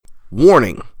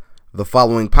Warning: the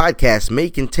following podcast may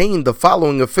contain the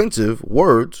following offensive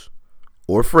words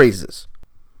or phrases.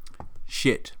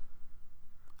 Shit.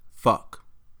 Fuck.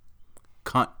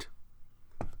 Cunt.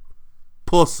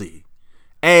 Pussy.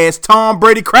 Ass Tom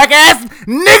Brady crack ass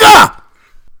nigga!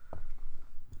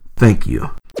 Thank you.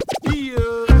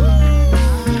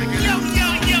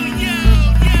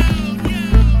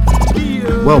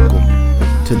 Welcome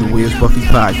to the Where's Buffy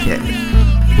podcast,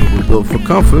 where we're built for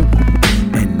comfort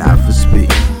and not for speed.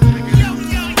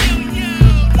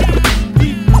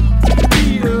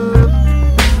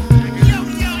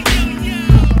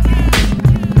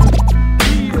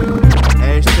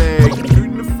 Hashtag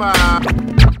shooting the five.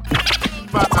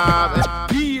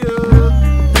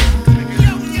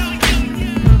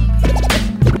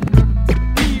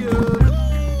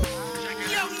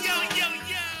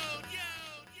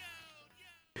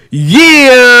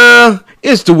 Yeah!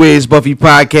 It's the Where's Buffy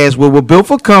podcast, where we're built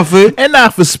for comfort and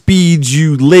not for speed,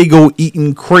 you Lego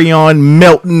eating, crayon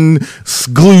melting,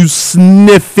 glue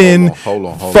sniffing, Hold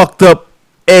on. fucked up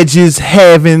edges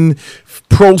having,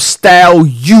 pro style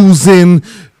using,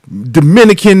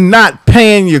 Dominican not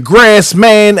paying your grass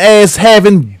man ass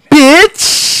having,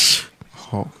 bitch.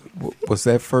 Was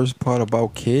that first part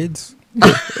about kids?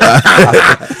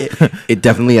 It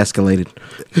definitely escalated.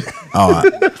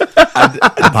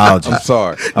 Apologies. I'm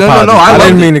sorry. No, I loved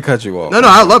didn't it. mean to cut you off. No,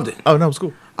 I loved it. Oh, no, it's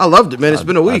cool. I loved it, man. It's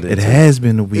been a week. It has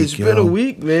been a week. It's been a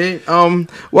week, man.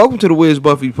 Welcome to the Where's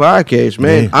Buffy podcast,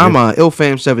 man. Yeah, I'm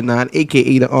Ilfam79,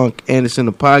 aka the Unc Anderson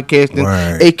of podcasting,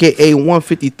 Word. aka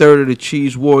 153rd of the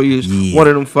Cheese Warriors, Yeah. one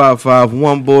of them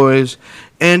 551 boys,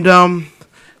 and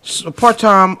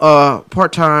part-time.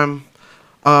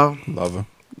 Lover.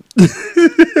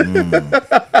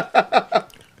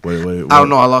 Wait. I don't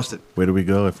know. I lost it. Where do we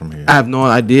go from here? I have no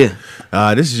idea.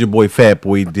 This is your boy Fat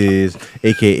Boy Diz,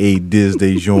 aka Diz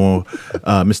DeJourno,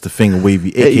 Mr. Finger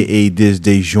Wavy, aka Diz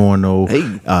DeJourno,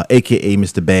 aka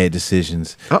Mr. Bad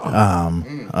Decisions,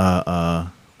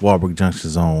 Warwick Junction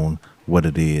Zone. What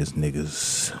it is,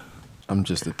 niggas? I'm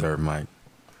just the third mic.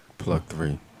 Plug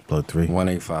 3. Plug 3.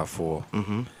 1854.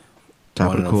 Top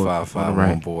One of of the them court.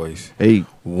 551 boys. Hey,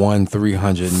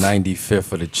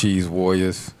 1/395th of the Cheese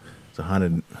Warriors. It's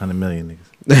 100 million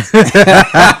niggas.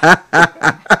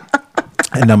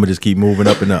 That number just keep moving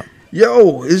up and up.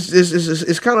 yo,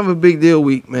 it's kind of a big deal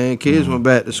week, man. Kids went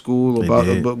back to school. They About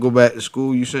did. to go back to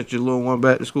school. You sent your little one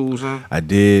back to school, son? I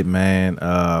did, man.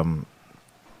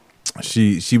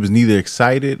 She was neither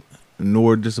excited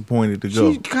nor disappointed to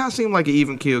go. She kind of seemed like an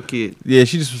even keel kid. Yeah,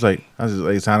 she just was like, I was just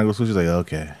like, it's time to go to school. She's like,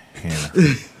 okay.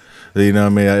 Yeah. You know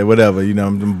what I mean? Whatever. You know,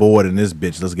 I'm bored in this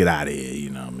bitch. Let's get out of here. You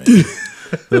know what I mean?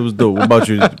 That was dope. What about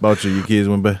you? Your kids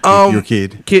went back? Your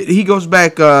kid? He goes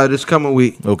back this coming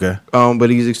week. Okay. But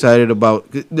he's excited about.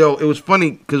 It was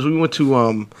funny because we went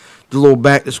to the little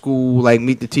back to school like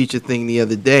meet the teacher thing the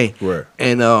other day. Where?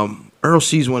 And Earl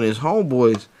sees one of his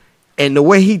homeboys, and the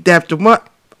way he dapped him up,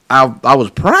 I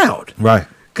was proud. Right.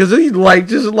 Cause he's like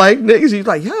just like niggas. He's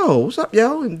like, yo, what's up,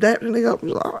 yo? And dapped the nigga up.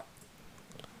 He's like, all right.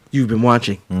 You've been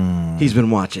watching. He's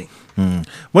been watching.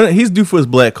 When he's due for his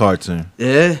black card soon.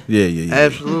 Yeah. Yeah.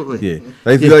 Absolutely. Yeah.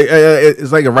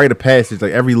 It's like a rite of passage.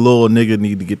 Like every little nigga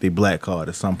need to get their black card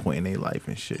at some point in their life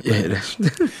and shit. Yeah. That's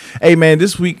Hey man,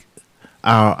 this week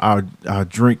our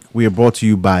drink we are brought to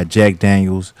you by Jack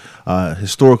Daniels.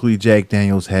 Historically, Jack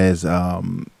Daniels has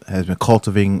been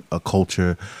cultivating a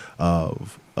culture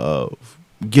of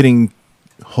getting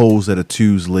hoes that are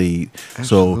twos laid.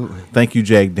 Absolutely. So thank you,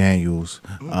 Jack Daniels.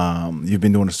 You've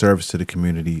been doing a service to the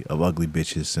community of ugly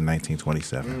bitches since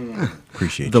 1927.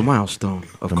 Appreciate the you. milestone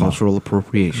of cultural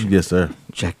appropriation. Yes, sir.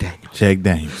 Jack Daniels. Jack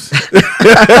Daniels.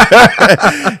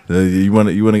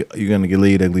 You're gonna get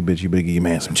laid, ugly bitch. You better give your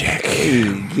man some Jack. Hey,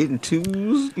 getting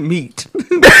twos meat.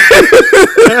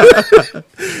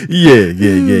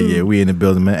 Yeah. We in the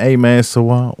building, man. Hey, man.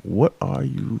 So, what are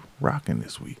you rocking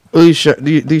this week?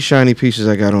 These shiny pieces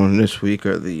I got on this week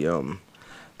are the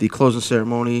closing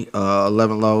ceremony,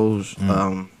 11 Lows.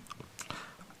 I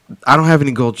don't have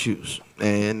any gold shoes,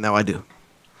 and now I do.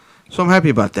 So I'm happy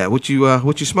about that. What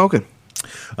you smoking?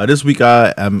 This week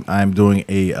I'm doing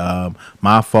a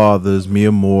My Father's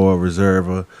Mia Moore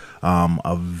Reserva,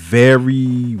 a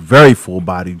very very full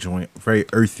body joint, very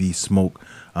earthy smoke.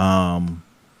 Not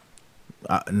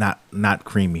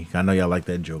creamy. I know y'all like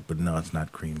that joke, but no, it's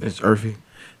not creamy. It's earthy.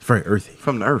 It's very earthy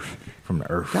From the earth. from the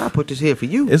earth. God put this here for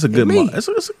you. It's a good. me. It's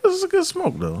a good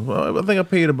smoke though. Well, I think I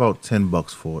paid about $10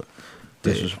 for it.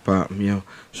 This is popping, yo.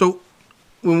 So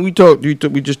when we talked, we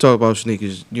just talked about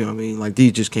sneakers. You know what I mean? Like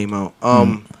these just came out.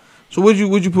 So would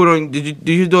you put on? Did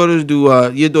your daughters do?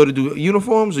 Your daughter do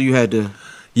uniforms, or you had to?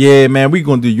 Yeah, man, we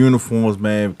gonna do uniforms,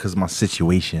 man, because of my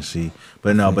situation. See,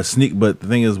 but no, but the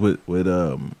thing is with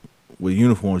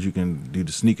uniforms, you can do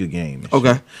the sneaker game. And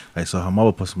Okay. shit. Like, so her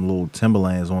mother put some little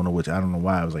Timberlands on her, which I don't know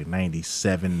why it was like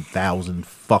 97,000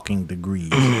 fucking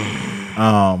degrees.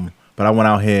 But I went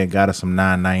out here and got her some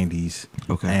 990s.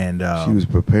 Okay. And She was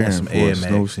preparing and some for a Air Max and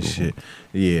snowstorm. shit.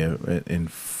 Yeah, in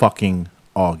fucking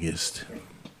August.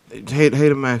 Hey,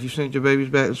 the math. You sent your babies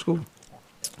back to school?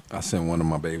 I sent one of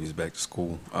my babies back to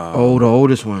school. Oh, the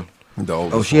oldest one. The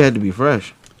oldest Oh, she one. had to be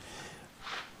fresh.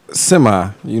 Semi.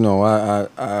 You know,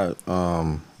 I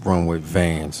run with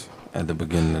Vans at the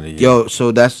beginning of the year. Yo,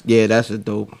 so that's a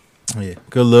dope. Yeah,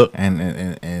 good look,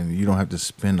 and you don't have to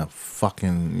spend a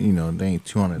fucking they ain't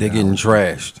 $200. They're getting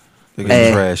trashed. They're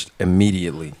getting trashed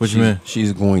immediately. What you mean?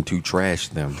 She's going to trash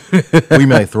them. We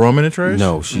might throw them in the trash.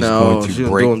 No, she's No, going she's to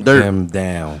gonna break throw 'em dirt. them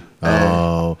down.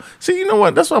 Oh, see, you know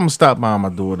what? That's why I'm gonna stop buying my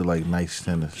daughter like nice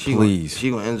tennis. Please. She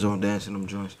gonna end zone dance in them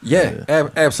joints. Yeah,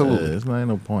 absolutely. It's not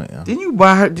no point. Yeah. Didn't you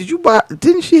buy her?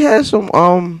 Didn't she have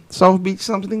some South Beach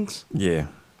somethings? Yeah.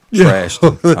 Trashed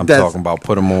them. I'm That's- talking about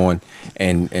put them on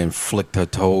and flicked her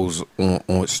toes on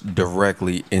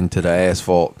directly into the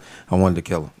asphalt. I wanted to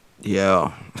kill her.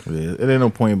 Yeah. Yeah, it ain't no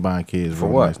point in buying kids For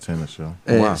real what? nice tennis show.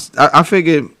 Wow. I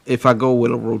figured if I go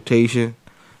with a rotation,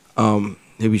 he'll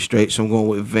be straight. So I'm going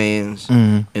with Vans,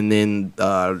 Mhm. and then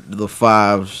the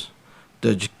fives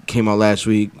that came out last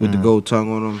week with the gold tongue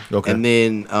on them. Okay. And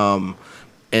then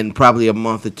in probably a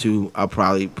month or two, I'll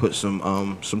probably put some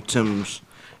Timbs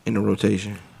in the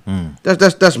rotation.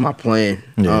 That's my plan.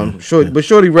 Yeah, But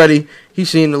Shorty ready. He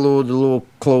seen the little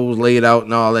clothes laid out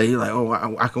and all that. He like,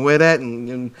 oh, I can wear that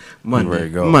and Monday. ready to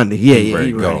go. Monday, yeah, He yeah, ready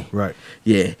he to go. ready. Right.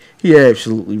 Yeah, he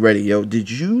absolutely ready. Yo, did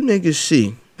you niggas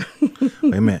see? Wait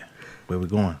a minute. Where we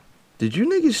going? Did you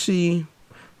niggas see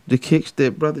the kicks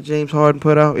that Brother James Harden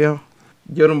put out, yo?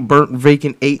 Yo, them burnt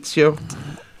vacant eights, yo.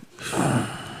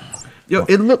 Yo,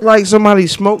 it looked like somebody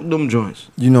smoked them joints.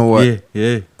 You know what?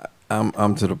 Yeah.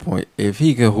 I'm to the point. If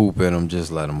he can hoop in them,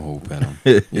 just let him hoop in them.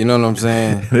 You know what I'm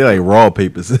saying? They like raw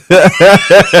papers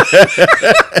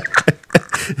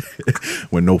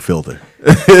with no filter.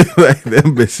 Like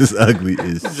them bitches ugly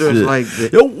as Just shit. like the,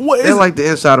 Yo, what is they're like the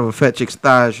inside of a fat chick's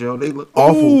thighs, yo. They look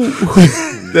awful. Ooh.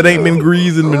 That ain't been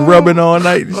greased and been rubbing all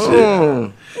night and shit.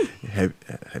 Oh. Have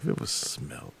you ever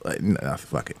smelled? Like, nah,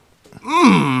 fuck it.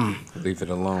 Leave it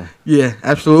alone. Yeah,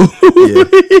 absolutely.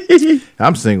 Yeah.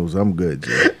 I'm single, so I'm good,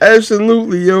 Jay.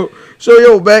 Absolutely, yo. So,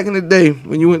 yo, back in the day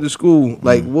when you went to school,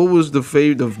 like, what was the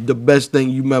the best thing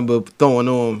you remember throwing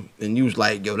on, and you was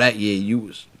like, yo, that year you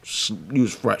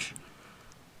was fresh.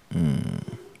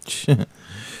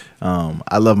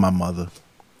 I love my mother.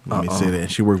 Let me say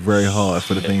that. She worked very hard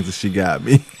for the things that she got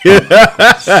me. Shit.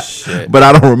 But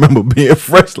I don't remember being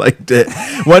fresh like that.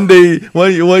 One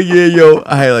year, yo,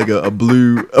 I had like a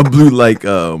blue like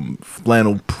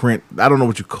flannel print. I don't know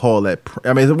what you call that.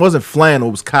 I mean, it wasn't flannel;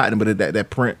 it was cotton, but that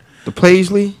print. The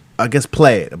Paisley, I guess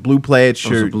plaid, a blue plaid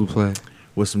shirt, shirt blue plaid,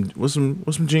 with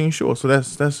some jean shorts. So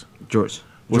that's George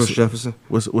What's Jefferson.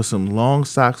 with some long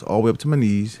socks all the way up to my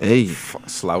knees, Hey,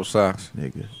 Slouch socks.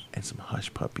 nigga, and some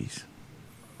hush puppies.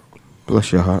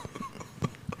 bless your heart.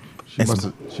 She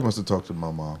must have talked to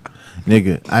my mom.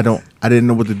 Nigga, I didn't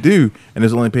know what to do, and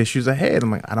there's the only pair of shoes I had.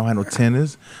 I'm like, I don't have no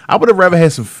tennis. I would have rather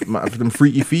had them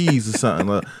freaky fees or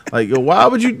something. Like, yo, why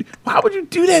would you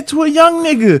do that to a young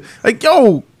nigga? Like,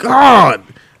 yo, God.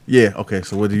 Yeah, okay.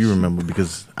 So what do you remember?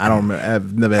 Because I don't remember.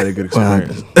 I've never had a good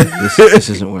experience. This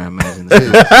isn't where I imagine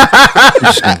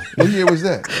that. What year was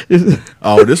that?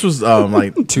 Oh, this was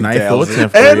like 9th or 10th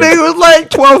And grade. nigga was like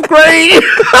 12th grade.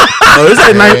 No, this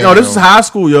ain't no, this is high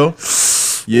school, yo.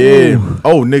 Yeah.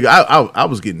 Oh, nigga, I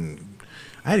was getting.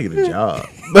 I had to get a job.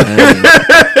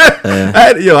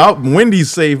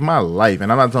 Wendy's saved my life,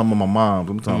 and I'm not talking about my mom.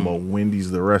 I'm talking about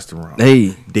Wendy's, the restaurant.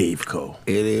 Hey, Dave Co.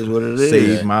 it is what it is.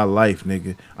 Saved my life,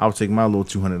 nigga. I was taking my little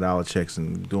 $200 checks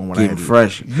and doing what I Getting had to.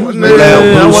 fresh. Nigga, Go down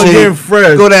I Blue wasn't City. getting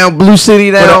fresh. Go down Blue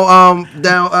City down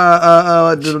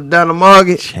down the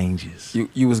market. Changes.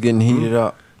 You was getting heated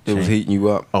up. It was heating you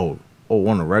up. Oh,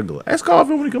 on a regular. Ask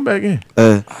Carvin when he come back in.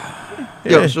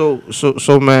 Yo,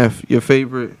 so math, your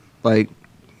favorite like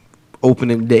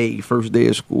opening day, first day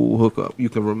of school hookup you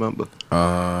can remember?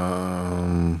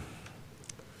 I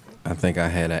think I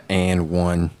had an and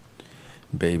one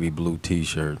baby blue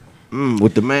T-shirt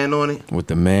With the man on it. with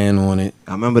the man on it.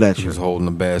 I remember that He was shirt. holding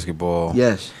the basketball.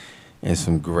 Yes. And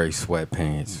some gray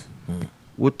sweatpants.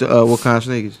 What the what kind of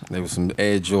sneakers? They were some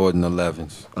Air Jordan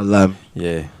 11s. 11.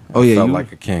 Yeah. Oh, I yeah, felt you-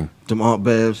 like a king. Them Aunt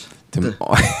Bevs. Them-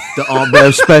 The Aunt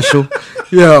Bev special.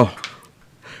 Yo.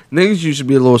 Niggas used to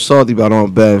be a little salty about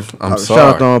Aunt Bev. I'm Shout out to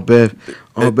sorry. Aunt Bev.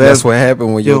 Aunt Bev, That's what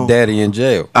happened when Yo. your daddy in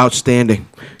jail. outstanding.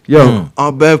 Yo,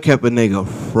 Aunt Bev kept a nigga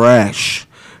fresh.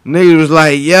 Nigga was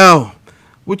like, yo,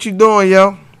 what you doing,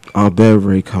 yo? Aunt Bev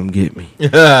ready come get me.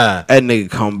 That nigga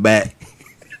come back.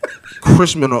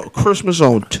 Christmas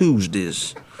on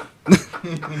Tuesdays.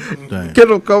 Damn. Get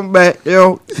him come back,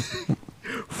 yo.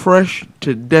 Fresh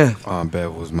to death. Aunt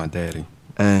Bev was my daddy.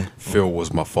 Phil Phil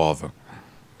was my father.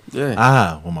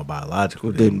 Yeah. Well, my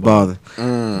biological didn't bother.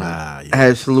 Yeah.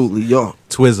 Absolutely, yo.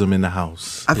 Twism in the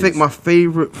house. I think my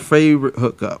favorite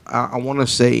hookup. I want to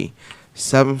say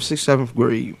sixth, seventh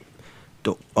grade.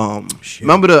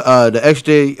 Remember the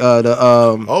XJ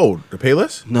the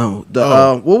Payless? no the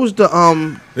Oh. what was the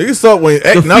Niggas thought when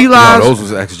The No, felines those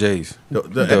was XJs. the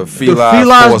The felines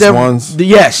Feli Force that ones.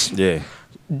 yes Yeah.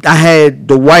 I had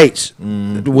the whites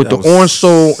with That the was- orange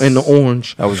sole and the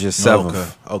orange That was just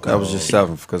seventh. Okay. That was just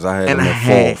seventh because I had and them at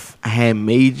fourth. I had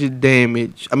major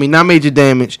damage. I mean not major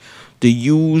damage. The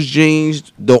used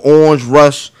jeans, the orange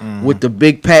rush with the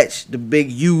big patch, the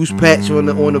big used patch on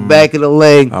the back of the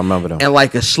leg. I remember them. And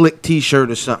like a slick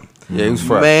T-shirt or something. Yeah, he was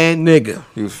fresh. Man, nigga.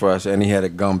 He was fresh, and he had a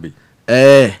Gumby.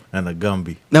 Eh, And a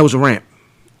Gumby. that was a ramp.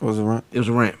 Was it right? It was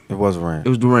a ramp. It was a ramp. It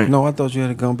was the ramp. No, I thought you had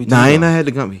a Gumby. Nah, I too, ain't though. never had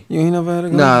the Gumby. You ain't never had a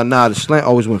Gumby. Nah, the slant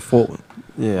always went forward.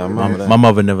 Yeah, I remember that. My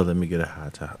mother never let me get a high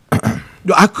top,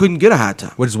 No, I couldn't get a high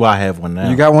top. which is why I have one now.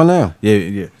 You got one now.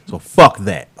 Yeah. So fuck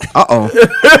that. Uh-oh.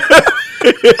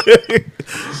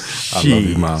 I love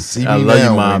you, mom. See me I love now,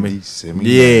 you, mommy. Wendy. See me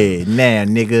Yeah, now,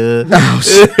 nigga.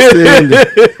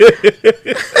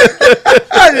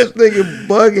 I just think it's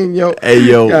bugging, yo. Hey,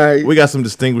 yo, Alright. we got some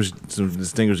distinguished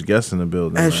guests in the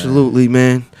building. man. Absolutely,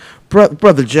 man.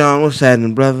 Brother John, what's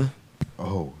happening, brother? now.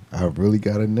 Oh, I really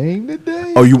got a name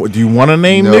today? Oh, do you want a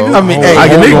name, No. nigga? I mean, Hold hey, I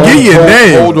can hold give you a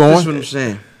name. Hold That's on. what I'm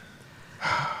saying.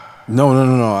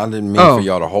 No. I didn't mean Oh. for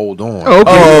y'all to hold on. Okay.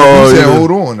 Oh, you said yeah.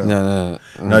 hold on. No.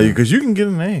 No, because you can get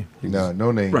a name. No,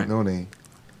 no name. Right. No name.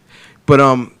 But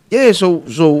yeah, so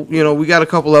you know, we got a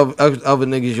couple of other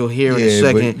niggas you'll hear in a Yeah,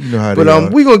 but second. you know how But they are.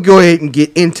 we gonna go ahead and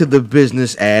get into the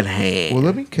business at hand.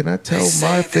 Well, can I tell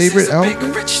my favorite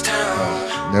outfit?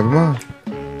 Never mind.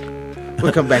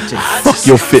 We'll come back to you. Fuck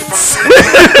your fits.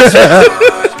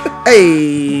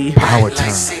 Hey, Power time.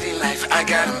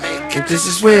 if this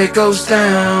is where it goes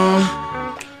down,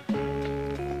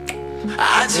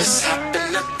 I just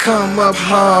happen to come up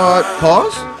hard.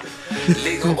 Pause.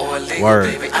 legal or illegal, Word.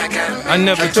 baby. I got I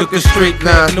never Took a straight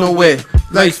line, nowhere.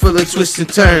 Life's full of twists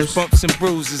and turns. bumps and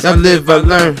bruises. I live, I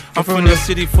learn. I'm from a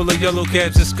city full of yellow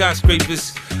cabs and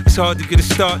skyscrapers. It's hard to get a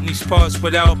start in these parts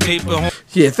without paper.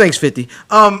 Yeah, thanks, 50.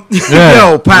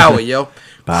 Yeah. Yo, power, yo.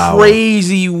 Power.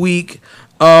 Crazy week.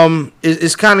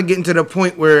 It's kind of getting to the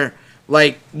point where,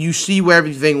 like, you see where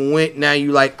everything went. Now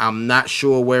you like, I'm not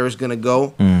sure where it's gonna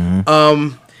go.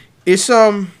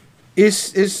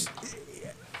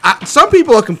 Some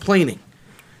people are complaining.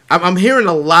 I'm hearing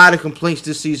a lot of complaints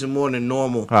this season more than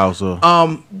normal. How so?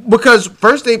 Because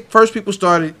first people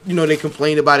started, they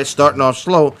complained about it starting off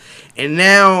slow, and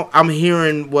now I'm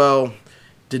hearing, well,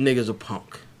 the nigga's a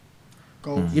punk.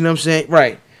 Ghost. You know what I'm saying?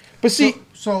 Right. But see,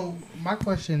 So my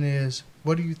question is,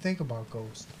 what do you think about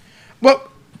Ghost? well,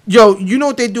 yo, you know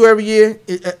what they do every year?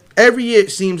 Every year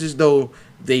it seems as though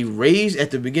they raise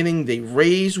at the beginning. They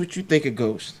raise what you think of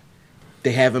Ghost.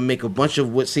 They have him make a bunch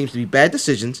of what seems to be bad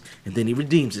decisions, and then he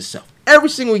redeems himself every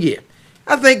single year.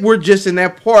 I think we're just in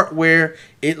that part where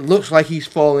it looks like he's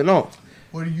falling off.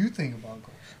 What do you think about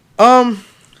Ghost?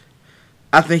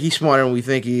 I think he's smarter than we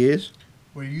think he is.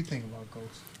 What do you think about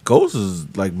Ghost? Ghost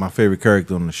is like my favorite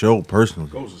character on the show, personally.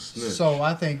 So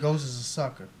I think Ghost is a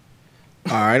sucker.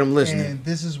 All right, I'm listening. And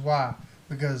this is why.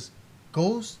 Because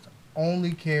Ghost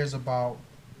only cares about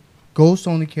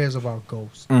Ghost.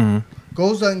 Mm-hmm.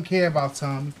 Ghost doesn't care about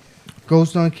Tommy.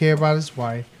 Ghost doesn't care about his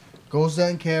wife. Ghost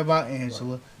doesn't care about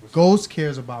Angela. Ghost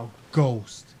cares about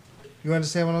Ghost. You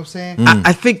understand what I'm saying?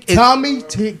 I think Tommy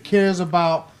cares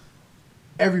about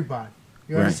everybody.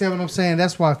 You Right. understand what I'm saying?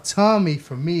 That's why Tommy,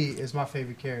 for me, is my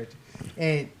favorite character.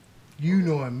 And you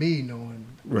knowing me, knowing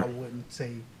I Right. wouldn't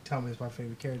say Tommy is my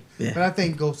favorite character. Yeah. But I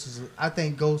think Ghost is,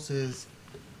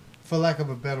 for lack of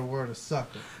a better word, a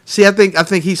sucker. See, I think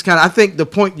he's kind of. I think the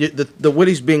point, the what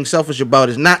he's being selfish about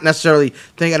is not necessarily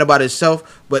thinking about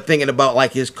himself, but thinking about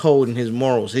like his code and his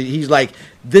morals. He's like,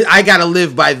 I gotta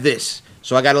live by this,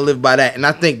 so I gotta live by that, and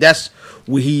I think that's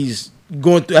what he's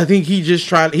going through. I think he's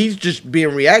just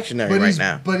being reactionary right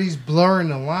now. But he's blurring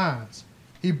the lines.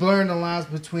 He blurring the lines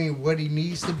between what he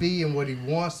needs to be and what he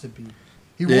wants to be.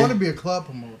 He Yeah. want to be a club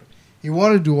promoter. He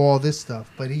want to do all this stuff,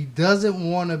 but he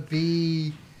doesn't want to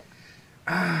be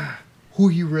who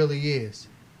he really is.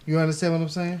 You understand what I'm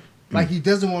saying? Like he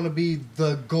doesn't want to be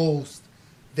the ghost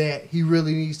that he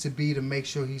really needs to be to make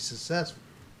sure he's successful.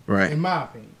 Right. In my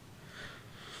opinion.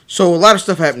 So a lot of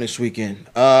stuff happened this weekend.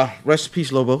 Rest in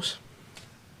peace, Lobos.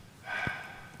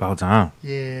 About time.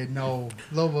 Yeah, no.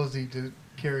 Lobos need to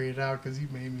carry it out because he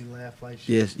made me laugh like shit.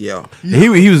 Yes, yo.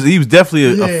 He was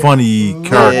definitely a funny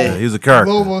character. Yeah. He was a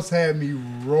character. Lobos had me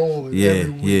rolling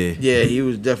every week. Yeah, he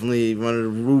was definitely one of the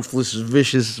ruthless,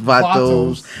 vicious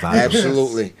Vatos.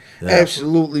 Absolutely. Yeah.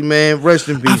 Absolutely, man. Rest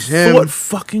in I peace. Him. thought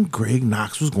fucking Greg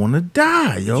Knox was going to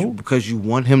die, yo. Because you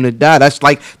want him to die. That's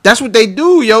what they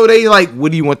do, yo. They like,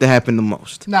 what do you want to happen the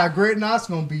most? Nah, Great Knott's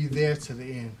gonna be there to the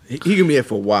end. He can be there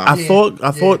for a while. I thought,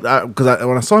 because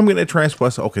when I saw him getting that transport,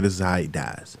 I said, okay, this is how he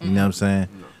dies. You know what I'm saying?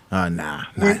 Nah.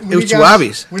 It was too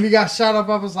obvious. When he got shot up,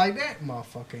 I was like, that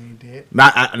motherfucker ain't dead.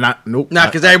 Nope. Nah,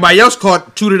 because everybody else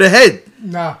caught two to the head.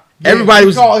 Nah. Everybody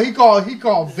was he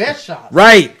called vet shots.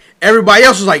 right. Everybody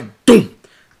else was like, doom,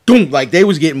 doom, like they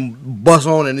was getting bust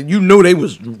on, and you knew they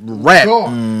was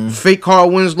wrapped. Fake Carl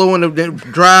Winslow in the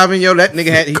driving, yo. That nigga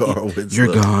had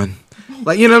you're gone.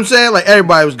 Like, you know what I'm saying? Like,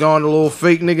 everybody was gone. The little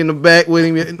fake nigga in the back with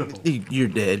him. You're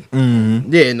dead.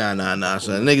 Mm-hmm. Yeah, nah,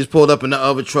 son. Niggas pulled up in the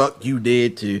other truck. You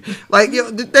dead, too. Like,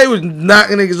 yo, they was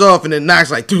knocking niggas off, and then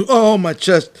Knox like, dude, oh, my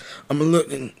chest. I'm going to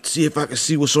look and see if I can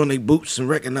see what's on their boots and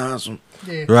recognize them.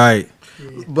 Yeah. Right.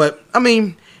 Yeah. But, I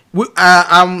mean,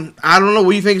 I don't know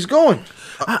where you think it's going.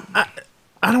 I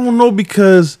don't know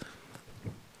because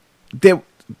there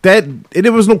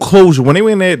was no closure when they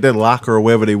were in that locker or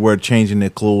wherever they were changing their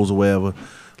clothes or whatever.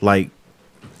 Like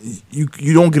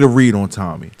you don't get a read on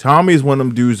Tommy. Tommy is one of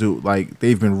them dudes who like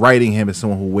they've been writing him as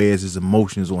someone who wears his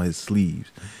emotions on his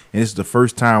sleeves, and this is the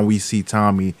first time we see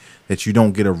Tommy that you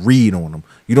don't get a read on him.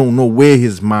 You don't know where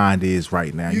his mind is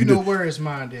right now. You know where his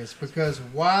mind is because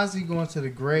why is he going to the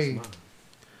grave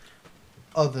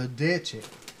of the dead chick?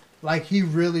 Like he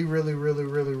really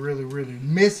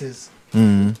misses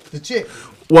the chick.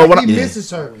 Well, like, he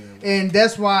misses her, and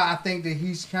that's why I think that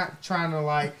he's trying to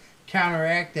like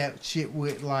counteract that shit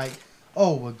with like,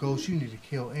 oh, well, Ghost, you need to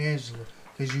kill Angela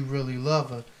because you really love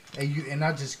her, and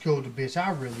I just killed the bitch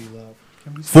I really love.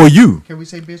 Can we say, for you? Can we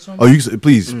say bitch on? Oh, you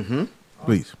please,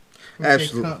 please. Can we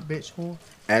Absolutely. say cunt, bitch, whore?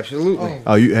 Absolutely.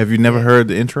 Oh, have you never heard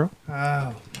the intro?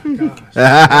 Oh my gosh.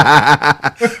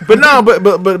 But no,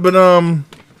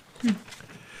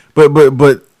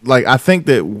 but like I think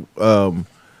that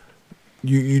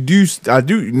I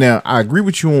do now. I agree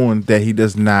with you on that. He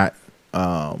does not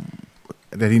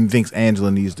that he thinks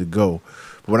Angela needs to go.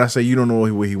 But when I say you don't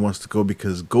know where he wants to go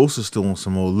because Ghost is still on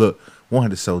some old look, won't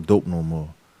have to sell dope no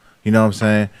more. You know what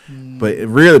I'm saying?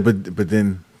 But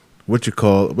then what you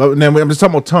call? But now I'm just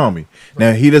talking about Tommy.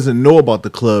 Now he doesn't know about the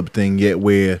club thing yet.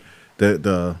 Where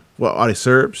the what are they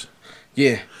Serbs?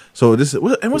 Yeah. So this is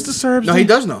what's the Serbs? No, thing? he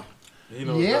does know.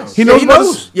 Yes. He knows. He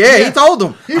knows. Yeah, he told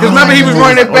them. Because remember, he was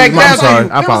running it back I'm down. sorry. He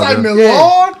I was like apologize.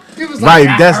 Milan. He was like,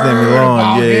 Right, that's the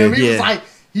Milan, yeah. He Yeah. was like,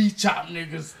 he chopped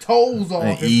niggas' toes off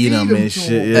And and eat feed 'em them and to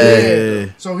shit, him.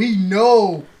 yeah. So he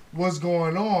know what's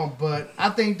going on, but I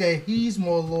think that he's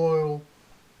more loyal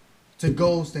to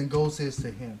Ghost than Ghost is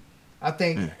to him. I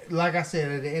think, like I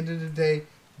said, at the end of the day,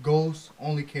 Ghost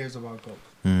only cares about Ghost.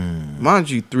 Mind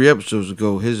you, 3 episodes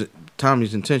ago,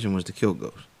 Tommy's intention was to kill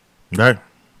Ghost. Right.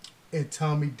 And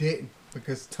Tommy didn't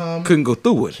because Tommy Couldn't go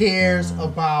through with it. cares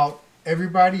about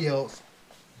everybody else.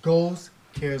 Ghost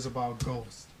cares about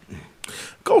Ghost.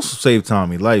 Ghost saved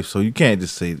Tommy life, so you can't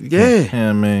just say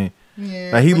Yeah. man. Yeah,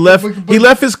 Like he but-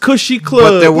 left his cushy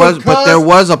club. But there was a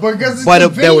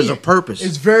convenient. purpose.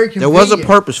 It's very There convenient. was a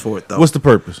purpose for it though. What's the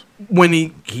purpose? When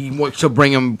he wants to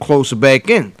bring him closer back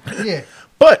in. Yeah.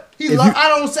 But He if, lo- you- I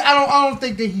don't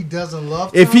think that he doesn't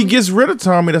love if he Tommy. gets rid of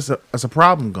Tommy, that's a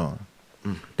problem gone.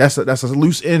 That's a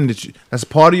loose end that's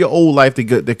part of your old life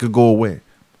that could go away.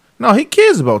 No, he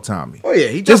cares about Tommy. Oh yeah,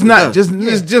 he Just not definitely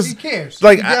does. just he cares.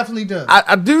 Like He definitely does.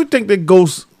 I do think that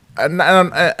Ghost.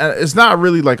 It's not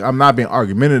really like I'm not being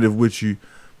argumentative with you.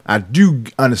 I do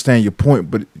understand your point,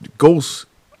 but Ghost's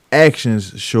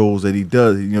actions shows that he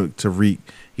does. You know, Tariq.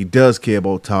 He does care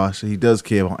about Tasha. He does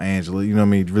care about Angela. You know what I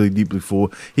mean? Really deeply for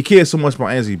her. He cares so much about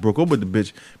Angela. He broke up with the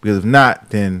bitch because if not,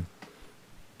 then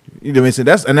you know what I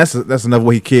mean. So that's another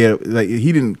way he cared. Like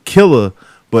he didn't kill her,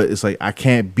 but it's like I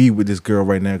can't be with this girl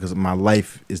right now because my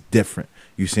life is different.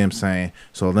 You see what I'm saying?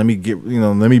 So let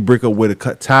me break up with her,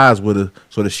 cut ties with her,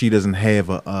 so that she doesn't have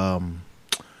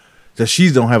that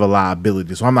she don't have a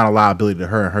liability. So I'm not a liability to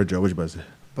her and her job. What you about to say?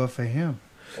 but for him.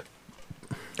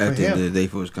 At the him. end of the day,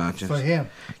 for his conscience. For him.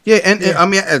 Yeah, and I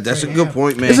mean that's For a good him.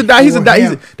 point, man. He's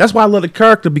that's why I love the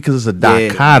character because it's a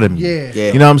dichotomy. Yeah.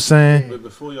 Yeah. You know what I'm saying? But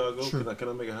before y'all go, can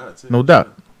I make a hot take? No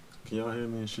doubt. Can y'all hear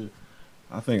me and shit?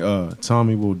 I think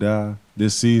Tommy will die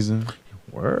this season.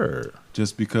 Word.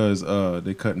 Just because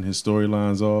they cutting his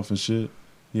storylines off and shit.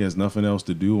 He has nothing else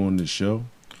to do on this show.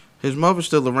 His mother's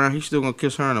still around. He's still gonna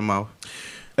kiss her in the mouth.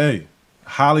 Hey,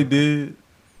 Holly did.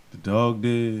 The dog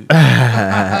did.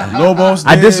 Lobos did.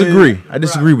 I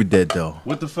disagree with that though.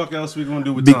 What the fuck else we gonna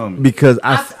do with Tommy? Because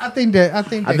I think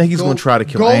he's gonna try to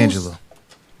kill Angela.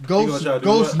 Ghost I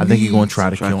think he's gonna try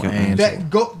to kill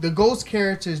Angela. The Ghost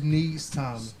characters needs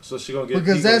Tommy. So she gonna get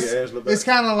because get Angela back? It's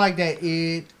kind of like that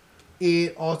Ed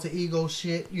alter ego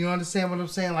shit. You understand what I'm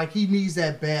saying? Like he needs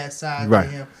that bad side to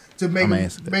him to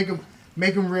make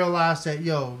him realize that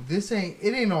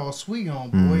it ain't all sweet,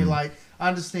 homeboy. Like I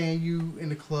understand you in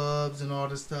the clubs and all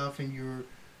this stuff, and you're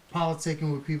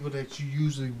politicking with people that you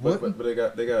usually wouldn't.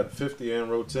 But they got 50 and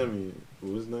Rotimi.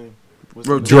 What was his name?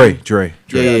 Dre.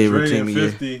 Yeah, Rotimi, and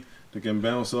 50 that can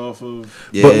bounce off of.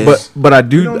 Yeah. But I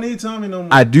do. You don't need Tommy no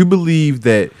more. I do believe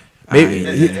that. Maybe,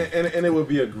 and it would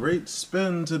be a great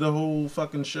spin to the whole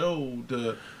fucking show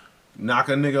to knock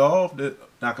a nigga off,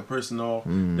 knock a person off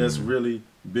that's really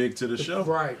big to the show.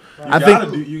 Right.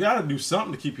 You gotta do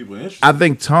something to keep people interested. I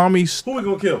think Tommy's. Who we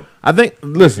gonna kill? I think.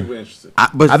 Listen. People interested. I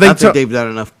think they've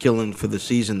done enough killing for the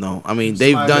season, though. I mean,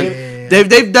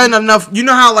 they've done enough. You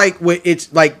know how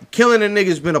it's like killing a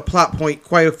nigga's been a plot point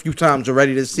quite a few times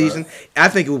already this season. Right. I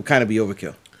think it would kind of be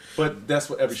overkill. But that's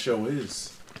what every show is.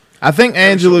 I think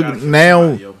Angela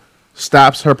now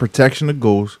stops her protection of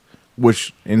Ghost,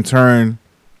 which in turn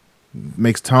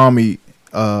makes Tommy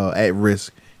at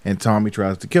risk, and Tommy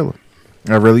tries to kill her.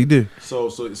 I really do.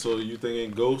 So you thinking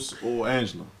Ghost or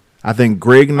Angela? I think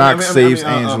Greg Knox saves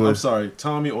Angela. I'm sorry,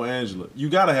 Tommy or Angela.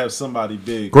 You gotta have somebody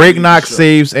big. Greg Knox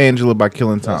saves Angela by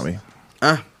killing Tommy.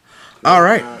 All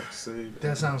right.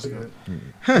 That sounds good.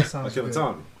 By killing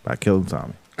Tommy. By killing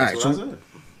Tommy. All right, so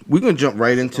we're gonna jump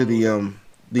right into the.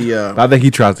 I think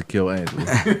he tries to kill Angela.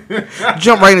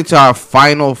 Jump right into our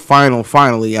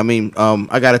finally. I mean,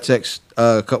 I got a text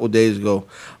a couple days ago.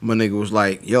 My nigga was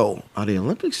like, "Yo, are the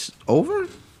Olympics over?"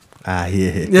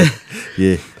 Yeah.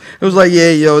 It was like,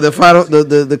 yeah, yo, the final,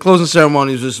 the closing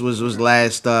ceremony was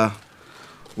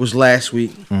last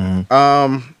week.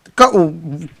 Mm-hmm. Couple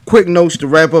quick notes to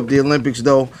wrap up the Olympics,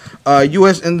 though.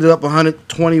 U.S. ended up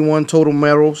 121 total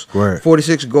medals, right.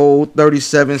 46 gold,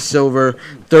 37 silver,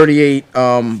 38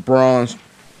 bronze.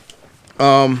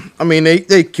 I mean,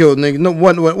 they killed niggas.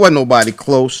 Wasn't nobody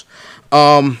close.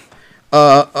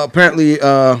 Apparently,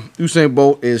 Usain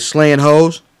Bolt is slaying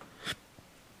hoes.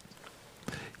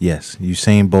 Yes,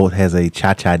 Usain Bolt has a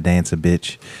cha-cha dancer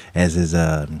bitch as his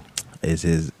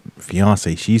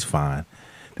fiance. She's fine.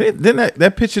 Then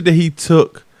that picture that he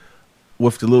took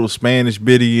with the little Spanish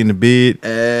bitty in the bed,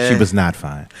 she was not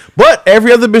fine. But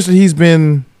every other bitch that he's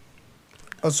been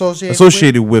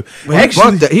associated with well,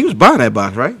 actually, he was buying that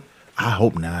box, right? I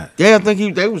hope not. Yeah, I think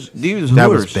he was that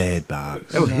was bad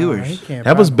box. That was hooers.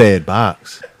 That was bad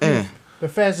box. Yeah. The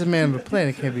fastest man on the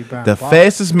planet can't be buying the box.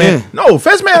 Fastest man. Yeah. No,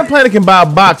 fastest man on the planet can buy a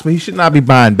box, but he should not be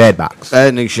buying bad box.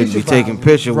 That nigga should be taking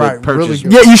picture with purchase.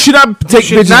 Really you should not take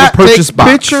pictures with purchase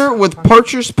box. Picture with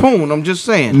purchase poon. I'm just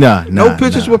saying. No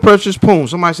pictures with purchase poon.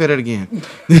 Somebody say that again.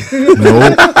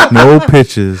 no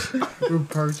pictures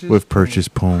with purchase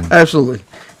poon. Absolutely.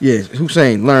 Yes,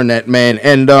 Hussein, learn that, man.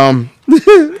 And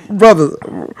brother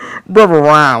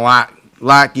Ryan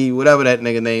Locky, whatever that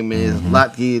nigga name is,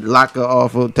 Locker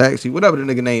off of Taxi, whatever the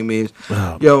nigga name is.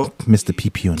 Yo, Mr.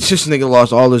 PP on this nigga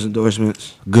lost all his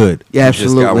endorsements. Good. Yeah,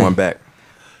 absolutely. Just got one back.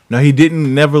 No, he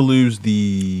didn't never lose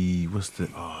the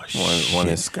one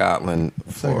in Scotland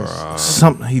for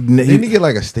something. Didn't he get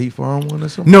like a State Farm one or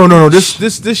something? No.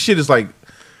 This shit is like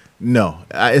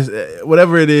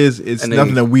whatever it is, it's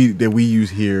nothing that we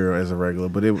use here as a regular.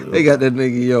 But they got that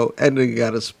nigga, yo. That nigga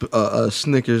got a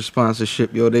Snickers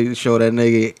sponsorship, yo. They show that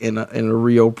nigga in a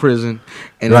Rio prison,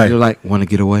 and they're like, "Want to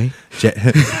get away?"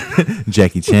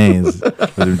 Jackie Chan's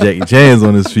with them Jackie Chan's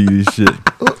on his feet and shit.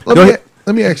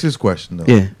 Let me ask this question though.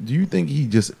 Yeah. Do you think he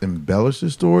just embellished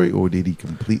the story, or did he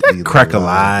completely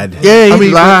lied? Yeah, he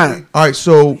lied. All right,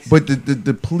 so but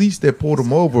the police that pulled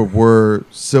him over were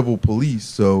civil police,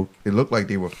 so it looked like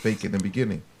they were fake in the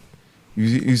beginning.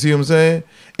 You see what I'm saying?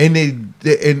 And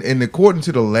and according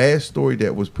to the last story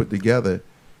that was put together,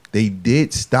 they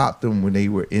did stop them when they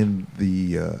were in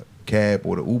the cab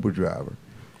or the Uber driver.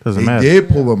 Doesn't matter. They did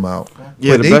pull them out.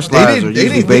 Yeah, but the best lies are they usually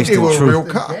didn't think based they on were truth. real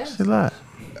cops. He lied.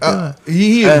 I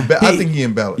think he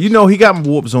embellished. You know, he got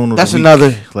warp zone. That's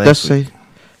another. Let's say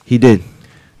he did.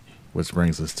 Which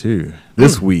brings us to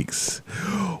this week's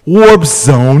warp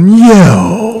zone.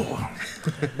 Yo.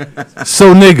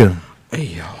 So nigga, hey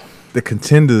yo, the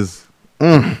contenders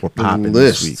were popping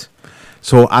this week.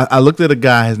 So I looked at a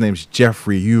guy. His name's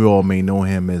Jeffrey. You all may know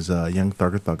him as Young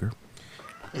Thugger.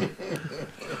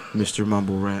 Mr.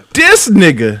 Mumble Rap. This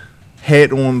nigga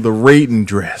had on the Raiden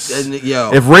dress.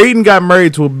 Yo. If Raiden got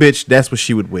married to a bitch, that's what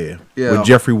she would wear. Yeah. What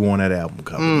Jeffrey wore on that album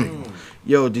cover. nigga.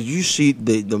 Yo, did you see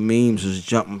the memes was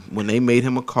jumping when they made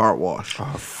him a car wash? Oh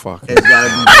fuck! It's gotta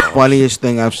be the funniest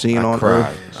thing I've seen on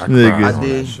cried. earth. I Nigga. cried I on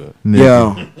did. that shit.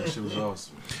 Yo, That shit was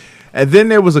awesome. And then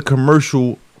there was a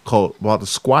commercial called about the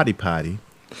Squatty Potty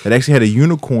that actually had a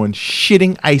unicorn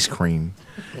shitting ice cream.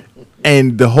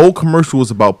 And the whole commercial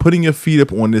was about putting your feet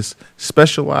up on this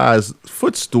specialized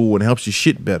footstool and it helps you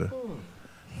shit better.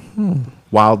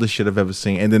 Wildest shit I've ever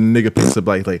seen. And then the nigga picks up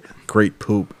like great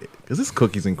poop. Because it's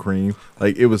cookies and cream.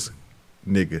 Like it was,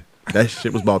 nigga, that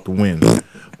shit was about to win.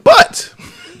 But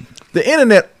the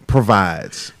internet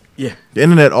provides. yeah. The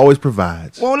internet always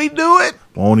provides. Won't he do it?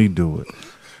 Won't he do it?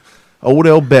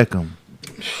 Odell Beckham.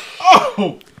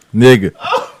 Oh! Nigga.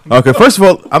 Okay, first of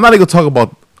all, I'm not even going to talk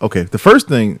about... Okay, the first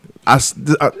thing... I'm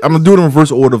going to do it in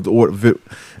reverse order of the order.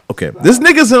 Okay, this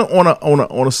nigga's on a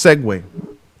Segway.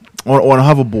 On a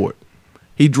hoverboard.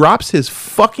 He drops his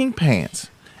fucking pants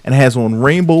and has on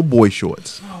rainbow boy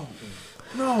shorts.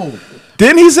 No.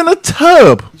 Then he's in a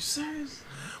tub. You serious?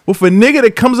 With a nigga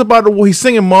that comes up out of the water. He's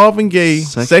singing Marvin Gaye,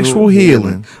 Sexual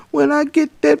Healing. When I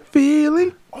get that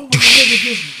feeling. Oh, the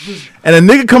nigga just And a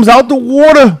nigga comes out the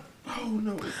water.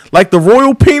 Like the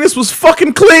royal penis was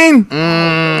fucking clean. what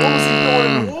was he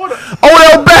doing in the water?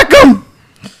 Odell Beckham,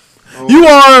 you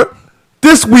are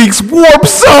this week's Warp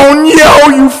Zone,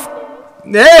 yo.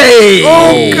 Hey,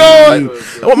 oh god.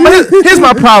 Well, here's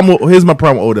my problem. Here's my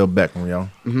problem with Odell Beckham, yo.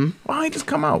 Why don't he just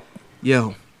come out?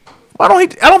 Yo. Why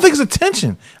don't he? I don't think it's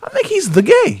attention. I think he's the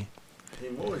gay. He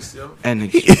moist, yo. And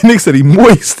Nick said he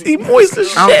moist. He moist as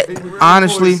shit. He really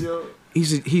honestly, moist, yo.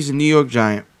 he's a New York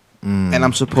Giant. And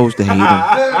I'm supposed to hate him.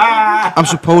 I'm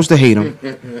supposed to hate him.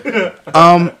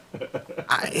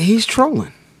 He's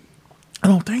trolling. I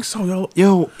don't think so, yo.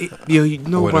 Yo, nobody.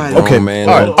 With a Okay, grown man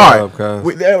all on right, the all club, right. cuz.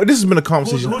 Wait, this has been a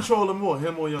conversation. Who trolling more,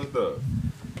 him or Young Thug?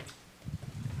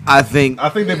 I think. I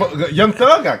think they both. Young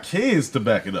Thug got kids to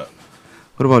back it up.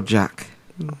 What about Jack?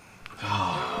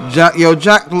 Jack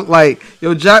looked like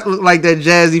that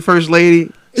jazzy first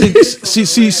lady.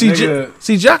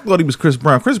 See, Jack thought he was Chris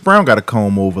Brown. Chris Brown got a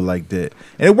comb over like that,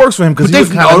 and it works for him because he But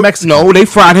looks kind of Mexican. No, they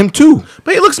fried him too.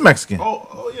 But he looks Mexican.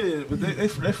 Oh yeah, but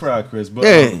they fried Chris. But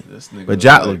Yeah. this nigga But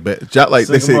Jack looked bad. Jack like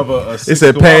they Sing him said. up a They said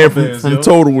six paying guava from bands,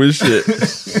 Total and shit.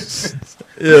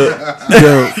 Yeah.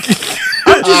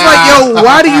 I'm just like, yo,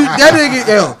 why do you that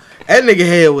nigga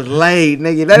head was laid,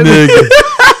 nigga. That Nigga.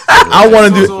 I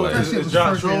want to So, do. is shit was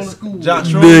Jock first day of school. trolling? Jock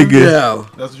trolling? Nigga. Yeah.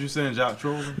 That's what you saying, Jock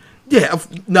trolling? Yeah,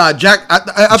 Jack.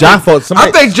 I Jack thought somebody-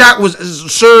 I think Jack was.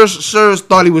 Sirs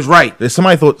thought he was right.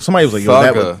 Somebody was like, yo,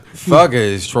 that was. Thugger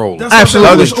is trolling.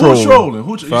 Absolutely. Who's trolling. trolling?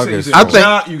 Who, you Fuck say, you is said trolling.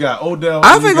 Jock, you got Odell.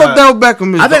 I you think got- Odell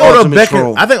Beckham is I think the Odell ultimate Beckham.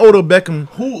 troll. I think Odell Beckham.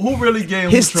 Who really gave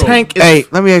His who trolling? tank is, Hey,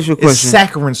 let me ask you a is question.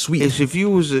 saccharine sweet. If you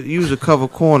was a cover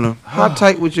corner, how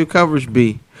tight would your coverage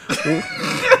be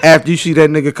after you see that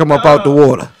nigga come up out the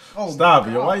water? Stop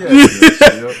it, yo. Why you asking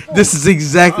that shit, yo? This is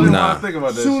exactly. Nah. Think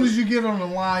about that As soon shit. as you get on the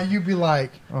line, you be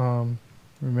like, remember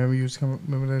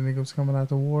that nigga was coming out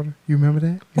the water? You remember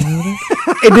that? You remember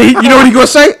that? And then you know what he gonna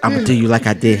say? I'm gonna tell you like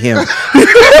I did him. Burn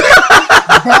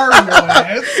your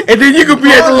ass. And then you gonna be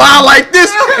at the line like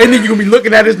this, and then you gonna be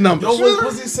looking at his numbers. Yo,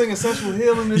 was he singing Sexual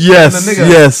Healing? And shit? Yes, And the nigga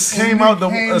yes. Came out the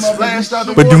Came up splashed out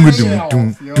the But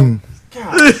water. doom.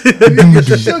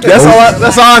 That's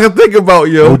That's all I can think about,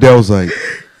 yo. Odell's like,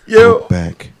 Yo,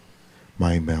 back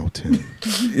my mountain.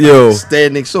 Yo,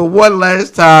 standing. So one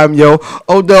last time, yo,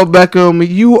 Odell Beckham,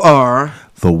 you are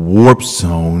the Warp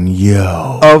Zone,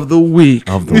 yo, of the week.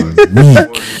 of the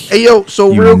week. Hey, yo,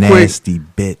 so You real quick, nasty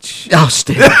bitch.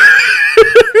 outstanding.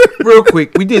 Real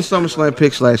quick, we did SummerSlam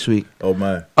picks last week. Oh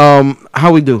my.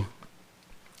 How we do?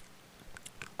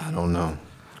 I don't know.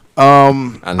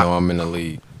 I know I'm in the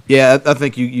lead. Yeah, I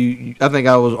think you. I think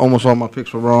I was almost all my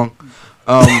picks were wrong.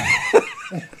 I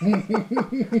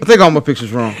think all my picks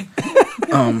was wrong.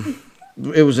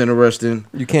 It was interesting.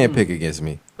 You can't pick against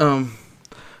me.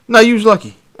 No, you was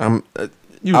lucky. I'm.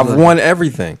 You was I've lucky. won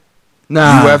everything.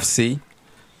 Nah. UFC,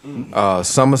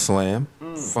 SummerSlam,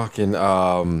 fucking.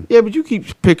 Yeah, but you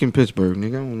keep picking Pittsburgh, nigga.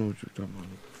 I don't know what you're talking about.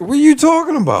 What are you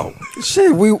talking about?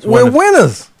 Shit, we're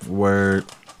winners. Word.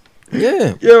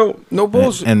 Yeah. Yo, No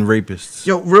bullshit. And rapists.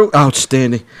 yo, real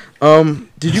outstanding. Did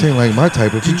This you ain't like my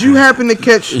type of. did you happen to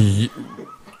catch?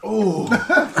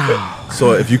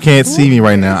 So if you can't see me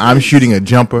right now, I'm shooting a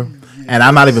jumper, and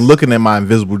I'm not even looking at my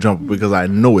invisible jumper because I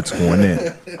know it's going in.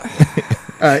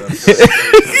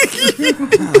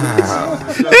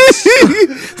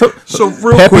 So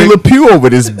real Pepe quick, Le Pew over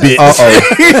this bitch.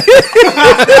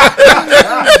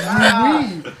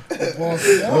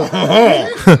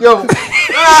 yo.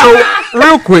 So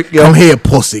real quick, yo. Come here,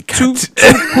 pussy. Too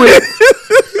quick.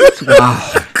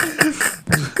 Wow.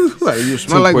 You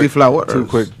smell like the flower. Two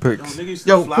quick picks.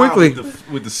 Yo, quickly.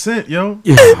 with the scent, yo.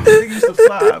 Yeah. Nigga used to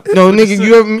fly. No,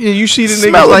 nigga, you see the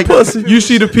Smell niggas a like pussy. you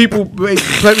see the people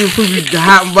plenty of people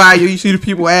hopping by you. You see the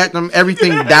people at them.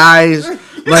 Everything dies.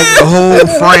 Like the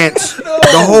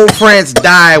whole France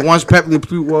died once Pepe Le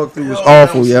Pew walked through. It was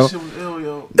awful, yo. Shit was ill,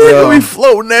 yo. Nigga, we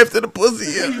floating after the pussy.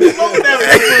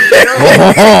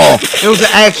 It was an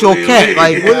actual cat.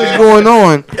 Like, what is going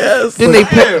on? Yes. Then they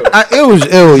it was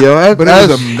ill, yo. But it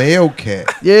was a male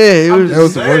cat. yeah, it was. That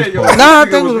was the worst part. Nah, I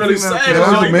think it was really a female sad. cat. That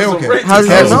was a male cat. How The did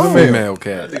cat you was a know? male. Female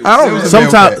cat. I don't. It was a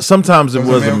male cat. Sometimes it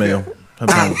was a male male.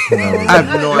 Sometimes, I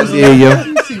have no idea, yo.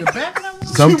 You see the back of them?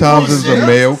 Sometimes it's a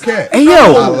male cat. Hey, I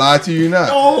yo, lie to you not.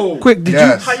 Oh, quick, did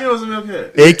Yes. how you know it's a male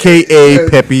cat? AKA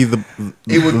Pepe the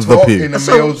It would the talk Pew. in a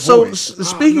So, male's so voice.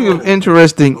 speaking of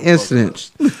interesting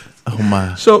incidents, Oh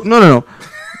my. so no.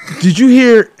 Did you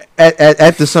hear at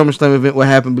the SummerSlam event what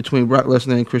happened between Brock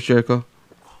Lesnar and Chris Jericho?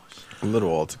 A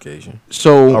little altercation.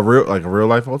 So A real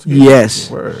life altercation. yes,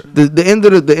 Word. the end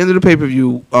of the pay per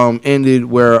view ended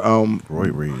where Roy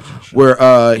Rage and shit.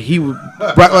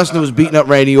 Brock Lesnar was beating up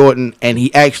Randy Orton and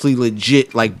he actually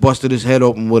legit like busted his head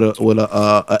open with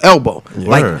a elbow, Word.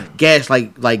 like gas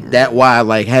like that wide,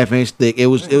 like half-inch thick. It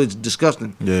was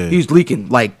disgusting. Yeah. He was leaking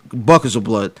like buckets of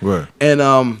blood. Word.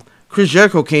 And Chris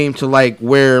Jericho came to like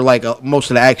where like most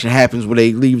of the action happens, where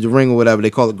they leave the ring or whatever, they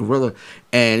call it Gorilla,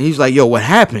 and he's like, "Yo, what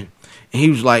happened?" And he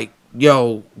was like,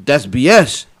 "Yo, that's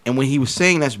BS." And when he was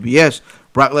saying that's BS,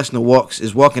 Brock Lesnar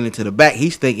is walking into the back.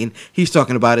 He's thinking he's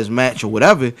talking about his match or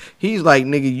whatever. He's like,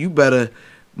 "Nigga, you better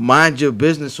mind your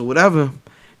business or whatever."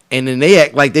 And then they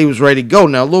act like they was ready to go.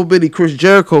 Now, little bitty Chris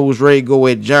Jericho was ready to go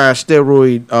at giant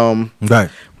steroid Right.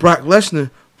 Brock Lesnar.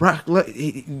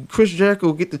 Chris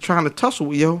Jericho get to trying to tussle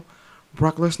with yo.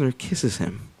 Brock Lesnar kisses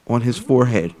him on his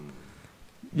forehead.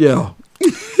 Yo,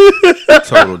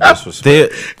 Total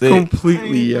disrespect. They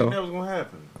completely, That yo. was gonna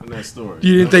happen in that story.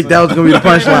 You didn't think that was gonna be the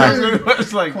punchline?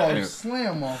 It's like, Called damn.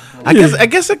 slam off. Bro. I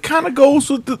guess it kind of goes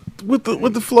with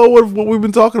the flow of what we've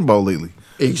been talking about lately.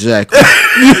 Exactly.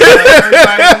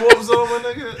 Everybody in the warp zone, my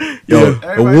nigga. Yo,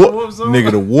 Everybody in the warp zone.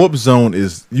 nigga, the warp zone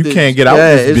is you can't get out.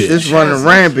 Yeah, this bitch. it's running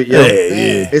rampant, yo.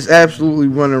 Yeah. It's absolutely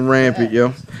running rampant,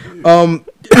 yo.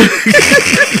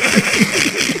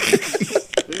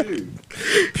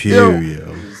 Pew,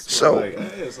 yo. So Like,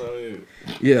 ass out here.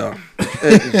 yeah,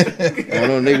 I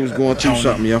know nigga was going through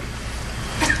something, yo.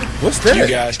 What's You that?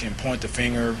 guys can point the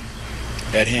finger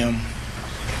at him.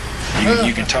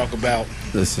 You can talk about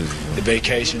This is the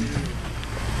vacation.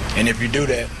 And if you do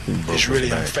that, it's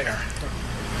really unfair.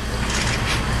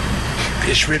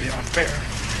 It's really unfair.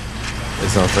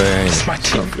 it's unfair. Ain't It's it? my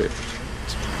team.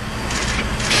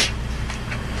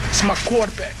 It's my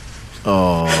quarterback.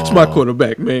 Oh, It's my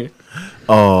quarterback, man.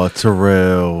 oh,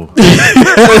 Terrell.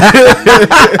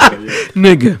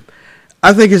 Nigga,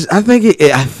 I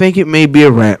think it may be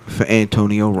a wrap for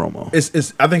Antonio Romo.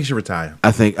 It's. I think he should retire.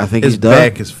 I think His he's done.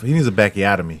 back is. He needs a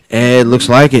bacchiotomy. It looks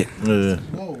like it.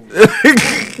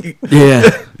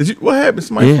 Yeah. Did you? What happened?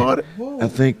 Somebody Yeah. fought it. I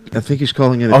think he's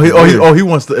calling it. A He career.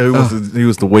 wants to. He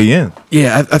was the way in.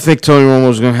 Yeah, I think Tony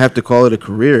Romo's gonna have to call it a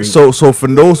career. So for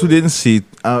those who didn't see,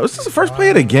 this is the first play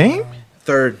of the game.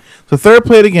 third. The third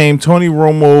play of the game, Tony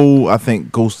Romo, I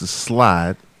think, goes to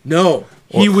slide. No,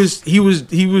 he was you know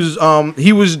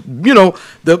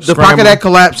the pocket Scrambling. that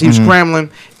collapsed. He was scrambling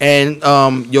and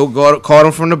caught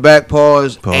him from the back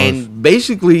paws and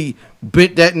basically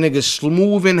bent that nigga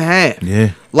smooth in half.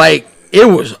 Yeah. Like it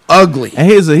was ugly.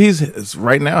 And he's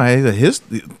right now.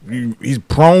 He's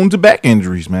prone to back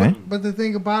injuries, man. But the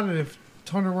thing about it, if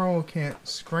Tony Romo can't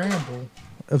scramble,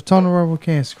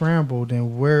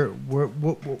 then where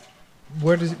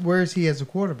is he as a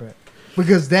quarterback?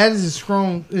 Because that is his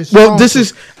strong. Well, this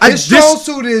is his strong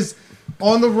suit is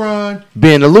on the run,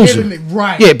 being elusive. hitting it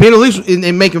right. Yeah, being elusive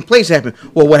and making plays happen.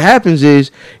 Well, what happens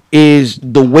is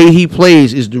the way he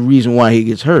plays is the reason why he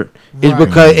gets hurt. Is Right.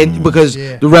 because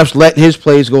Yeah. the refs let his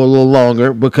plays go a little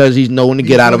longer because he's known to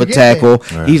get out of a gonna get tackle.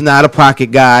 there. Right. He's not a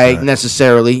pocket guy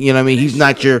necessarily. You know what I mean? He's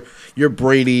not your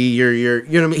Brady. Your you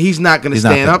know what I mean? He's not going to He's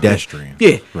not stand up there. pedestrian.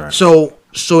 Yeah. Right. So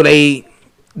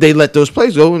they let those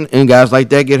plays go and guys like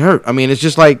that get hurt. I mean, it's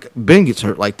just like Ben gets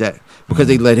hurt like that because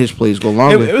they let his plays go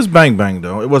longer. It was bang bang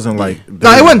though. It wasn't like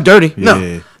No, it wasn't dirty.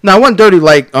 Yeah. No, it wasn't dirty.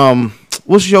 Like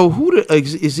what's who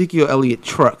the Ezekiel Elliott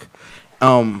truck?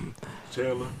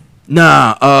 Taylor.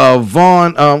 Nah,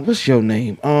 Vaughn. What's your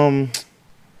name?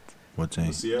 What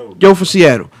team? Seattle. Yo, for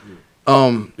Seattle.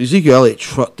 Ezekiel Elliott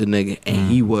trucked the nigga,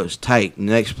 and he was tight. The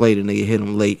next play, the nigga hit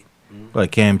him late.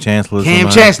 Like Cam Chancellor. Cam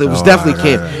somebody? Chancellor was definitely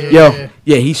Cam. right. Yo,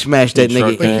 yeah, he smashed that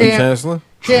nigga. Cam Cam- Chancellor.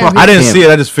 Cam, I didn't Cam. see it.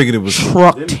 I just figured it was.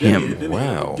 Trucked him.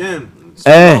 Wow. Again.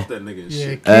 Eh. Off that nigga and Yeah,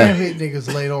 shit. Cam hit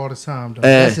niggas late all the time, though.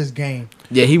 That's his game.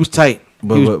 Yeah, he was tight. He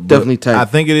was definitely tight. I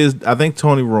think it is. I think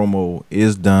Tony Romo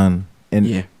is done. And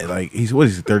Yeah. like he's what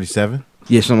is he 37?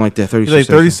 Yeah, something like that. He's like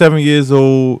 37 years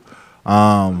old.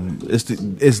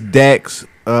 It's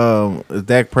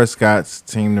Dak Prescott's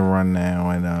team to run now,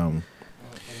 and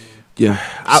Yeah.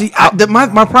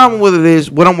 My problem with it is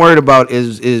what I'm worried about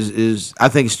is I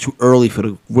think it's too early for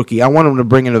the rookie. I want him to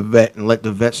bring in a vet and let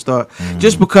the vet start,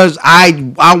 just because I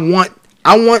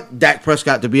want Dak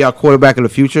Prescott to be our quarterback of the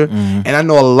future, and I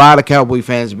know a lot of Cowboy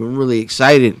fans have been really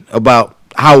excited about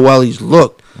how well he's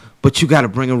looked. But you got to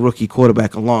bring a rookie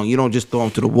quarterback along. You don't just throw him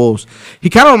to the wolves.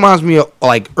 He kind of reminds me of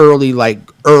early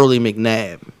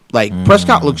McNabb. Like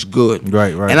Prescott looks good,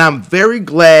 Right. And I'm very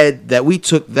glad that we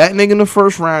took that nigga in the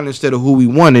first round instead of who we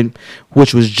wanted,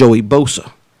 which was Joey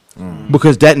Bosa,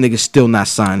 because that nigga's still not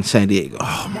signed in San Diego.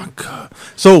 oh my god.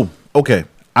 So okay,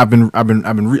 I've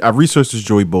researched this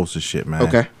Joey Bosa shit, man.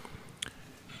 Okay,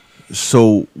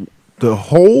 So the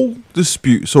whole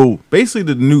dispute. So basically,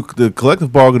 the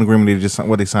collective bargaining agreement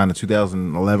they signed in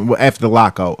 2011, well, after the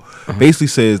lockout, basically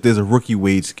says there's a rookie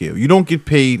wage scale. You don't get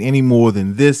paid any more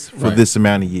than this for this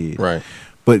amount of years. Right.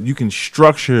 But you can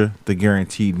structure the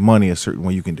guaranteed money a certain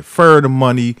way. You can defer the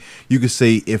money. You can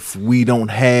say if we don't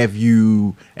have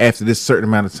you after this certain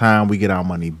amount of time, we get our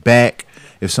money back.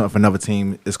 If another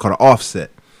team, it's called an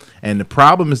offset. And the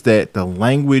problem is that the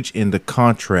language in the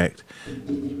contract,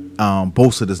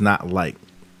 Bosa does not like,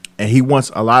 and he wants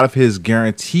a lot of his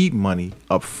guaranteed money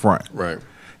up front. Right.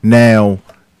 Now,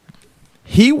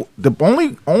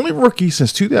 the only rookie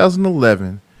since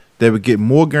 2011 that would get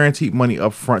more guaranteed money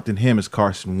up front than him is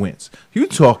Carson Wentz. I'm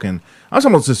talking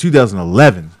about since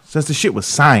 2011, since the shit was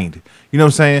signed. You know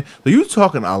what I'm saying? So you're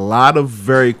talking a lot of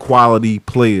very quality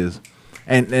players,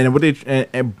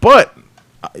 but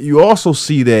you also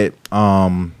see that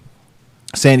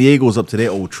San Diego's up to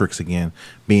their old tricks again,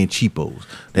 being cheapos.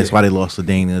 That's why they lost to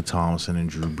Daniel Thompson and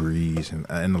Drew Brees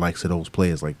and the likes of those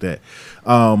players like that.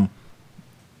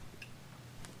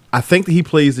 I think that he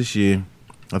plays this year.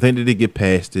 I think that they get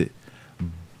past it,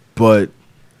 but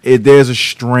there's a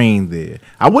strain there.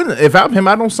 I wouldn't, if I'm him,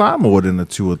 I don't sign more than a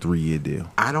 2 or 3 year deal.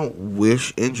 I don't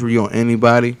wish injury on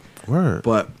anybody, Word.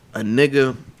 but a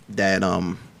nigga that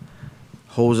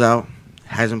holds out,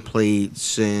 hasn't played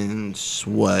since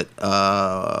what?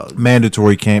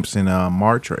 Mandatory camps in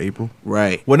March or April.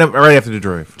 Right. Whenever, right after the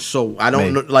draft. So I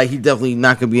don't Maybe. know. Like, he definitely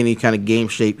not gonna be any kind of game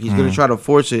shape. He's gonna try to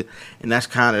force it, and that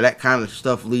kind of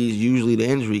stuff leads usually to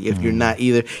injury if you're not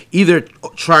either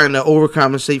trying to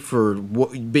overcompensate for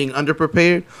being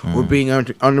underprepared or being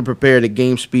underprepared at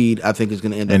game speed. I think is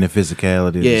gonna end up. And the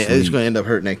physicality. of Yeah, the it's league. gonna end up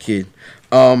hurting that kid.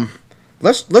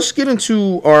 Let's get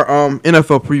into our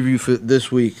NFL preview for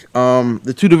this week.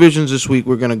 The two divisions this week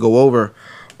we're gonna go over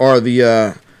are the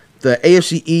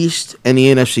AFC East and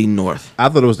the NFC North. I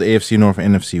thought it was the AFC North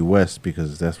and NFC West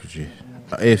because that's what you.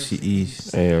 AFC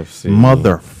East. AFC.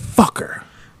 Motherfucker.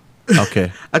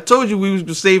 Okay. I told you we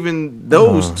was saving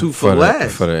those two for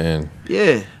last. For the end.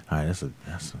 Yeah. All right. That's a.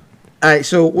 All right.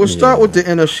 So we'll start with the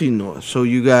NFC North. So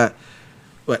you got.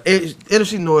 But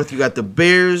NFC North, you got the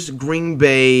Bears, Green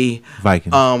Bay,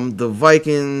 Vikings. the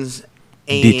Vikings,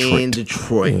 and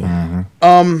Detroit.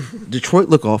 Detroit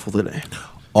look awful today.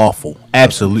 Awful.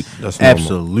 Absolutely. That's normal.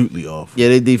 Absolutely awful. Yeah,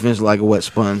 their defense is like a wet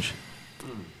sponge.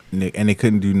 And they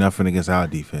couldn't do nothing against our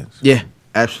defense. Yeah,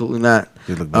 absolutely not.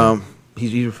 They look bad.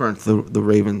 He's referring to the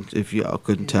Ravens. If y'all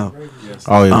couldn't tell.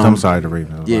 Oh yeah, I'm sorry, the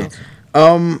Ravens. Yeah.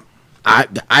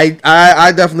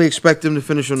 I definitely expect them to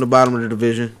finish on the bottom of the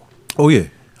division. Oh yeah.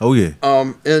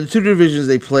 In the two divisions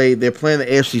they're playing the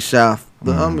AFC South.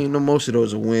 Most of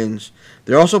those are wins.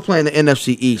 They're also playing the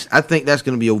NFC East. I think that's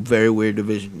going to be a very weird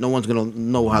division. No one's going to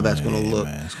know how that's going to look.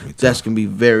 Man, That's going to be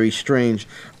very strange.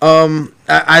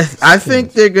 I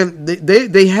think they're going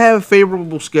they have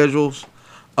favorable schedules.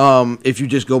 If you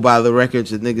just go by the records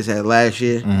that niggas had last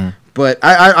year, but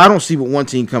I don't see but one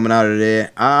team coming out of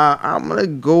there. I'm gonna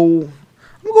go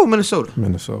with Minnesota.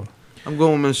 I'm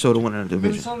going with Minnesota winning the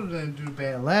division. Minnesota didn't do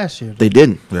bad last year. They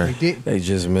didn't. They did. They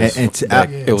just missed.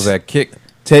 It was that kick.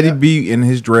 Teddy B in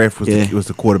his draft was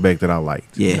the quarterback that I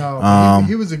liked. Yeah. No,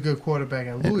 he was a good quarterback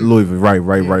at Louisville. Louisville,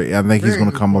 right. I think he's Very going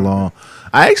to good come along.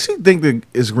 I actually think that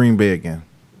it's Green Bay again.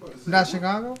 Not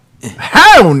Chicago?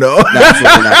 Hell no.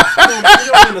 Absolutely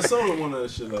not. Minnesota won that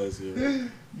shit last year.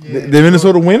 Did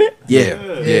Minnesota win it?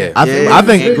 Yeah. I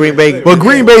think And Green Bay. But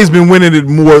Green Bay's been winning it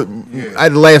more. At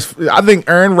the last, I think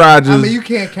Aaron Rodgers. I mean, you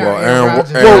can't count Well, Aaron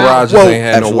Rodgers. Aaron Rodgers well, ain't had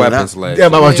no absolutely weapons not. last Yeah,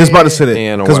 year. I was just about to say He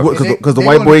ain't that no weapons. because the They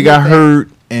white gonna boy get got that. hurt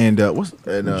and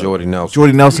Jordy Nelson.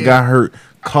 Jordy Nelson got hurt.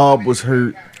 Cobb was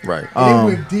hurt. Right. They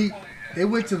went deep. They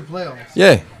went to the playoffs.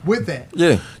 Yeah. With that.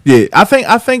 Yeah. Yeah, I think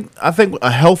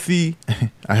a healthy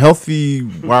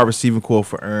wide receiving core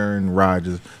for Aaron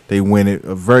Rodgers, they win it.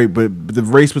 But the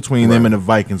race between them and the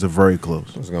Vikings are very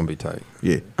close. It's gonna be tight.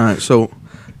 Yeah. All right, so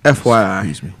FYI,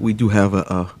 Excuse me. we do have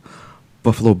a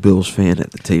Buffalo Bills fan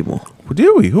at the table. Well,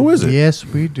 do we? Who is it? Yes,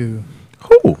 we do.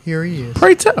 Who? Here he is.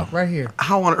 Pray tell. Right here.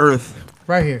 How on earth?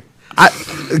 Right here.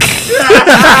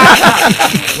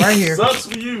 Right here. Sucks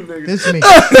for you, nigga. This is me.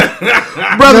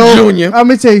 Brother Junior. Let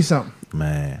me tell you something.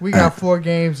 Man. We got 4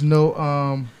 games,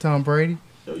 no Tom Brady.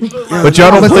 But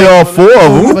y'all don't play all 4 of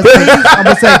them. I'm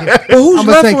gonna take it. But who's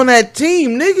I'ma left take- on that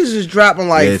team? Niggas is dropping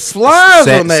like Yeah, flies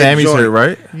on that Sammy's joint. hurt,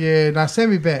 right? Yeah, now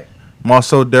send me back.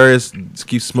 Marcel Darius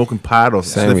keeps smoking pot or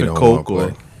Sammy sniffing don't coke wanna or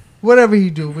play. Whatever he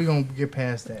do, we gonna get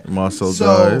past that. Marcel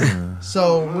So, Darius.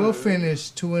 so we'll finish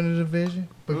 2 in the division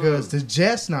because the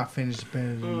Jets not finished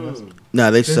better than us. Nah,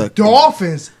 they The suck.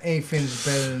 Dolphins ain't finished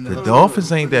better than The us.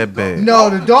 Dolphins ain't that bad. No,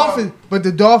 the Dolphins, but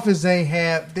the Dolphins ain't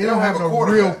have. They don't have a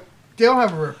real. They don't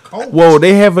have a real coach. Well,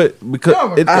 they have a because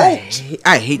No, it, I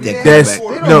hate that That's-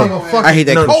 quarterback. They don't no, have a fucking I hate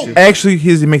that no, coach. actually,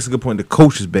 he makes a good point. The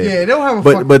coach is bad. Yeah, they don't have a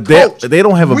but fucking but coach. they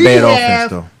don't have a We bad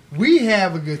have- offense though. We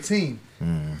have a good team.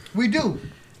 We do,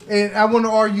 and I want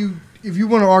to argue. If you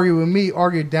want to argue with me,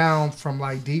 argue down from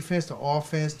like defense to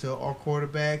offense to our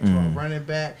quarterback to our running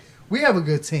back. We have a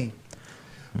good team,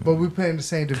 but we play in the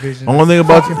same division. Only thing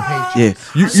about Fucking Yeah.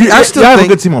 Patriots. I still you have a think.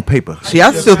 good team on paper. See,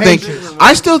 I still think. Patriots.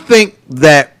 I still think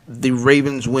that the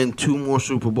Ravens win 2 more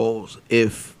Super Bowls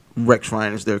if Rex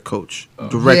Ryan is their coach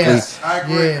directly. Yes. I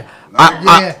agree. Yeah,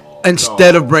 I,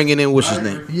 instead of bringing in what's his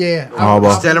name. yeah.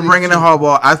 Harbaugh. Instead of bringing in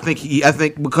Harbaugh, I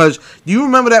think because do you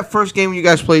remember that first game when you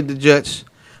guys played the Jets,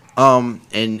 and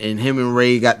him and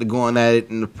Ray got to going at it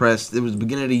in the press. It was the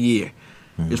beginning of the year,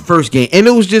 his first game, and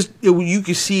it was just you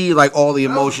could see like all the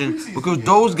emotion because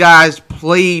those guys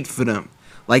played for them,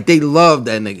 like they loved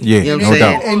that nigga. Yeah, you know no what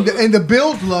I'm saying? doubt. And the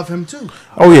Bills love him too.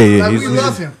 Oh yeah. Like He's, we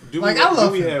love him. Do Like we- I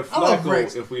love do we him. have I love Flacco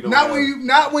Rex. if we don't Not have-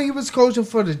 not when he was coaching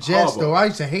for the Jets Harbaugh. though. I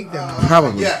used to hate them.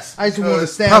 Probably. Yes. I used to want to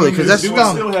stab Probably, him 'cause in that's- the Do we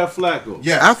still stomach. have Flacco?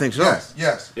 Yes. I think so.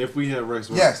 Yes. If we have Rex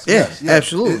Ryan. Yes. Yeah, yes, yes.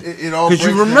 absolutely. It all 'Cause you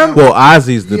breaks remember- down. well,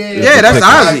 Ozzy's the Yeah, that's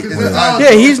pick. Ozzy. Yeah.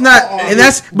 Yeah, he's not, and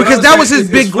that's But because I'm that saying, was his is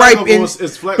big Flacco gripe. gonna- is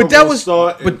Flacco But that gonna was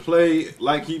start and play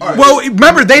like he. well.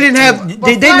 Remember, they didn't have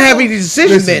they didn't have any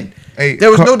decision Listen, then. hey, There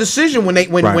was Car- no decision when Right.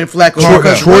 Flacco.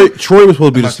 Carvel. Troy was supposed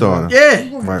to be the Am I starter.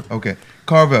 Yeah, Right. Okay,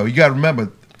 Carvel. You got to remember,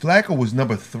 Flacco was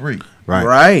number 3. Right.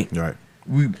 right. Right.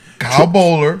 Kyle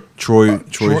Bowler. Troy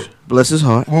Bless his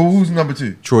heart. Well, who's number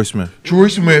 2? Troy Smith. Troy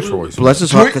Smith. Bless his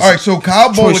Troy, heart. all right, so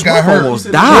Kyle Bowler Smith got hurt. almost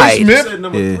Troy died. You Smith. said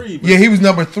number Yeah. 3. But Yeah, he was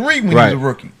number 3 when Right. he was a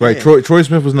rookie. Right. Yeah. Troy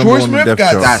Smith was number Troy 1 on the Smith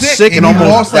depth got chart. sick, and he almost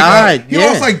lost like died. he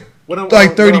lost Yeah. like what I'm- like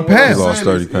what 30 I'm- what I'm pounds. saying Lost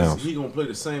 30 is pounds. He gonna play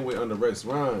the same way under Rex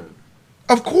Ryan.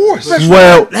 Of course.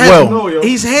 Well, No, yo.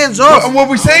 He's hands off What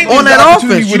we're saying on is the that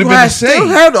opportunity offense. would You have been the guys still same.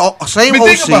 have the same But OC.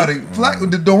 think about it.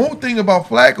 Flacco, the whole thing about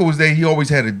Flacco was that he always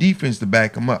had a defense to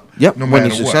back him up. Yep, no when matter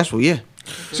he's what. successful, yeah.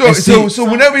 So And see-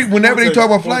 whenever they talk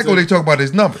about Flacco, they talk about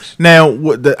his numbers. Now,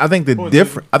 I think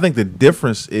the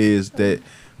difference is that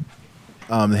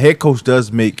the head coach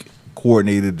does make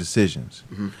coordinated decisions.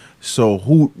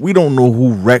 So we don't know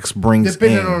who Rex brings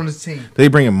Depending in. on the team. They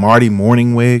bring in Marty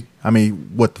Morningwig. I mean,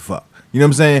 what the fuck? You know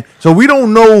what I'm saying? So we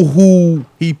don't know who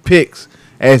he picks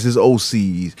as his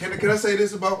OCs. Can I say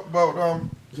this about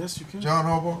Yes, you can. John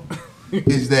Harbaugh?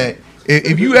 Is that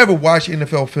if you ever watch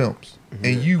NFL films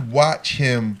and you watch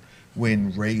him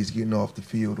when Ray's getting off the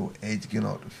field or Ed's getting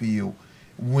off the field,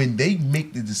 when they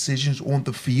make the decisions on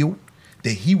the field that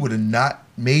he would have not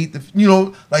made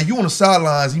like you on the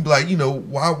sidelines, he'd be like,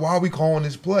 why are we calling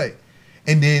this play?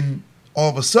 And then all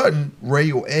of a sudden,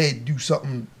 Ray or Ed do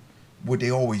something what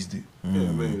they always do. Yeah,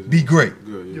 amazing. Be great.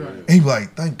 Good, yeah. And he be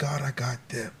like, thank God I got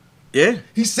them. Yeah.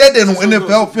 He said that on So,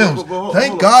 NFL but- films. but hold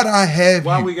Thank on. God I have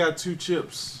Why you. we got 2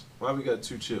 chips? Why we got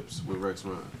 2 chips with Rex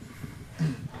Ryan?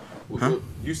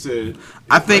 You said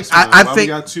I think- Rex Ryan, I why think- we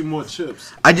got 2 more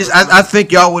chips. I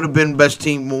think y'all would have been best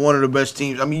team, one of the best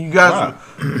teams. I mean, you guys.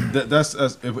 Right. That's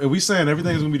if we saying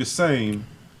everything's gonna be the same.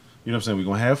 You know what I'm saying? We're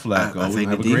gonna have Flacco. I We're think gonna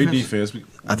have the a great defense- defense.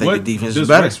 I think What the defense is does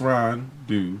better. Rex Ryan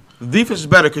do? The defense is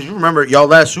better because you remember y'all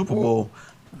last Super Bowl.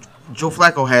 Joe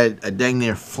Flacco had a dang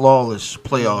near flawless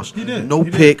playoffs. He did. No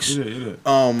He did. picks. He did.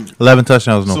 11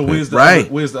 touchdowns, no So picks.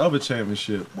 where's the other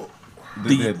championship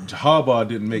that Harbaugh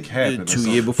didn't make happen? 2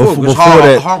 years before. Before Because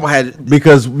that- Harbaugh had.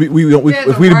 Because we if we'd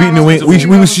have beat New England,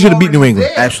 we should have beat New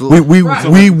England. Absolutely. We Right.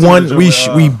 won.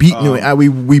 We beat New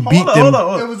England. We beat them.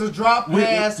 It was a drop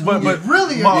pass. but It was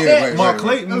really a Mark- catch. Mark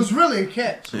Clayton. It was really a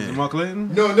catch. Is it Mark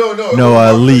Clayton? No.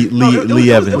 No, Lee Evans.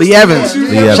 Lee Evans. Lee Evans.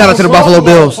 Shout out to the Buffalo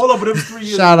Bills. Hold on, but it was 3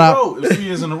 years Shout in a out. row. It was 3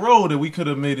 years in a row that we could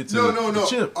have made it to No. the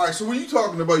chip. All right, so what you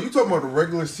talking about? You talking about the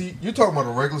regular season? You talking about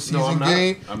the regular season I'm not.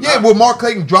 game? I'm Yeah, not. well, Mark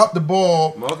Clayton dropped the ball.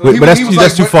 Mark Wait, but He was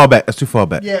that's too like- far back. That's too far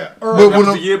back. Yeah, But early. That was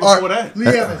the year all right, before that. Lee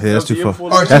Evans. Yeah, that's too far. All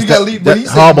right, so That's you got that, Lee- but that he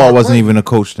said Harbaugh Mark wasn't Clayton. even a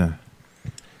coach then.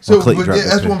 So Clayton but dropped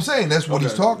that's that what I'm pick. saying. That's what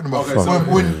he's talking about. Okay, so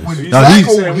when you No, he's-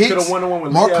 Flacco saying we hits, could've won the one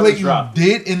when Mark Lee Evans Clayton dropped.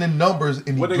 did in the numbers,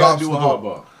 and What he they got drops to the do with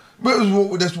ball. Harbaugh?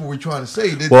 But that's what we're trying to say.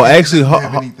 That Well, that actually, doesn't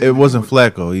have anything to it do wasn't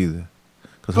with- Flacco either.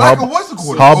 Because Flacco was the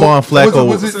quarterback. Harbaugh and Flacco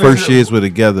Was it- first years were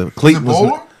together. Clayton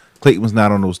Bowler? was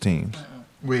not on those teams.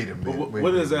 Wait a minute.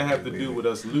 What does that have to do with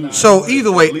us losing? So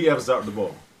either way, Lee Evans out the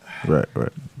ball. Right.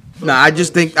 nah, I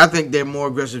think they're more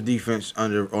aggressive defense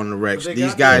on the Rex. They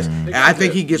These got guys, that. and I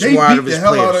think he gets They more out beat of the his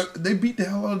hell out players. of. They beat the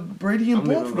hell out of Brady and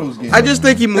both of those games. I just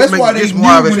think he That's why they gets knew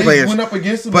more out of when his they players. went up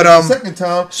against him But, the second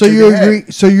time. So that you they had. agree?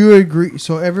 So you agree?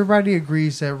 So everybody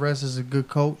agrees that Russ is a good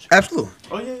coach, Absolutely,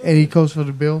 Oh yeah. and he coached for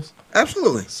the Bills.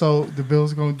 absolutely. So the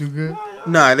Bills gonna do good.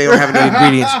 Nah, they don't have any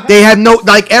ingredients. They have no,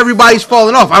 like, everybody's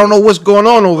falling off. I don't know what's going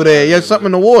on over there. There's something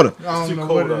in the water. I don't too know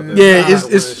cold what out it there. is.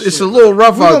 Yeah, it's a little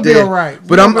rough We're out gonna be there. all right.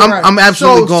 But I'm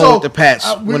absolutely going with the Pats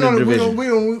We're winning the gonna,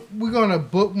 division. we're gonna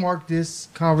bookmark this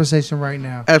conversation right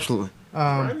now. Absolutely.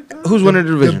 Um, Who's winning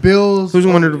the the division? Bills, Who's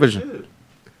winning the division?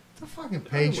 the fucking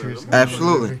Patriots.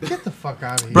 Absolutely. Get the fuck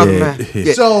out of here. Brother man.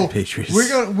 Yeah. So Patriots. we're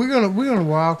gonna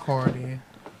wild card in.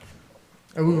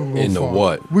 And we're gonna go In the far.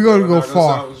 what? We're gonna go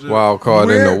far. Wild card in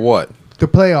Where- the what? The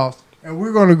playoffs. And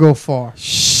we're gonna go far. Hey,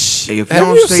 if you Have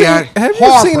don't you stay seen? out, Have you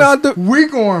Harper, seen our? we're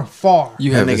going far.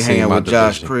 You that haven't nigga hang seen out my with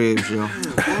Josh division. Cribbs, yo.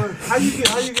 How you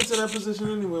get to that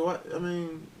position anyway? What I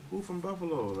mean, who from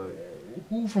Buffalo? Like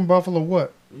Who from Buffalo?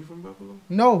 What? you from Buffalo?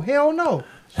 No, hell no.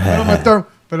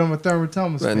 But I'm a Thurman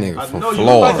Thomas That fan. nigga from know you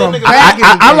look like Florida. that nigga. Back in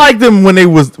the I day. liked them when they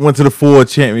went to the 4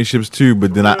 championships too,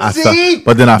 but then I See?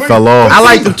 fell off. I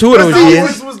like them two of those See,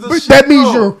 years. but that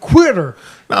means you're a quitter.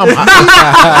 Our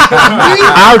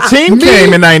team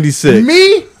came in '96,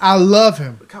 Me, I love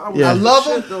him. Yeah. I love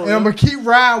him, and I'm gonna keep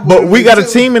riding with but him we got a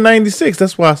until- team in '96.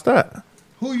 That's why I stopped.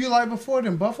 Who you like before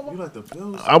them? Buffalo? You like the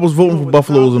Bills? I was voting for With the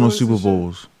Buffaloes in those Cowboys Super and shit?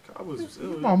 Bowls. Cowboys was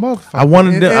ill. My motherfucker. I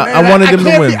wanted them- I wanted them to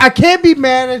can't win. I can't be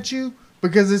mad at you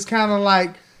because it's kind of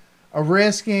like a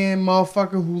Redskin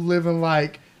motherfucker who live in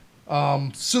like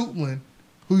Suitland,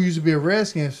 who used to be a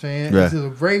Redskins fan Yeah. until the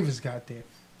Ravens got there.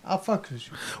 I'll fuck with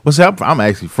you. Well, see, I'm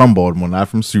actually from Baltimore, not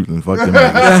from Suitland. Fuck them.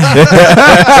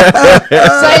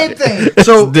 Same thing.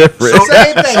 So different. So,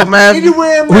 Same thing. so man,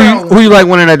 Anywhere in who Maryland. you like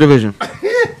winning that division?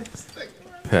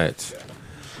 Pats.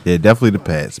 Yeah, definitely the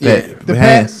Pats. Yeah, the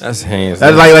hands. Pats. That's hands.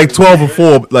 That's down. like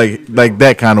 12-4, like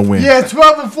that kind of win. Yeah,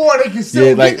 12-4. They can still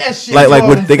Yeah, get that shit. like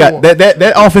what they got 12-4.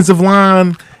 that offensive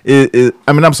line is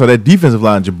I mean I'm sorry, that defensive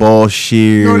line, Jabal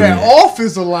Shear. No, that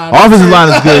offensive line. Offensive line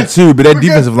is good too, but that Because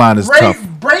defensive line is tough.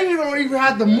 Brady don't even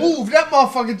have to move. That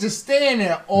motherfucker just stand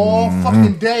there all Mm-hmm.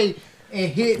 fucking day and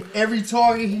hit every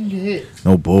target he can hit.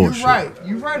 No bullshit. You're right.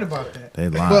 You're right about that. They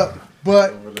lying.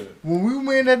 But when we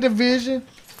win that division,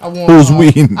 I want Who's we?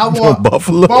 I want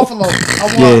Buffalo? Buffalo.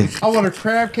 I want a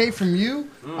crab cake from you.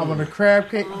 I want a crab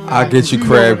cake. I'll get you know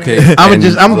crab that. cake. I'm and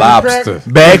lobster.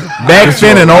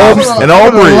 Backspin and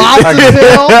Aubrey. Lobster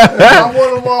tail. I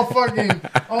want a motherfucking.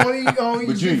 I want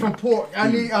to eat from pork. I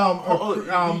need You talking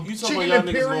about chicken y'all niggas gonna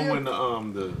imperial.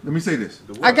 win the Let me say this.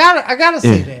 I gotta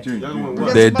say that. y'all gonna win Because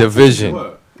what? Their it's my- division.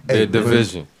 What? Their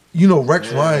division. You know,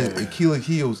 Rex Ryan's Achilles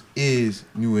heels is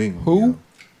New England. Who?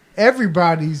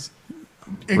 Everybody's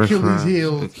Achilles Ryan's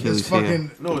heel Achilles is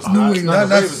fucking No, it's New not. It's England. not Not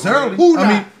the Ravens, necessarily. Who I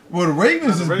not? mean, well, the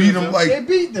Ravens has the beat Ravens, them They like.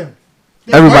 beat them.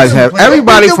 Everybody's They had beat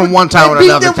everybody them from with- one time they or beat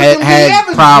another them with the Lee had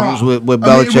Evans problems drop. with I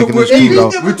mean, Belichick and his They team beat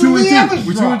though. them We're with the 2-2. Lee Evans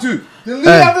We're drop. 2-2. The Lee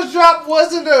Hey. Evans drop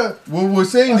wasn't a What we're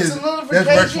saying A is that's Rex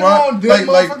solidification Ryan. on them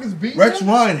Like motherfuckers beating Rex them?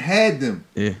 Ryan had them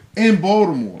Yeah. in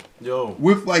Baltimore Yo,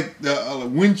 with like the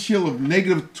wind chill of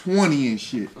 -20 and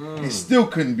shit, and still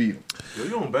couldn't beat them. yo,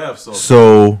 you on bath salt?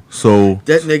 So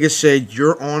That nigga said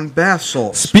you're on bath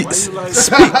salts.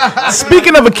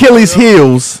 speaking of Achilles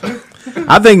heels,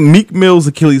 I think Meek Mill's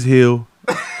Achilles heel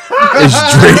is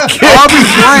Drake. Aubrey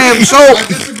Graham.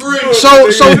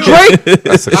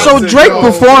 So Drake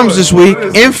performs this week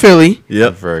in Philly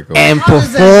Yep. Very cool. and How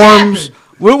does that performs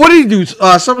What did he do?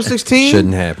 Summer 16?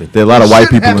 Shouldn't happen. There are a lot of white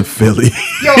Shouldn't people in happen. Philly.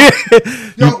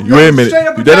 Yo, wait a minute. straight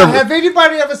up and That down, ever- have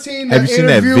anybody ever seen Have the you seen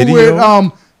that interview video?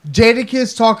 with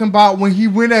Jadakiss talking about when he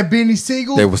went at Benny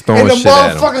Siegel? They was throwing and the shit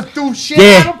at him. motherfucker threw shit Yeah.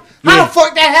 at him? How the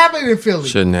fuck that happened in Philly?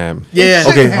 Shouldn't happen. Yeah.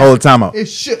 Shouldn't Okay, happen. hold the time out. It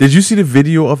should. Did you see the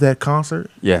video of that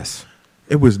concert? Yes.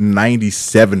 It was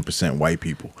 97% white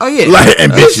people. Oh, yeah. Like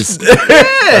and bitches.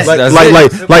 That's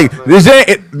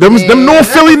them North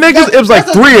Philly niggas. It was like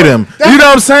 3 of them. You know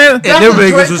what I'm saying? And them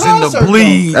niggas was in the concert,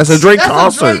 bleed. That's a Drake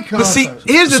concert. But see,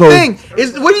 here's the So- thing: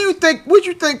 is what do you think? What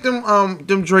you think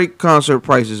them Drake concert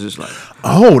prices is like?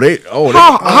 Oh,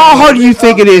 How hard do you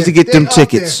think it is to get them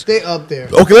tickets? They up there.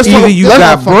 Okay, let's Either talk. you let's,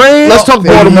 got bread, let's talk or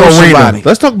Baltimore you know Arena. somebody.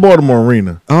 Let's talk Baltimore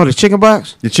Arena. Oh, the chicken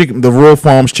box. The Royal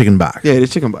Farms Chicken Box. Yeah, the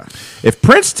chicken box. If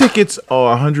Prince tickets are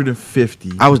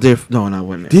 150, I was there. No, I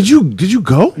wasn't there. did you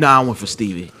go? No, I went for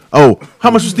Stevie. Oh, how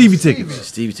much was Stevie tickets?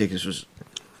 Stevie tickets was.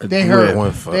 They I hurt.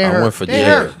 went for They hurt. Jigga. They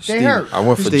hurt. They Stevie. hurt. I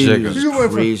went for Stevie Jigga. You went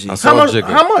for- crazy. I saw How much? Jigga.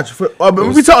 How much? For,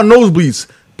 was- we talking nosebleeds.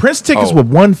 Prince tickets Oh. were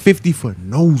 150 for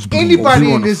nosebleeds.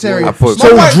 Anybody in this area. I put- My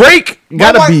So wife- Drake my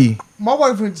gotta wife- be. My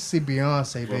wife went to see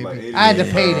Beyonce, baby. I had to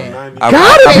pay that. I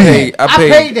paid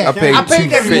paid that. I paid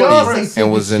that $250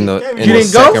 and was in the didn't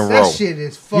second go? row. That shit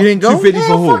is fucking. You didn't go? 250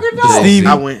 for who? Fucking no. Stevie,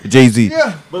 I went. Jay-Z.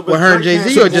 Yeah. But With her and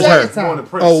Jay-Z or just her?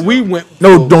 Oh, we went.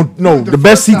 No, don't. No, the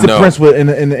best seats first at time. Prince were in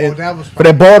Oh, that was for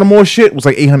that Baltimore shit was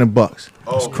like $800.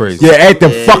 It's crazy. Yeah, at the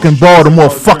fucking Baltimore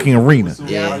fucking arena.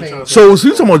 Yeah, I paid So you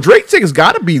talking about Drake tickets?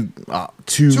 Gotta be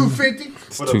two $250.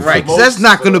 Right, 'cause that's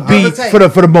not gonna be. for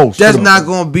the most. That's for the- not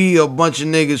gonna be a bunch of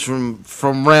niggas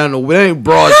from around the way. They ain't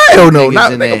broad. Hell no, niggas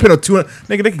not in they there. gonna pay no 200.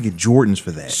 Nigga, they can get Jordans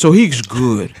for that. So he's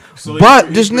good. So But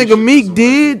he this nigga appreciates Meek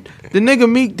somebody. did. The nigga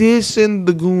Meek did send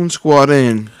the goon squad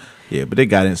in. Yeah, but they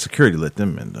got in security, let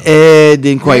them in though. It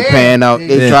didn't quite Yeah. pan out.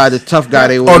 They Yeah. tried the tough guy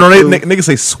they were. Oh no, niggas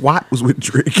say SWAT was with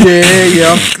Drake.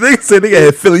 Yeah. Niggas say they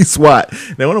had Philly SWAT.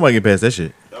 Now when nobody get past that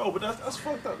shit. Yo, but that's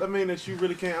fucked up. That mean that you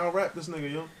really can't out rap this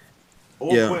nigga, yo.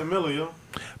 Or Yeah. Quentin Miller, yo.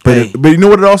 But Hey. but you know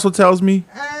what it also tells me?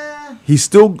 He's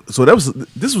still so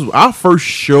this was our first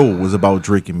show was about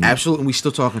Drake and me. Absolutely, we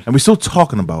still talking. And we're still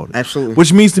talking about it. Absolutely.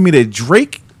 Which means to me that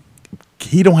Drake,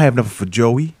 he don't have nothing for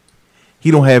Joey. He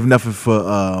don't have nothing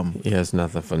for He has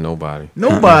nothing for nobody.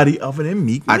 nobody other than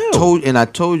Meek Mill. I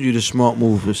told you the smart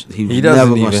move was he was He never doesn't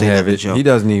gonna even say have nothing it. to Joe. He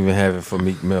doesn't even have it for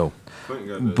Meek Mill. Quentin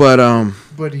got that. But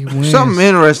But he wins. something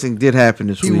interesting did happen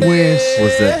this He week. wins.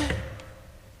 What's that?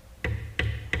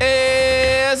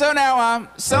 So now I'm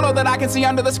solo that I can see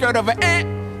under the skirt of an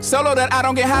ant. Solo that I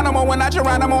don't get high no more when I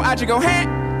Geronimo, I just go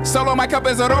hand. Solo my cup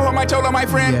is a rojo, my cholo, my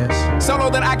friend. Yes. Solo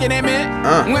that I can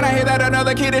admit. When I hear that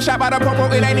another kid is shot by the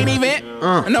popo, it ain't an event.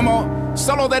 No more.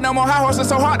 Solo that no more high horses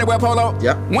so hard to wear polo.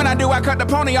 Yep. When I do, I cut the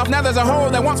pony off. Now there's a hole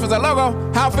that once was a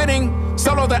logo. How fitting.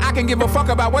 Solo that I can give a fuck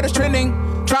about what is trending.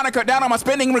 Trying to cut down on my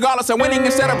spending regardless of winning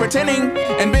instead of pretending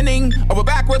and bending over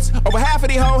backwards. Over half of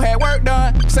these hoes had work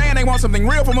done. Saying they want something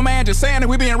real from a man, just saying that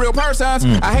we being real persons.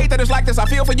 I hate that it's like this, I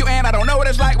feel for you and I don't know what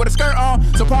it's like with a skirt on.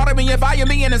 So pardon me if I am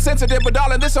being insensitive, but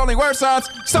darling, this only worsens.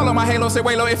 Solo my halo, say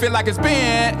Walo, it feel like it's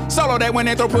been. Solo that when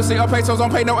they throw pussy or pesos,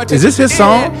 don't pay no attention. Is this his to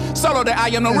song? it. Solo that I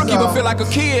am no rookie, but feel like a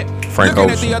kid. Frank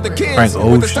Looking Ocean. at the other kids Frank with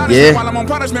Ocean. astonishment Yeah. while I'm on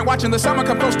punishment, watching the summer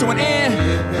come close to an end.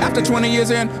 After 20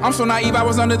 years in, I'm so naive, I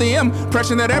was under the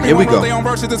impression that Here we everyone go. wrote their own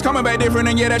verses. It's coming back different,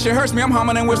 and yeah, that shit hurts me. I'm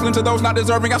humming and whistling to those not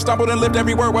deserving. I stumbled and lived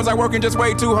every word. Was I working just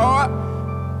way too hard?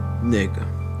 Nigga.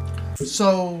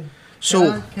 So.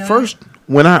 So can I- first,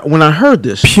 when I heard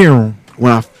this, Pure.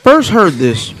 when I first heard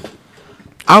this,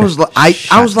 I was like,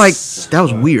 I was like, that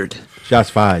was weird. Shots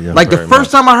fired, yo. Like the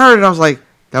first time I heard it, I was like,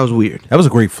 that was weird. that was a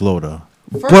great flow though.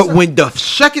 But when the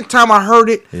second time I heard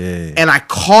it Yeah. and I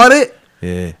caught it,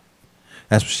 Yeah.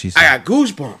 That's what she said. I got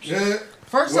goosebumps.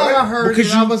 First time I heard Because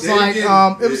it, I you- was like,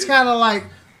 it was kind of like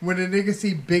when the nigga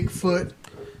see Bigfoot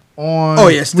on. Oh,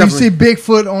 yes, when you see definitely.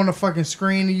 Bigfoot on the fucking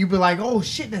screen, and you be like, oh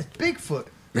shit, that's Bigfoot,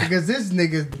 because this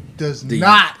nigga does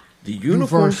not The do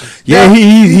uniform. verses. Yeah,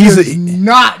 he's does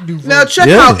not do verses. Now check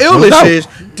Yeah, how ill no this doubt. is.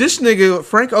 This nigga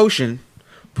Frank Ocean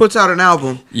puts out an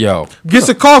album, Yo. gets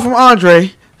a call from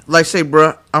Andre, like say,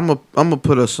 bruh, I'm gonna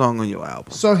put a song on your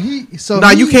album. So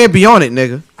Nah, you can't be on it,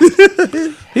 nigga.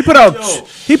 He put out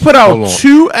Hold on.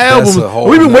 2 albums. That's a whole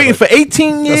We've been nother- waiting for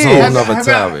 18 years. That's a whole Have- nother have-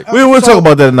 topic. We'll talk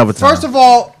about that another time. First of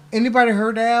all, anybody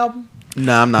heard the album?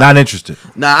 Nah, I'm not. not interested.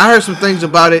 Nah, I heard some things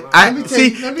about it. I Let me tell see.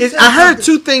 you- let me tell I you heard something.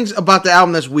 2 things about the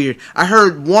album that's weird. I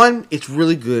heard 1, it's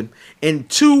really good, and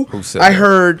 2, Who said I that?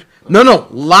 heard no. A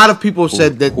lot of people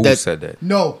said that. Who that said that?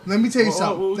 No, let me tell you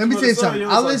something. what Let me you tell you about to say? something. It I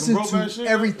was like listen some broke ass to shit?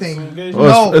 everything. Some gay shit?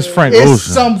 Well, No, it's Frank it's Ocean,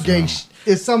 some so. gay.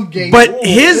 It's some gay. But shit.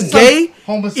 his It's some- gay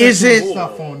homosexual isn't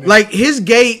stuff on there. like his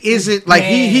gay isn't like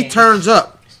he turns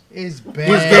up. It's bad.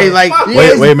 His gay like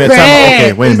Wait a minute.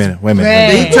 Okay, wait a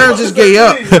minute. he turns his gay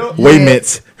up. Wait a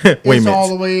minute. Wait a It's all minute.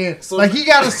 the way in. Like he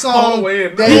got a song. the way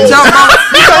in. that He is- talking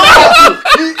about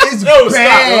it's Yo,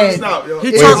 bad. stop, yo.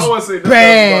 He Wait, talks I wanna say that-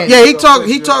 bad. yeah,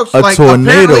 he talks A like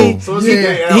tornado. apparently So it's a gay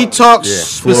Yeah. he album. talks Yeah.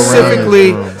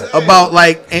 specifically about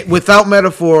like without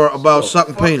metaphor about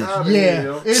something penis.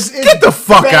 Yeah. It's Get the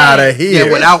fuck bad. out of Yeah,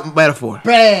 here. without metaphor.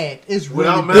 Bad. It's really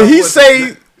Without bad. Did he metaphor.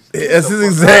 say? That's his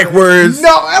exact words. No,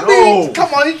 I mean, No. come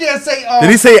on, he can't say. Did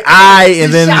he say I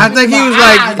and then I think he was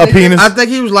like a penis? I think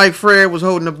he was like Fred was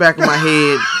holding the back of my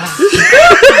head.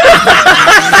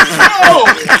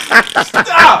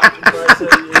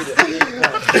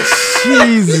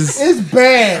 Jesus. It's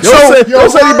bad. Don't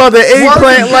say about the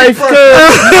eggplant life,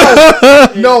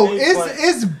 cuz. No,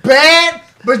 it's bad.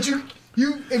 But if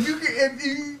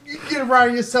you get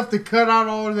around yourself to cut out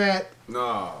all of that,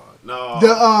 No.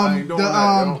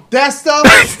 the that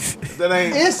stuff. That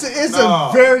ain't. It's No.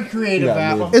 a very creative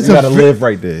album. You gotta live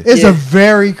right there. It's a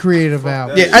very creative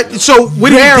album. Yeah, so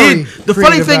what he Very did, the funny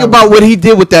creative thing album. about what he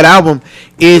did with that album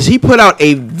is he put out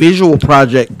a visual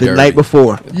project the Dirty. night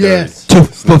before Yes. to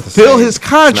It's not the fulfill same. his It's not the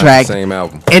contract, same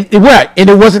album. and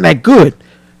it wasn't that good.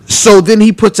 So then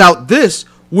he puts out this,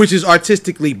 which is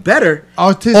artistically better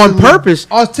on purpose,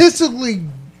 Artistically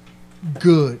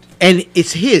good. and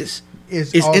it's his.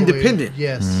 It's all the way- independent.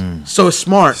 Yes. So it's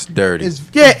smart. It's dirty. It's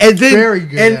Yeah, and then very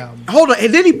good and album. hold on,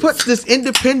 and then he puts this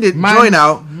independent Mine- joint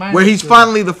out mine where is he's good.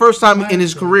 finally the first time in his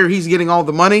is good. career he's getting all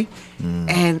the money,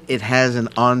 and it has an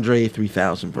Andre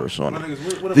 3000 verse on it.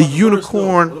 The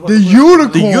unicorn, The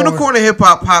unicorn. the unicorn of hip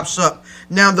hop pops up.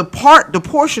 Now the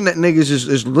portion that niggas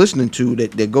is listening to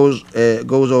that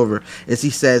goes over is he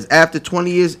says, after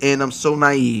 20 years in, I'm so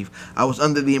naive. I was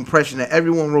under the impression that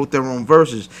everyone wrote their own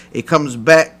verses. It comes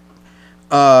back.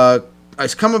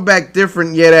 It's coming back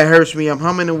different. Yeah, that hurts me. I'm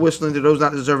humming and whistling to those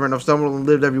not deserving. I've stumbled and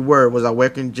lived every word. Was I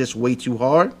working just way too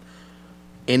hard?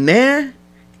 And there,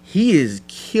 he is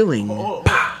killing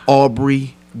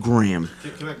Aubrey Graham.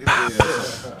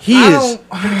 He is.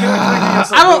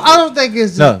 I don't think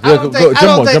it's. No, I don't go- think.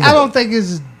 jump on, I jump on. don't think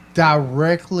it's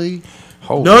directly.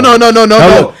 Hold No. on. No,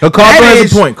 Carver That has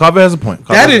is- a point. Carver has a point.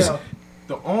 That Carver is.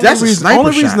 The only That's a reason, sniper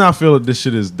only reason shot. I feel that this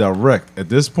shit is direct at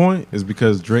this point is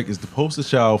because Drake is the poster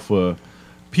child for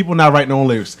people not writing their own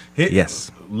lyrics.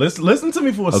 Yes. Listen to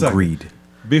me for a second. Agreed.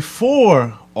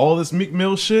 Before all this Meek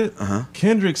Mill shit,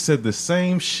 Kendrick said the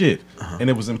same shit, and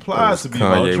it was implied to be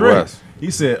about Kanye Drake. West. He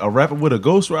said, "A rapper with a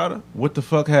ghostwriter? What the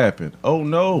fuck happened? Oh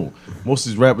no! Most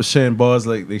of these rappers sharing bars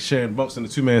like they sharing bumps in the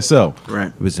 2-man cell. Right.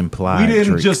 It was implied. We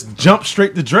didn't Drake. just jump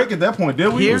straight to Drake at that point,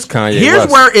 did we? Here's Kanye Here's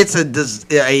West. where it's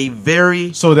a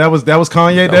very. So that was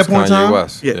Kanye at that point in Kanye time.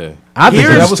 West. Yeah. Yeah. I think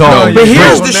Here's- it That was was tall. Kanye. But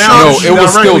here's So the now sharp- No, it's it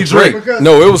was still directly Drake.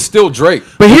 No, it was still Drake.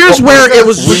 But here's where it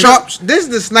was We- sharp. This is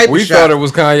the sniper We shot. thought it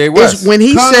was Kanye It's West. when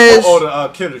he says. Oh,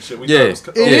 the Kendrick shit. We Yeah. thought it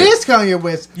was, It Yeah. is Kanye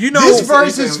West. You know- this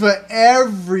verse is for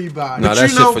everybody. Nah, that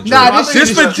shit for Drake. Nah, this This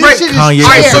shit for is Drake. This shit is Kanye All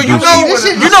right, so shared. you know, This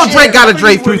shit is you know Drake shared. got a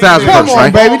Drake 3000 Come verse, on,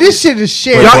 right? baby. This shit is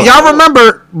shared. Y'all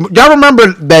remember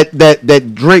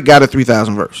that Drake got a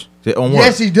 3000 verse? Yeah, on what?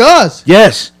 Yes, he does.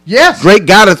 Yes, Yes. Drake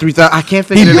got a 3000. I can't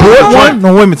think He of it. bought one?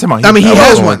 No, wait a minute. Time out. I mean, he Oh,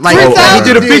 has oh, one. Like oh, he 3,000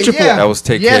 did a did, feature yeah. for him. That was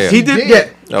Take Yes, Care. He did, did. yeah.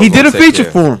 That He was did a on Take feature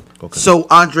Care. for him. So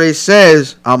Andre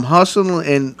says, "I'm hustling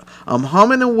and I'm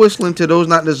humming and whistling to those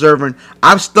not deserving.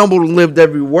 I've stumbled and lived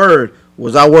every word.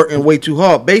 Was I working way too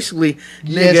hard? Basically,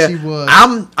 Yes, nigga, he was.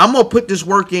 I'm gonna put this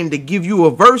work in to give you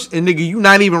a verse, and nigga, you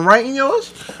not even writing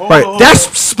yours. Right. That's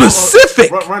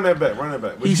specific. Run that back. Run that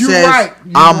back. He You says, right.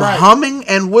 You I'm right. humming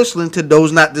and whistling to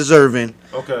those not deserving.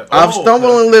 Okay. I've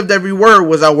stumbled and lived every word.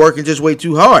 Was I working just way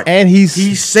too hard? And he's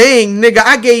saying, nigga,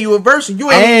 I gave you a verse and you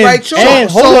ain't even write yours. and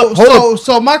hold up.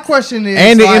 So my question is,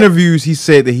 And the like, interviews, he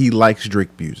said that he likes Drake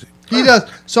music. he does.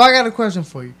 So I got a question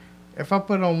for you. If I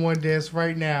put on One Dance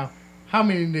right now, how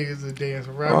many niggas are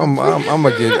dancing around? I'm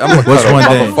gonna cut What's a one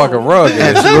dance? motherfucking rug.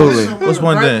 Absolutely. What's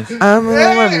one Right? dance?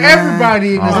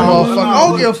 Everybody in this motherfucker. I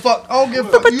don't give a fuck. I don't give a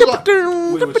fuck. You like,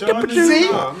 see?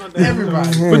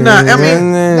 Everybody. But nah,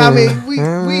 I mean, we.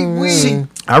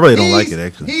 I really don't like it,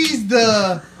 actually. He's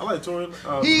the. I like Tory.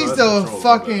 He's the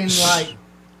fucking like.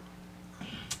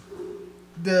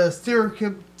 The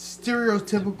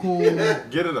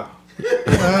stereotypical Get it out.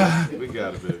 We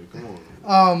got it, baby. Come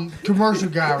on. commercial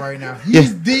guy right now.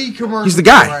 He's the commercial. he's the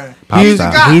guy. Right Pop He's,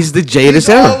 style. he's the J of He's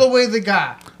this all era. the way the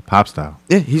guy. Pop style.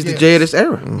 Yeah, he's the Yeah. J of this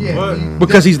era. Yeah. But-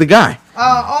 Because he's the guy.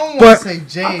 I don't But- want to say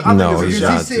Jay. No, he's because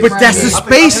not. he's sitting But right that's the here.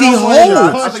 space he I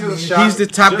holds. think it's a shot. He's the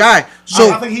top Just- guy.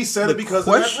 So I think he said it because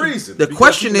of that reason. the Because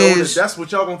question you know that is- that's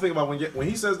what y'all gonna think about when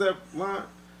he says that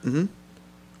line.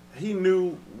 he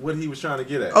knew what he was trying to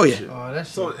get at. Oh, yeah. Shit. Oh, that's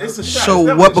So it's a shot. So It's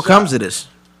what definitely a becomes shot. of this?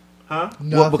 Huh?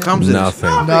 What becomes of this?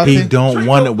 Nothing. He don't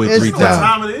want it with It's 3,000.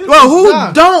 Time it is. Well, who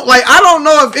done. don't like? I don't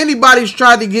know if anybody's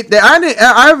tried to get that.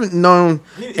 I haven't known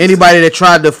anybody that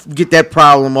tried to get that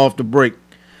problem off the break.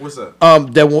 What's up?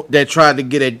 That tried to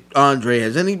get at Andre.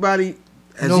 Has anybody?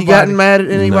 Has Nobody. he gotten mad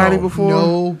at anybody No. before?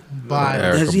 Nobody.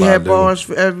 Erica Has he had Badu. bars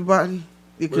for everybody?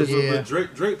 Because Yeah.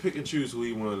 But Drake pick and choose who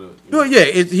he wanted to. well, yeah,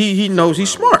 he knows he's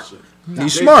smart.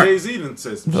 He's smart. Jay-Z done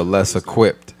said some The shit. less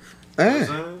equipped, You know what Eh. I'm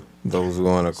saying? those who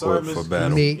aren't Sorry, equipped for Miss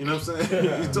battle. Meek. You know what I'm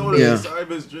saying? He told her, Yeah. sorry,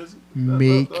 Miss Drizzy.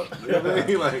 Meek. You know what I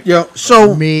mean? Like, Yo,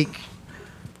 so Meek.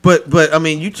 but I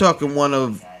mean, you talking one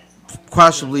of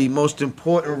possibly most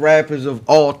important rappers of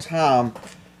all time.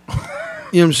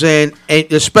 You know what I'm saying?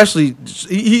 And especially,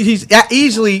 he's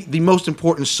easily the most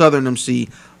important Southern MC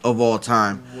of all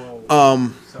time. Sorry, I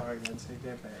gotta take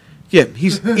that back. Yeah,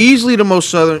 he's easily the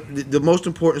most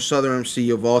important Southern MC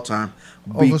of all time.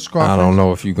 Over Scarface. I don't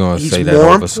know if you're gonna He's say that more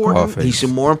over important. Scarface. He's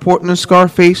more important than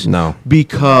Scarface. No.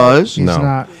 Because He's No.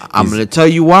 not. I'm going to tell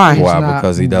you why. Why? not.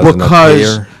 Because he doesn't Because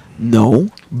appear. no,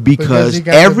 Because because he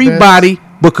got the everybody,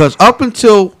 because up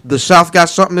until the South got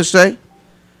something to say,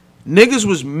 niggas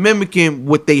was mimicking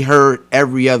what they heard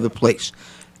every other place.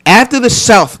 After the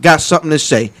South got something to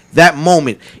say, that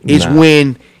moment is Nah.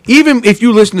 when, even if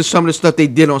you listen to some of the stuff they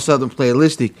did on Southern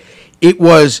Playalistic, it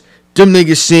was them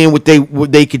niggas seeing what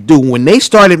they could do. When they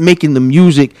started making the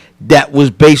music that was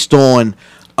based on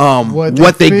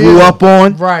what they grew feel. up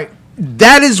on, Right.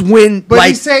 that is when But he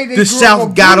like say they the grew South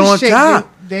up got on bullshit. top.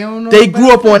 They don't know They about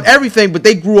grew up on that. everything, but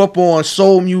they grew up on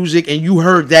soul music, and you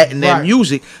heard that in their Right.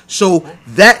 music. So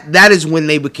that is when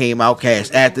they became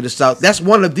Outkast after the South. That's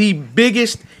one of the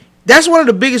biggest. That's one of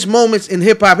the biggest moments in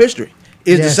hip hop history.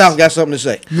 Is the Yes. South got something to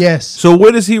say? Yes. So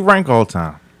where does he rank all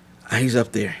time? He's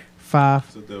up there. 5.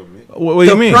 What do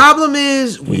you mean? The problem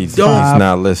is we He's don't.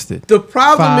 not listed. The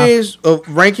problem 5. is of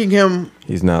ranking him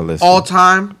He's not listed. all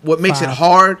time. What makes it 5.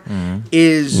 hard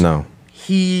is No,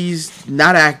 he's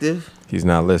not active. he's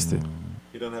not listed.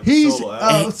 he doesn't have He's a solo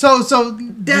album. so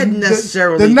That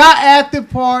necessarily- the not active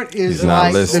part is He's not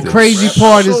like listed. the crazy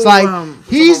part is So, like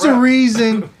he's so the rap.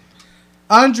 reason.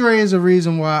 Andre is the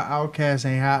reason why Outkast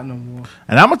ain't hot no more.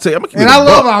 And I'm gonna tell you, I'm gonna keep And it a I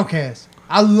love buck. Outkast.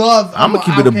 I love. I'ma a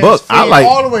keep it a Outkast buck. I fan like-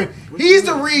 all the way. He's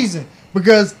the reason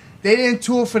because they didn't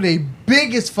tour for their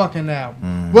biggest fucking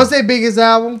album. What's their biggest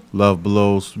album? Love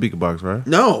Below Speaker Box, right?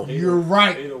 No, You're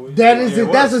right. That is Yeah, it.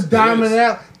 it That's was. a diamond It is.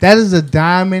 album. That is a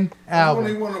diamond album.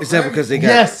 is that because they got?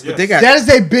 Yes, but they got. that is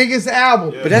their biggest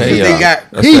album. But that's Hey, because they y'all. got.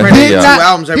 That's He the credit Hey, did to y'all. not.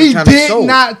 albums every He time they did sold.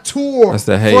 not tour That's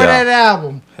the Hey, for y'all. that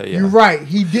album. Hey, You're y'all. right.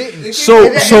 He didn't. So-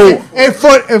 and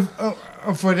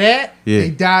for that, Yeah. they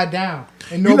died down,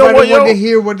 and You know nobody what, yo? wanted to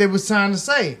hear what they was trying to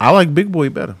say. I like Big Boy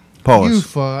better. You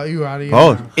Pause. you out of here.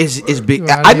 Pause. now. Is big? You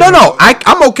out I of no here. no.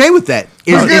 I'm okay with that.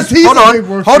 Because he's Hold a on, Big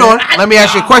Boy hold on. fan. Let me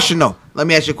ask you a question though. Let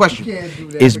me ask you a question. You can't do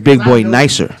that Is because Big I Boy know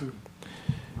nicer?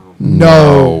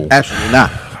 No, Absolutely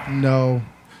not. no.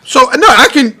 So no, I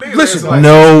can listen. Like,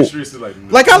 No. streets is like,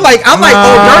 Like I like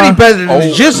Old Dirty better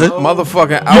than Jizza.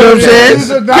 Motherfucking You know what I'm saying?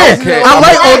 He's a Yeah, nice guy. I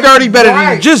like Right, Old Dirty better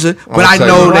right. than Jizza, but I'ma I tell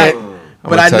know you that. what-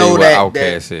 But I I'ma tell know you that. what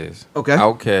Outkast is. Okay.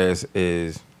 Outkast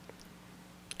is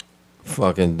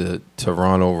fucking the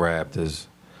Toronto Raptors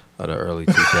of the early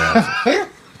 2000s.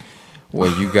 Where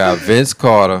you got Vince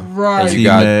Carter Right. and you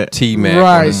got T-Mac. T-Mac on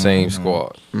Right. the same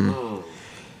squad.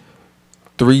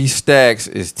 3 Stacks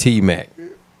is T-Mac.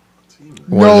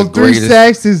 One No, of the 3 greatest-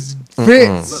 Stacks is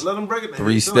Vince. let him break it down. 3 Tell me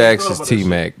what you Stacks thought is about that shit.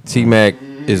 T-Mac. T-Mac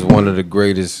is one of the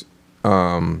greatest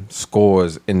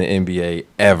scorers in the NBA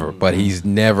ever, but he's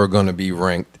never going to be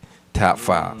ranked top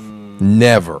 5.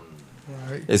 Never.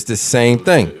 It's the same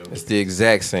thing. It's the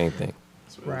exact same thing.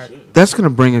 Right. That's gonna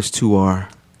bring us to our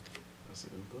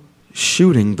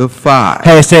shooting the 5.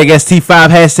 Hashtag ST5,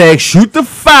 hashtag shoot the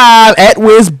 5 at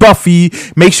Wiz Buffy.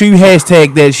 Make sure you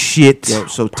hashtag that shit. Yo,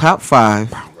 so top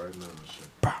 5.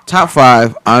 Top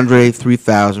 5 Andre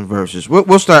 3000 verses.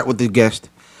 We'll start with the guest.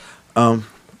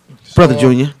 Brother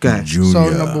Junior, go ahead.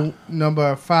 So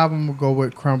number 5, I'm gonna go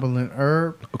with Crumbling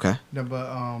Herb. Okay.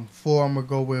 Number 4, I'm gonna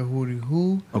go with Hootie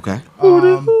Hoo. Okay.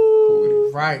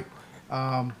 Right.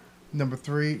 Number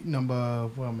 3,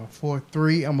 what am I? 4,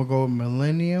 3. I'm gonna go with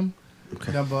Millennium.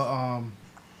 Okay.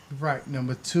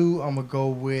 Number 2, I'm gonna go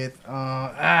with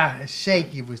it's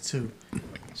Shaky with 2.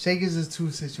 Shaky's a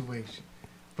 2 situation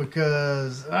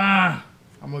because I'm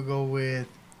gonna go with.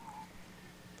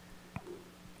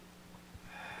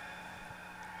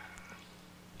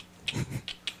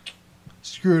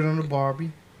 Screwed on the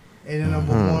Barbie, and then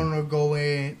number 1 will go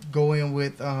in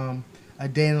with A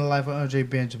Day in the Life of Andre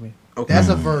Benjamin. Okay. That's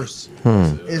a verse.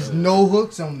 There's no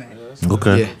hooks on that.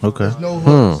 Okay. Yeah. Okay. There's no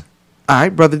hooks. All right,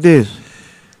 brother Diz.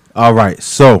 All right.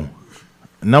 So,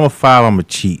 number 5, I'm a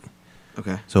cheat.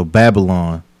 Okay. So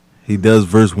Babylon, he does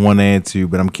verse 1 and 2,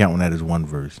 but I'm counting that as one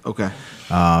verse. Okay.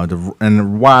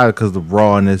 And why? Because the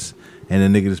rawness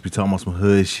and the nigga just be talking about some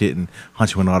hood shit and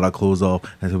hunch when all our clothes off.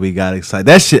 That's what we got excited.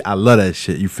 That shit, I love that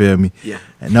shit. You feel me? Yeah.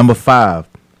 And number 4,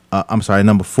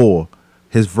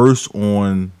 his verse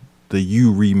on the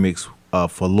U remix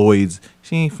for Lloyd's.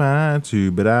 She ain't fine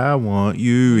too, but I want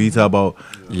you. He talk about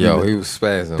Yo, he was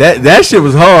spazzing. that shit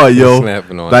was hard, yo.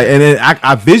 Snapping on like, that. and then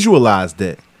I visualized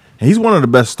that. And he's one of the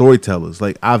best storytellers.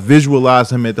 Like, I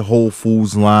visualized him at the Whole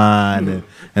Foods line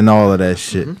and all of that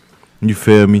shit. You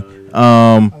feel me?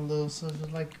 A little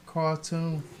something like a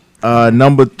cartoon.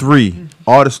 Number 3,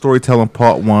 Artist Storytelling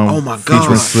Part 1. Oh my featuring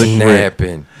God. Slick Rick.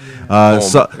 Snapping.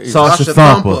 Sasha Sasha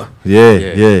Thumper. Thumper.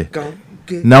 Yeah. Go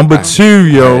get Number back, 2,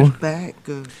 yo. back,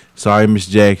 go. Sorry, Miss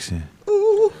Jackson.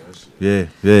 Yeah.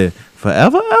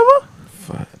 Forever,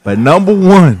 ever? But number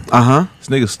 1, this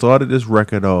nigga started this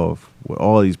record off with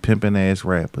all these pimping ass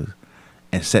rappers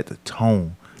and set the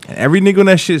tone. And every nigga on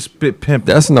that shit spit pimp.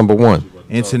 That's number 1.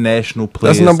 International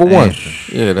players. That's number 1. anthem.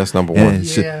 Yeah, that's number And 1.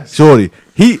 Yes. Shorty,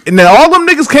 and then all them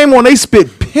niggas came on, they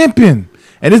spit pimping.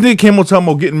 And this nigga came on talking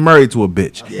about getting married to a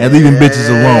bitch and leaving bitches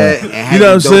alone. And You know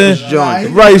what I'm saying? dopest joint.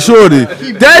 Right, Shorty.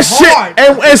 That hard.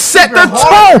 shit and set the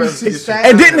tone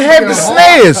and didn't have the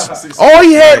snares. All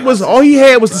he had was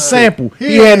the sample.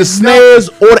 He had the snares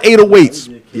or the 808s.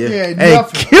 Yeah, And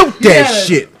nothing. killed He that had a-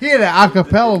 shit. He had an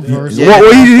acapella verse.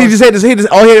 Well, he just had this.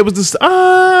 All he had was this.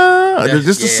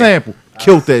 Just the sample.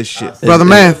 Killed that shit. Brother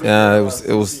Math.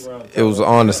 It was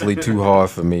honestly too hard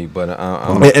for me, but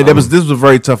This was a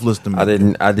very tough list to me.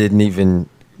 I didn't even,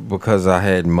 because I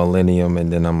had Millennium, and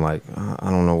then I'm like, I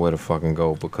don't know where to fucking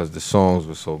go because the songs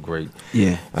were so great.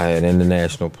 Yeah. I had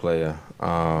International Player,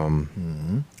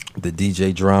 the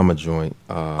DJ Drama joint.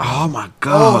 Oh my Oh,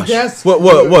 gosh. that's What?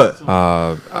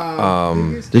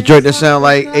 The joint that sound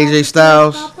like AJ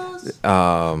Styles.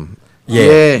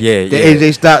 Yeah. The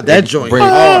AJ Styles. That joint.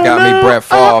 Got me Brett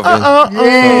Favre.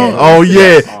 Yeah. Oh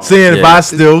yeah, saying if Yeah. I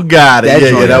still got it. That Yeah,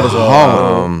 joint that was is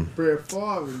hard. Brett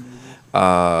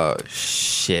Favre.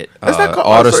 Shit. That's not called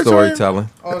Artist Artist Storytelling.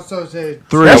 Also said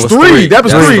That's was three. That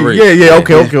was That's three. Yeah.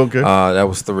 Okay. That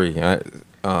was 3.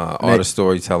 Artist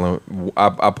Storytelling.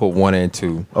 I put 1 and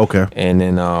 2. Okay. And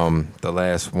then the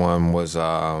last one was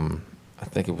I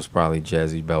think it was probably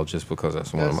Jazzy Bell, just because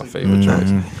that's one of my favorite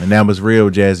joints. And that was real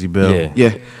Jazzy Bell. Yeah.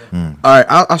 Yeah. All right,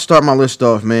 I'll start my list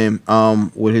off, man.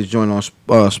 With his joint on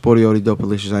Sporty Odie Dope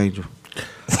Delicious Angel.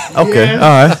 Okay. All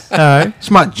right.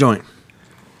 It's my joint.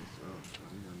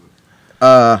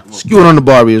 Skewing on the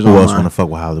Barbie is Who on else mine. want to fuck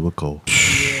with Hollywood Cole?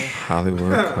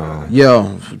 Hollywood Cole. Yo,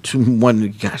 one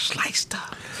that got sliced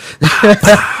up.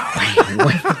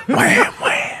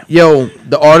 Wham. Yo,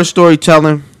 the Artist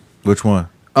Storytelling. Which one?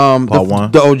 Part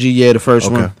one? The OG, yeah, the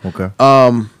first one. Okay.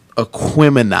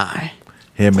 Aquemini.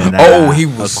 Him and He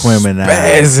was Aquemini.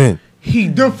 spazzing.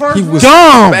 the first He was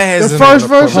dumb. spazzing The first on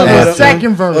verse or Aquemini. the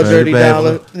second A verse?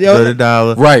 $30. Yo,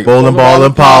 $30. Right. Bowling ball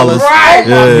and Paulus. Right.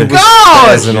 Yeah.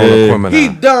 Gosh. Spazzing on Aquemini. He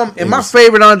dumb. And my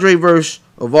favorite Andre verse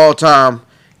of all time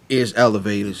is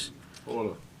Elevators.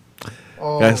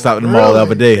 Got stopped in the mall the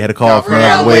other day. Had a call from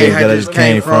another way that I just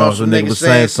came from. So nigga was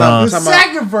saying The something.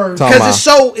 second verse. Because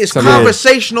it's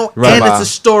conversational Right. and it's a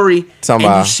story, and you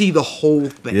About. see the whole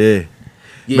thing. Yeah.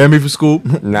 Remember me from school?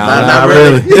 Nah, not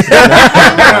really.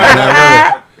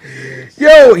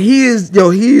 Yo, he is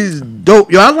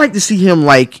dope. Yo, I'd like to see him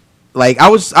I'd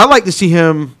like to see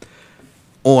him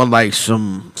on like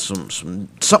some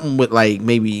something with like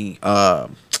maybe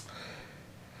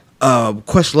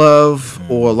Questlove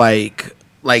or like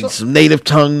some native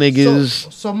tongue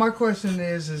niggas. So my question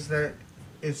is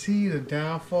he the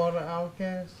downfall of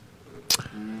Outkast?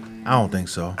 I don't think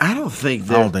so. I don't think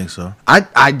that. I don't think so.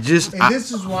 And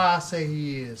this is why I say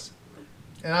he is,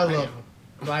 and I love him.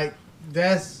 Like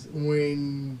that's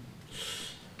when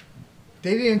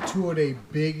they didn't tour their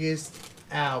biggest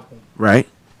album. Right.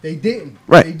 They didn't.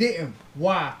 Right. They didn't.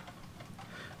 Why?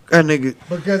 That nigga.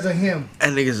 Because of him. That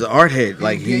nigga's an art head.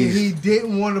 Like he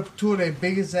didn't want to tour their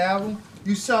biggest album.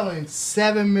 You selling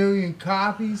 7 million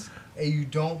copies, and you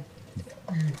don't.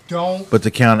 But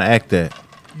to counteract that,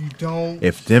 You don't.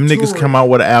 if them niggas tour come it. out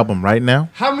with an album right now,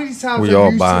 How many times We have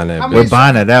all you buying seen, that how bitch. many, we're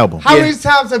buying that album. How many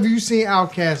times have you seen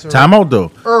Outkast? Earl? Time out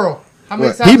though. Earl. How many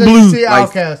What? times He have blew, you seen like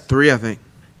Outkast? 3, I think.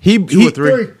 He 2 or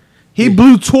 3. he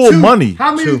blew tour Two. money.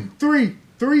 How many? Two. 3.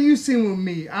 3 you seen with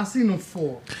me. I seen them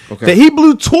 4. Okay. He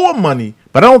blew tour money,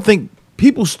 but I don't think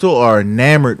people still are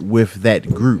enamored with that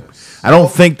group. I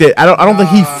don't think that. I don't think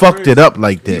he fucked it up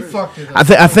like that. He fucked it up.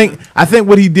 I think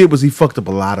what he did was he fucked up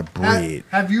a lot of bread.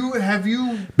 Have you?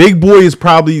 Big Boy is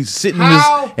probably sitting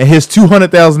in his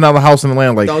 $200,000 house in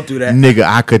Atlanta. Like, don't do that, nigga.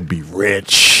 I could be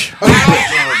rich,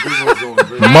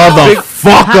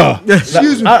 motherfucker.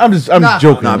 Excuse me. I'm just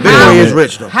joking. Nah, Big Boy is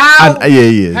rich though. How? Yeah,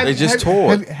 he is. They just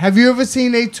toured. Have you ever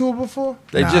seen they tour before?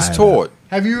 They just toured.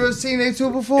 Have you ever seen they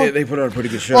tour before? They put on a pretty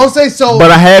good show. I'll say so.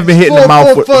 But I have been hitting them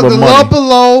out for the money. Love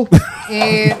Below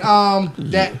and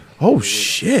that. Oh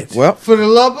shit! Well, For the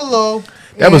Love Below.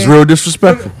 That was real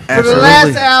disrespectful. For the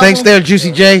last album. Thanks there,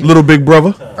 Juicy J. Little Big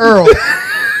Brother. Earl,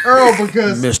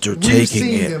 because Mr. we've Taking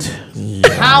seen It.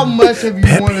 them. How much have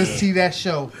you wanted to see that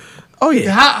show? Oh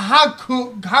yeah.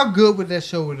 How good would that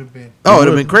show would have been? Oh, it'd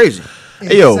have been crazy.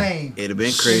 Hey, yo. Insane. It'd have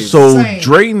been crazy. So Insane.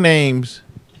 Dre names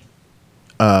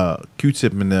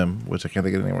Q-Tip and them, which I can't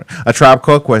think of the name. A Tribe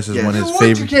Called Quest is one of his What,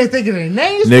 favorite. you can't think of their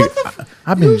names? Nigga, What the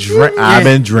I've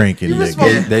been drinking. You been Nigga.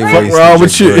 smoking They Fuck wasted wrong your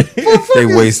with you? good. They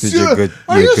wasted your good.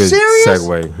 Are Your you good serious?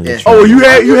 segue. Yeah. Oh, you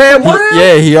had one?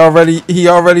 Yeah, he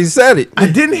already said it. I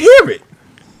didn't hear it.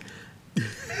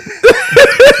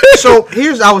 So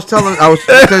I was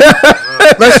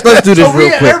let's do this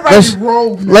real quick. Let's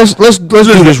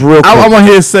do this real quick. I want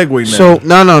to hear a segue now. So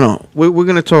no, we're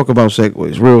gonna talk about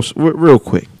segues real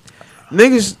quick.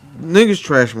 Niggas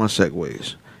trash my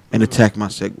segues and attack my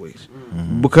segues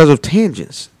because of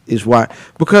tangents. Is why,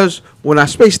 because when I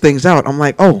space things out, I'm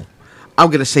like, oh, I'm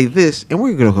gonna say this, and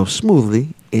we're gonna go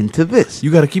smoothly into this.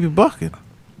 You got to keep it bucking.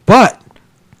 But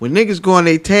when niggas go on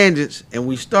their tangents and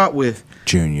we start with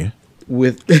Junior.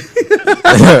 this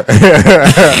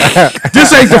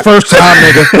This ain't the first time,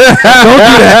 nigga. don't do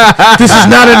that. This is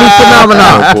not a new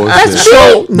phenomenon. bullshit.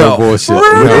 So No bullshit.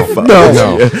 No.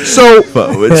 So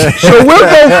we'll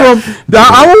go from I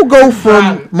will go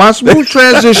from my smooth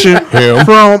transition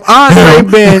from Andre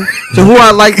Ben to who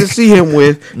I'd like to see him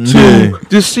with to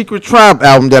this Secret Tribe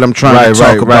album that I'm trying to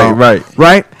talk about.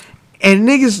 Right? And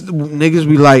niggas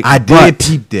be like, I did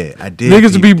peep that.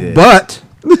 Niggas be but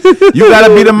You gotta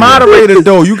be the moderator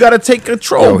though. You gotta take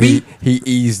control. Yo, he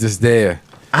eased us there,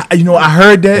 I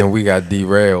heard that. and we got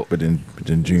derailed. But then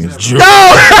Junior's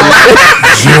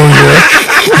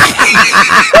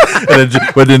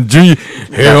But then Junior,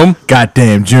 him,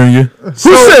 goddamn Junior. Who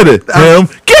said it? Him.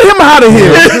 Get him out of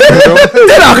here.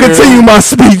 Then I'll continue my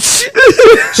speech.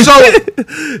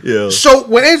 So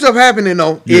what ends up happening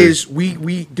though is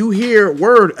we do hear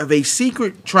word of a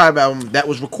Secret Tribe album that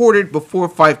was recorded before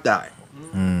Phife died.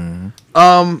 And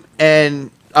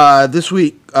this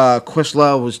week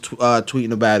Questlove was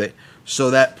tweeting about it,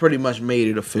 so that pretty much made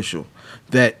it official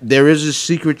that there is a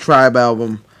Secret Tribe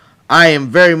album. I am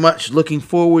very much looking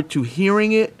forward to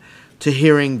hearing it, to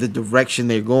hearing the direction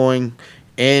they're going,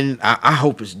 and I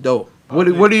hope it's dope. What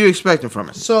are you expecting from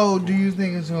it? So, do you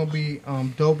think it's gonna be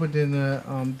doper than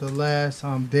the last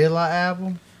De La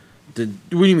album? What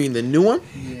do you mean, the new one?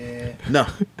 Yeah. No,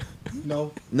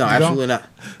 No. absolutely not.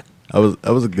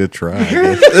 That was a good try.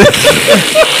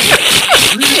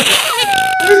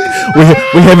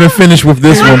 we haven't finished with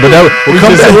this one, but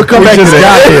we'll come back to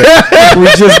that. We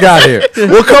just got here.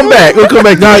 We'll come back.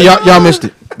 No, y'all missed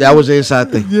it. That was the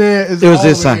inside thing. Yeah, It was always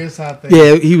inside. the inside thing.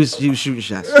 Yeah, he was shooting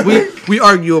shots. We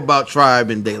argue about Tribe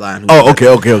and Dayline. Oh, okay.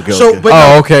 So, but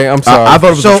Oh, okay. I'm sorry. I thought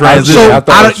it was a transition. so I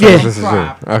thought it was yeah. transition.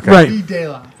 Okay. Right. Be De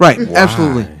La. Right,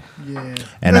 absolutely. Yeah.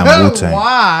 And I'm Wu-Tang.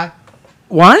 Why?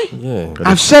 Why? Yeah.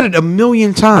 I've said it a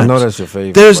million times. I know that's your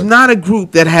favorite. There's but- not a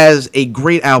group that has a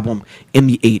great album in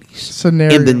the 80s,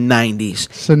 Scenario. in the 90s,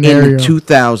 in Scenario. the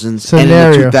 2000s, and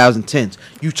Scenario. in the 2010s.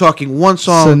 You talking one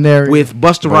song Scenario. with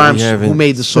Busta But we Rhymes, haven't- who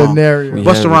made the song. Scenario. We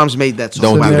Busta haven't- Rhymes made that song.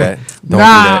 Don't by do the way. that. Don't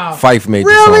Nah. do that. Fife made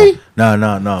Really? the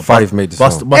song. No. Fife made the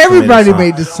song. Everybody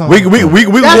made this song. We That's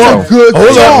want a good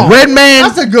hold song. on. Redman.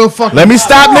 That's a good fucking Let me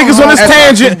stop song. niggas on this That's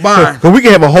tangent. combined. Cause we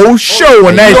can have a whole show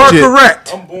on that You are shit.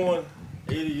 correct. I'm born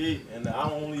 88, and I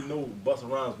only know Busta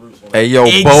Rhymes verse on Hey yo, Bo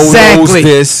Exactly. knows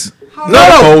this. No,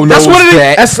 Bo that's knows what it is.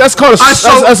 that. That's called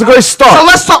that's a great start. So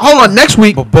let's talk. Hold on. Next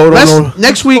week. Bo don't know.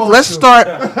 Next week. Let's start.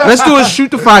 Let's do a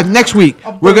shoot to 5 next week.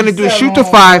 We're gonna do a shoot to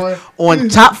 5 on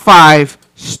top 5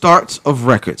 starts of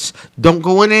records. Don't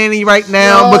go in any right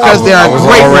now because there I are was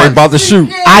great already ones. about to shoot.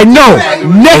 I know.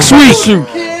 Next week.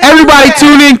 Everybody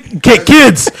tune in.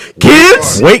 Kids.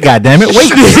 Wait, goddammit,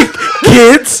 wait.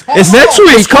 Kids. It's next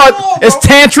week. It's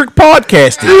tantric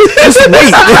podcasting. Just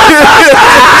wait.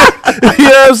 You know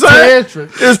what I'm saying?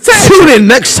 It's tantric. Tune in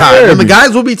next time. And the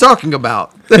guys we'll be talking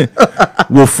about.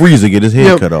 Will Freezer get his head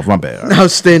Yo. cut off? My bad.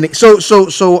 Outstanding.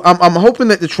 So I'm hoping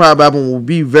that the Tribe album will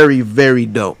be very, very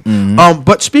dope.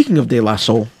 But speaking of De La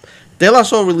Soul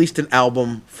released an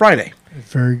album Friday.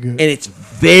 Very good. And it's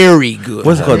very good.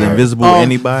 What's it called? The Invisible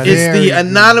Anybody? It's the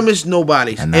Anonymous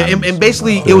Nobodies. And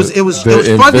basically, it was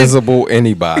The funded. Invisible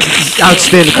Anybody.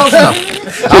 Outstanding. Close enough.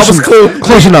 I was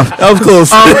Close enough. That was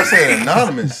close.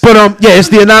 Anonymous. But yeah, it's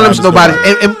the Anonymous Nobody,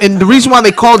 and the reason why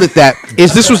they called it that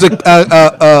is this was a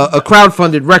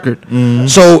crowdfunded record. Mm-hmm.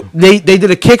 So they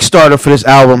did a Kickstarter for this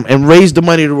album and raised the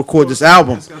money to record this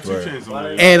album.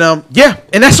 And yeah,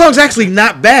 and that song's actually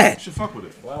not bad. Should fuck with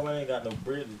it. Why ain't got no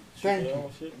bread?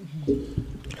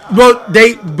 Well,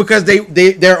 because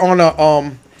they're on a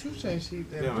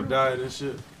They on a diet and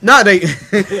shit. no they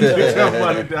They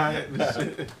on a diet and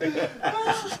shit.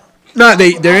 no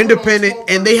they're independent,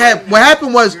 and they have what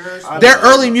happened was their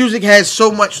early music has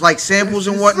so much like samples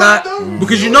and whatnot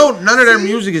because none of their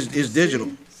music is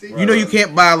digital. You know you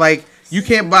can't buy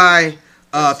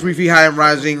 3 Feet High and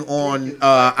Rising on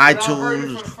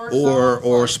iTunes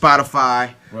or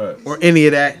Spotify or any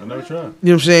of that. I never tried. You know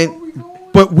what I'm saying?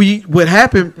 But what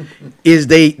happened is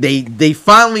they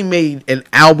finally made an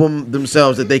album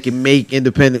themselves that they can make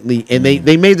independently, and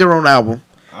they made their own album.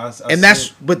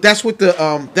 That's what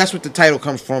the title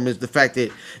comes from, is the fact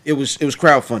that it was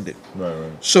crowdfunded.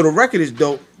 Right. So the record is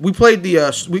dope. We played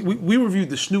we reviewed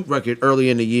the Snoop record early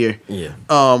in the year. Yeah.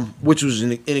 Which was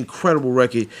an incredible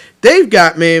record. They've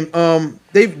got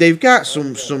they've got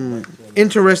some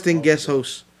interesting guest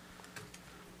hosts.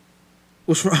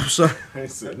 I'm sorry.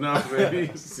 No, man. You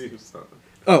see something.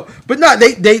 Oh, but no,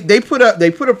 they put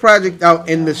a project out,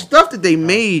 and the stuff that they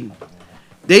made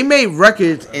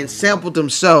records and sampled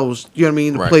themselves. You know what I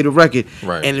mean? To play the record,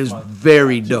 Right. and it was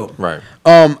very dope. Right.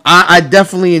 I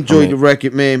definitely enjoyed the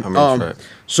record, man. How many tracks?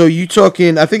 So you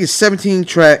talking? I think it's 17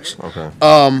 tracks. Okay.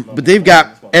 But they've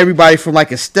got everybody from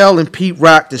like Estelle and Pete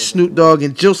Rock to Snoop Dogg,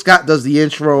 and Jill Scott does the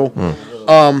intro.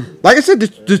 Like I said, the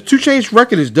 2 Chainz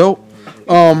record is dope.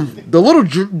 The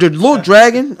little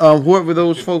dragon, whoever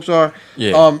those folks are,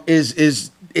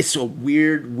 is it's a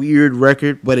weird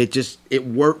record, but it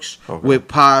works with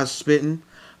Paz spitting.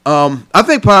 I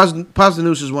think Paz the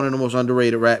Noose is one of the most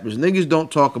underrated rappers. Niggas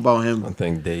don't talk about him. I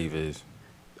think Dave is.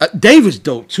 Dave is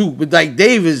dope too, but like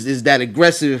Dave is that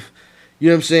aggressive. You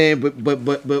know what I'm saying?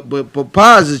 But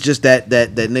Paz is just that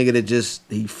nigga that just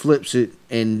he flips it,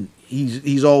 and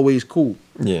he's always cool.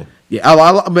 Yeah.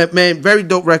 Yeah, man, very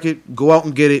dope record. Go out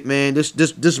and get it, man. This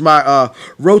is my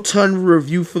Rotund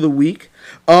review for the week.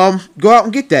 Go out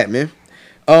and get that, man.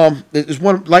 It's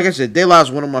one, like I said, De La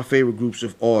is one of my favorite groups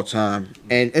of all time.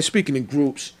 And speaking of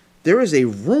groups, there is a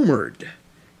rumored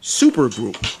super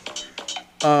group.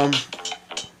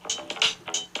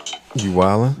 You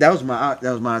wildin'? That was my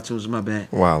iTunes. My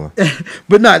bad. Wildin'.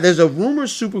 But no, there's a rumored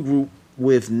super group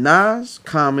with Nas,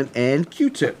 Common, and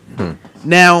Q-Tip.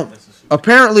 Now,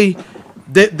 apparently,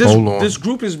 this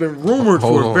group has been rumored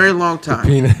for a very long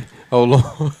time. Hold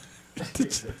on.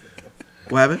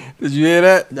 What happened? Did you hear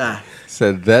that? Nah.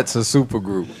 Said that's a super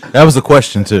group. That was a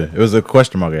question too. It was a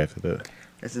question mark after that.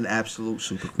 That's an absolute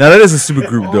super group. Now that is a super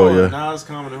group though, yeah. Nas,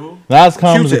 Common, and who? Nas,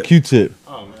 Common is a Q-Tip.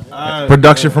 Oh, man.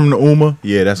 Production from the Uma.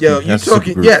 Yeah, that's Yo, good. you That's talking? a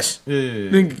super group. Yes.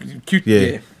 Yeah.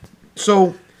 Yeah.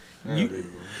 So,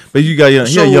 But you got young,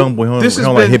 So, young boy. He this don't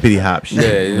has like been- hippity hop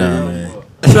shit. Yeah, Nah, man.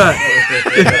 son,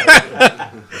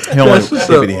 He don't like what's up.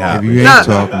 hippity hop. If you ain't Nah.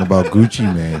 talking about Gucci,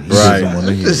 man, he Right. doesn't want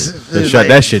to hear it. So shut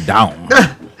that shit down.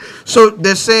 so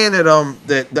they're saying that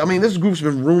this group's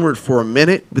been rumored for a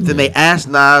minute, but then they asked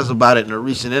Nas about it in a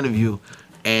recent interview,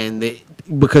 and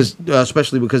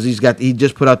especially because he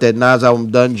just put out that Nas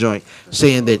album Done joint,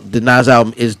 saying that the Nas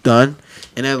album is done,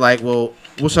 and they're like, well,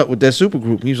 what's up with that super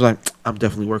group? He was like, I'm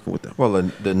definitely working with them. Well,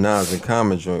 the Nas and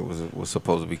Common joint was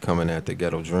supposed to be coming at the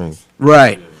Ghetto Dreams,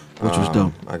 Right, which was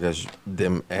dope. I guess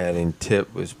them adding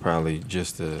Tip was probably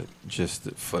just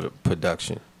for the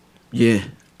production. Yeah, I guess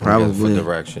probably. for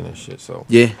direction and shit. So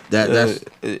Yeah, that's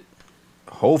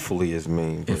hopefully it's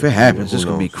mean. if but it happens, who it's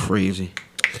gonna be knows? crazy.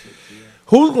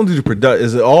 Who's gonna do the production?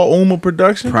 Is it all Uma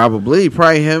production? Probably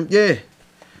him. Yeah,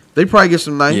 they probably get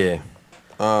some nice. Yeah.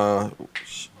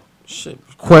 Shit.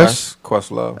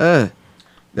 Questlove.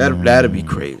 That'd be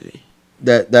crazy.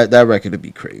 That record would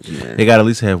be crazy, man. They got to at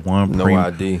least have one. No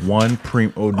ID.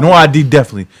 No ID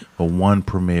definitely, but one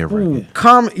premiere record.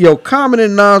 Common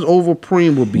and Nas over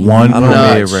Preem would be One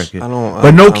premiere nuts. record.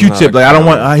 But no Q-Tip. Like I don't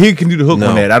want. He can do the hook No.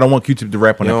 on that. I don't want Q-Tip to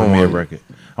rap on You that don't premiere want record.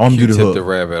 I want him to do the Q-Tip hook. to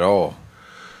rap at all.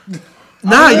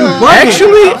 Nah, you bugging.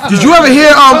 Actually, did you ever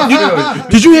hear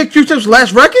did you hear Q-Tip's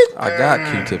last record? I got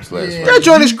Q-Tip's last record. That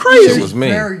joint is crazy. Shit was me.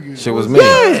 Very Shit was me.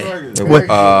 Yeah. It was,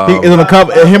 he is on the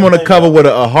cover. Him on the cover with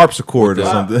a harpsichord or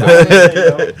something.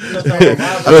 The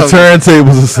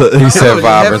turntables. he said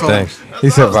vibrant things. He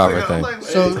said vibrant things.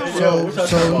 So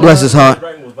Bless his heart.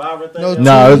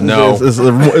 No, it's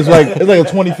like a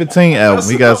 2015 album.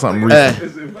 He got something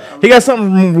recent. He got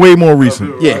something way more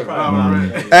recent.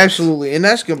 Yeah, absolutely, and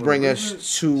that's gonna bring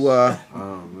us to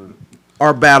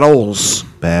our battles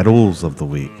of the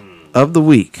week. All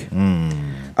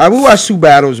right, we watched 2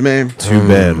 battles, man. 2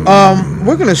 battles.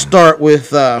 We're gonna start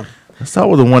with. Let's start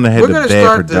with the one that had the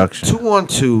bad production.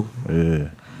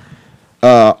 2-on-2.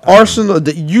 Yeah. Arsenal,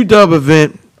 the UW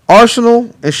event. Arsenal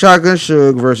and Shotgun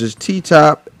Suge versus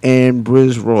T-Top and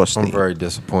Briz Rothstein. I'm very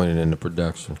disappointed in the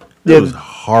production. It was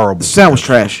horrible. The sound was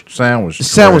trash. The sound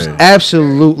was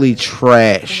absolutely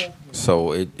trash.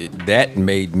 So that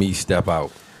made me step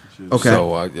out. Okay.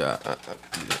 So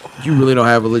you really don't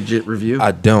have a legit review?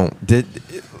 I don't.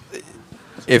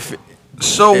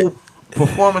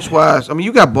 Performance-wise, I mean,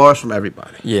 you got bars from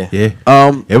everybody. Yeah.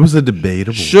 It was a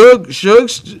debatable.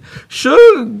 Suge,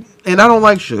 and I don't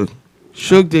like Suge.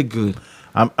 Suge did good.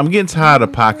 I'm getting tired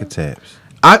of Pocket Taps.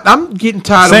 I'm getting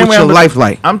tired of your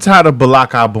Lifelike. I'm tired of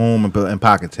Balaka Boom and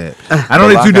Pocket Taps. I know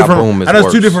they're 2 different. I know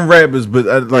it's 2 different rappers, but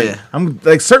I'm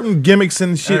like certain gimmicks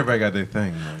and shit. Everybody got their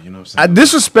thing, though. You know what I'm saying?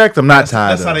 Disrespect. I'm not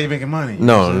tired. That's how they making money.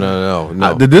 No.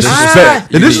 The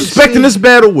disrespect in this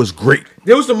battle was great.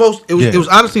 It was the most. It was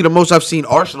honestly the most I've seen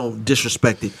Arsenal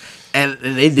disrespected, and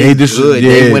they did good. Yeah,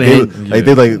 they went ahead.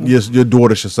 they like your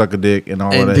daughter should suck a dick and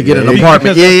all and that to get an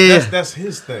apartment. Yeah. That's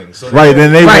his thing. So right,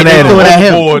 then they went at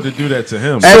him. Board to do that to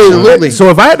him. Absolutely. So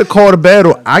if I had to call the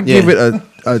battle, I give it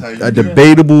a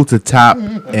debatable to Top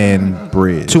and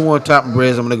Briz. 2 on Top and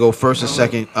Briz. I'm gonna go first and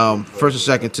second. First and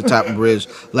second to Top and Briz.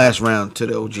 Last round to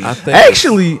the OG.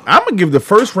 Actually, I'm gonna give the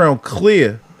first round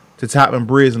clear to Top and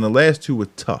Briz, and the last 2 were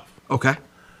tough. Okay.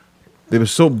 They were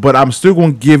but I'm still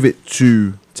gonna give it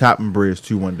to Top and Briz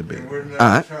 2-1 debate. All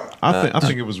right. I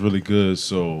think it was really good.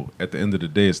 So at the end of the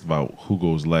day, it's about who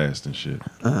goes last and shit.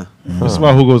 It's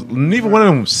about who goes. Neither one of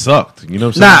them sucked. You know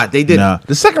what I'm saying? Nah, they didn't. Nah,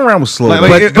 the second round was slow.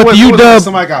 But the UW,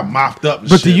 somebody got mopped up. And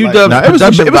but shit. the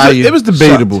UW, it was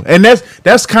debatable, sucked. And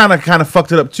that's kind of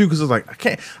fucked it up too, because it's like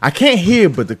I can't hear,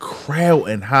 but the crowd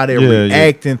and how they're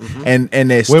reacting and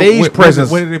their stage presence.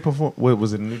 Where did they perform? Where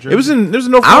was it in New Jersey? It was in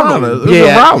North Carolina. It was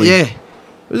in Raleigh. Yeah.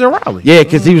 It was in Raleigh. Yeah,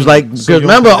 because he was like,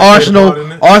 remember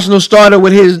Arsenal started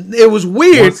with his. It was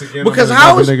weird because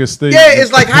how is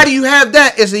it's like, how do you have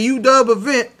that? It's a UW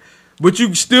event, but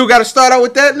you still got to start out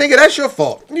with that, nigga. That's your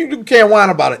fault. You can't whine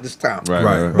about it this time.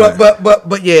 Right.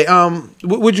 But yeah,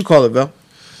 what'd you call it, Bill?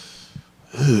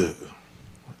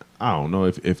 I don't know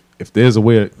if there's a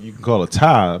way you can call a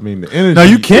tie. I mean, the energy. No,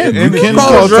 you can. You can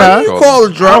call a tie. You call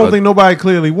a draw. I don't think nobody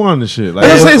clearly won the shit. Like,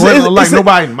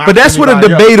 nobody. But that's what a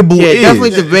debatable is. Definitely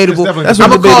debatable. That's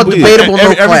I'm what gonna call it debatable.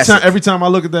 No classic. Every time I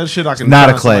look at that shit, I can. Not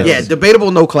a classic. Yeah,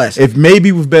 debatable. No classic. If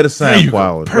maybe with better sound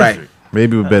quality, right?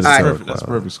 Maybe with better sound quality. That's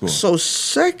perfect score. So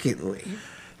secondly.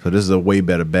 So this is a way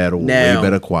better battle, now, way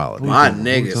better quality. My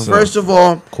niggas. First of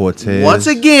all, Cortez. Once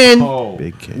again,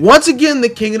 Big K.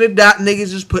 the King of the Dot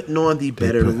niggas is putting on the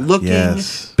better looking,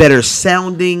 better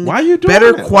sounding, why you doing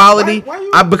better that? quality.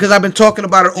 Why because I've been talking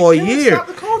about it all year. My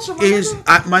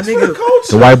nigga.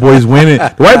 The white boys winning.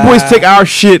 The white boys take our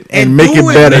shit and make it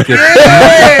better.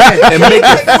 And make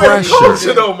it fresher.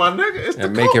 Culture though, my nigga. It's the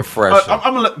make it fresher.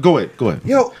 I'm gonna go ahead.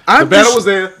 Yo, the battle was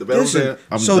there. The battle was there.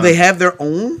 So they have their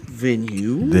own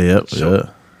venue. Yep.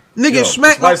 Nigga,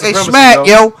 Smack,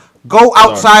 yo. Go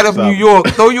outside of New York.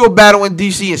 Throw you a battle in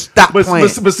DC and stop playing.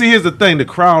 But see, here's the thing: the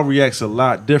crowd reacts a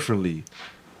lot differently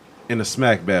in the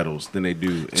Smack battles than they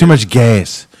do. Too much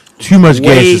gas. Too much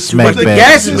gas in Smack battles. The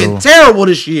gas has been terrible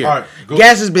this year. Right,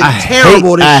 gas has been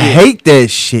terrible this year. I hate that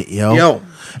shit, yo.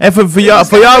 And for y'all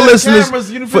listeners,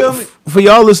 cameras, for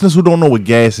y'all listeners who don't know what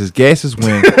gas is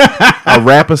when a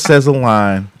rapper says a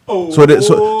line.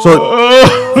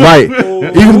 Right.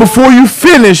 Even before you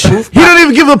finish, he don't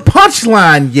even give a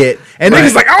punchline yet. And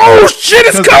niggas like, oh shit,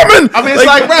 it's coming. I mean, it's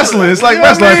like wrestling. It's like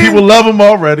wrestling. People love them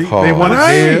already. They want to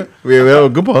hear. Yeah,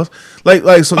 good pause.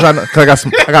 Like sometimes I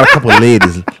got a couple of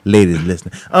ladies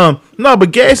listening. No,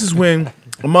 but gas is when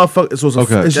a motherfucker. So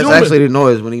okay. That's actually the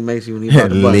noise when he makes you when he about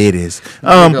to bust. Ladies.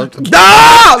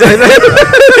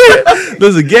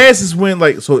 Listen, gas is when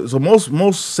so most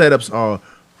setups are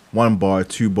 1 bar,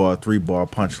 2 bar, 3 bar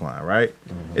punchline, right?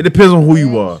 It depends on who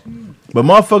you are. But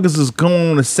motherfuckers is going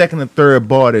on the second and third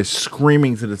bar, they're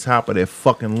screaming to the top of their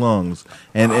fucking lungs.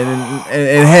 And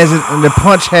the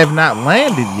punch have not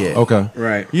landed yet. Okay.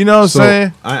 Right. You know what I'm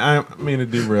saying? I mean to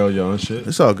derail y'all and shit.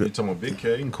 It's all good. You talking about Big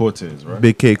K and Cortez, right?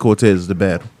 Big K Cortez is the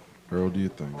battle. Bro, do you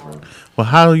think, bro? Well,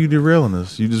 how are you derailing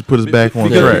us? You just put us back on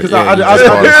track.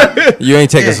 You ain't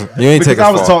take us. You ain't take us.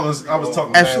 I was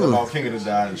talking about King of the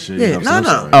Dot and shit. Yeah, you know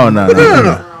no. Oh no.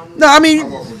 No, I mean,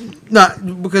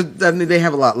 Not because I mean, they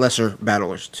have a lot lesser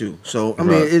battlers too. So I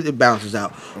mean, it balances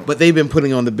out. But they've been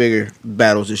putting on the bigger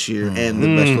battles this year and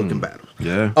the best looking battles.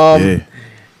 Yeah.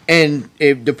 And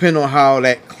it depends on how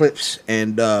that Clips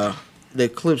and the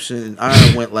Clips and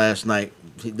Iron went last night.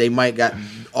 They might got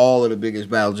all of the biggest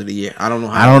battles of the year. I don't know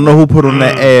how. I don't know who put on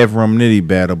that Av Rum Nitty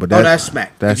battle, but that's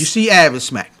Smack. Did you see Av is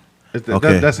Smack?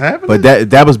 Okay, that's happening. But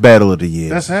that was battle of the year.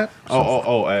 That's happening.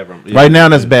 Abram. Yeah. Right now,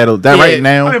 that's battle. Right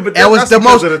now, I mean, but that was the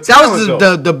most. because of That was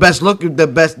talent, the best look,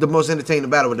 the most entertaining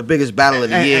battle, but the biggest battle of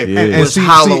the year was see,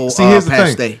 Hollow here's the Pat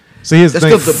thing. Stay. See, here's the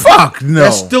That's thing. still the fuck no.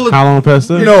 That's still a, How long past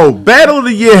that? no battle of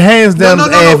the year, hands down, is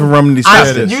Av and Rum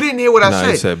Nitty. You didn't hear what I Nah, said.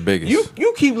 he said biggest.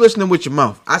 You keep listening with your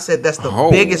mouth. I said that's the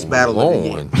biggest battle of the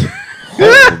year.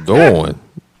 Hold on.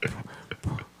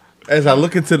 As I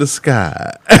look into the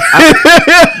sky,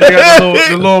 They got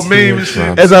the little meme and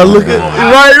shit. as I look at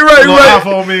Little right.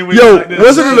 iPhone meme when Yo, you like this.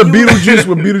 wasn't it the Beetlejuice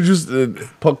when Beetlejuice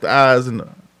poked the eyes and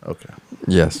okay,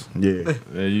 Yes. yeah,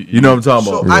 Yeah, you know what I'm talking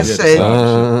So about. I Yeah.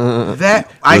 said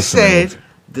that. I Listen, said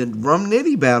the Rum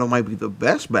Nitty battle might be the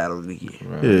best battle of the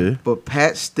year. Yeah. But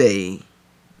Pat Stay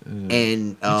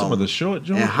and some of the short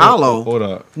joint and Hollow. or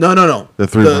the No. The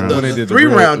three round. The When they did the three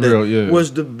real- rounder real, yeah.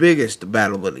 was the biggest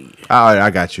battle of the year. I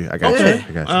got you. I got Okay. you.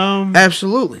 I got you.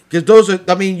 Absolutely, because those are.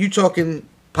 I mean, you talking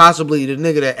possibly the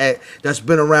nigga that's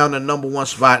been around the number one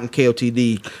spot in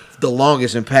KOTD the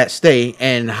longest in Pat Stay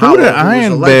and Who Hollow. the who was a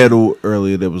Iron legend. battle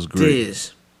earlier that was great?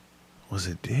 Diz. Was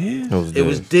it Diz? It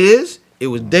was Diz. It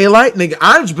was Daylight. Nigga,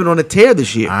 Iron's been on a tear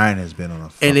this year. Iron has been on a.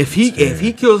 And if he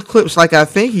kills Clips like I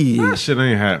think he That is, shit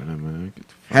ain't happening, man.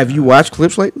 have you watched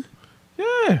Clips lately?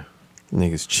 Yeah.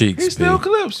 Niggas cheeks. He's still B.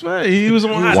 Clips, man. He was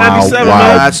on Hot Wow, 97, wow,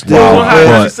 man. wow, He was on Hot butt.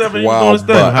 97. He was Wow, doing his thing.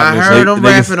 butt. I niggas- heard him niggas-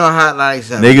 rapping on Hot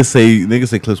 97. Niggas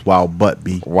say Clips wild butt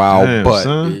be. Wow, Damn, but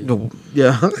son. B.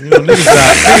 Yeah. You know, niggas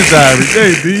die every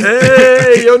day, B.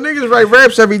 Hey, yo, niggas write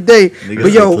raps every day. Niggas But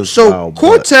say yo, Clips so wild butt.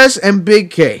 Cortez and Big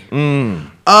K.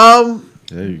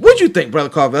 What'd you think, Brother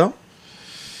Carvel?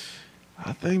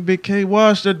 I think Big K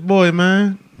washed that boy,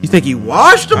 man. You think he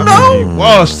washed him He though?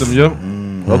 washed him, yo.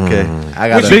 Okay, I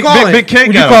got What you Big- call it? Big K Would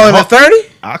you got call a it a hot- 30?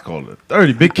 I call it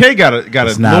 30. Big K got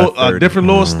It's a not little, 30. different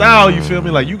little style. You feel me?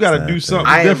 Like you got to do something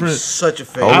I am different. such a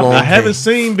fan. Hold on. I haven't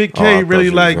seen Big Oh, I K thought really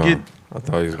you was like gonna- get. I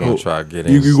thought he was gonna try to get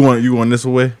you. in. You going this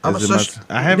way? I'm Is a it such-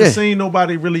 I haven't Yeah. seen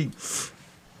nobody really,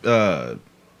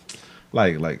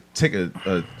 like take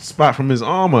a spot from his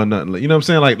arm or nothing. Like, you know what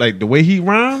I'm saying? Like the way he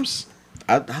rhymes.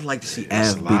 I'd like to see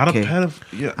It's Av a lot of Big K.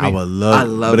 pedophilia. I would love, I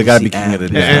love but it to gotta see be King of the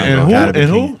Av. Day. And who? Gotta be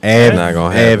And King. who? Av, Not gonna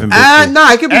Av happen. and Big K.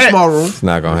 Nah, it could be small room. It's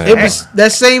not gonna It happen. was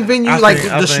that same venue, I like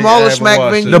think- I the think smallest Av smack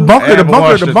watched venue. it. The bunker, Av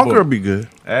watched the this bunker boy. will be good.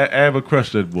 Ava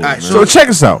crushed that boy. All right, man. So check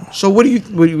us out. So what do you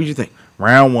think?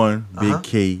 Round one, Big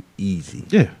K easy.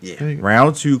 yeah. Yeah. There you go.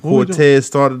 Round two, What we Cortez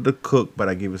started to cook, but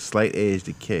I gave a slight edge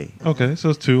to K. Okay, so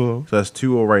it's 2-0. So that's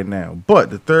 2-0 right now. But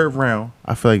the third round,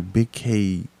 I feel like Big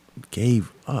K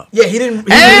gave up. Yeah, he didn't.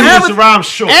 He And didn't have it's it. a rhyme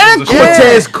short. And It's a short-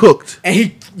 Cortez cooked. And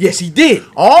he did.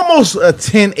 Almost a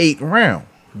 10-8 round.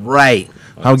 Right.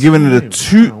 I'm giving it a Damn,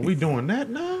 2. we doing that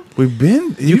now? We've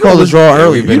been. You called the draw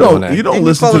early. We've been You doing don't. that. You don't Didn't you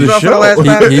listen call to the the draw for the show. last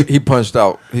battle? He punched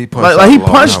out. He punched Like he out a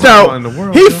long punched time ago. out. in the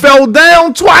world, He yo. fell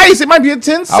down twice. It might be a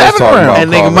 10-7 talking round. about-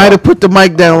 And nigga Carvel. might have put the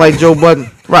mic down like Joe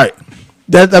Budden. Right.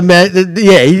 That I mean,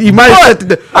 yeah, he might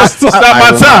have. I stop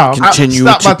my time. Continue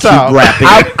Stop to my keep time.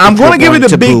 rapping. I'm going to give it to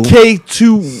Taboo. Big K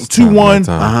 2-1,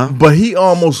 time. but he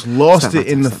almost lost it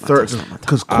in the third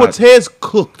because Cortez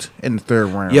cooked in the third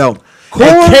round. Yo,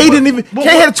 And K didn't even. K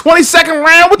had a 22nd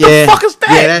round. What Yeah. the fuck is that?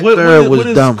 Yeah, that third was what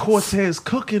is dumb. Cortez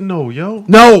cooking though, yo?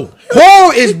 No,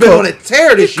 Cole has been on a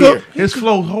tear this year. His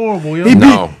flow horrible, yo. He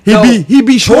No.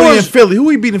 beat Shorty in Cortez- Philly. Who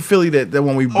he beat in Philly that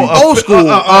when we beat? Old school,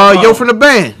 yo from the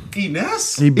band.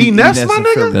 Ines? He beat Ines, Ines my in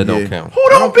nigga? Philly, That don't yeah. count. Who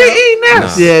don't beat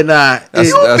Ines? Yeah, nah.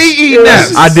 That's- Beat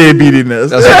Ines. I did beat Ines.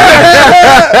 That's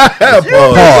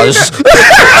Pause.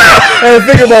 And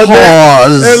think about that.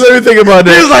 Pause. And let me think about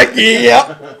that. He was like,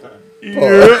 yep.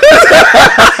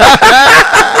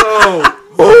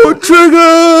 Oh,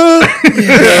 trigger.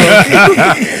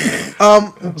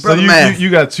 So Brother Math. you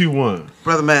got 2-1.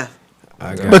 Brother Math.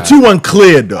 But 2-1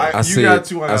 cleared though. I You see got it.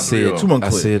 2, I I got see 3. it. 2-1 I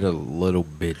clear. see it a little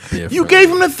bit different. You gave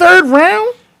him the third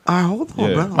round? All right, hold on,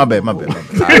 Yeah. brother. My bad.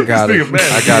 I got it. nigga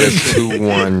mad. I got it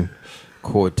 2-1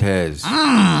 Cortez.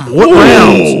 What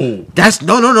round? That's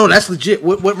no. That's legit.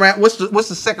 What round? What's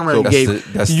the second round you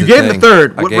gave? That's You the gave him thing. the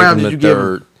third. I What gave round him did the you give him?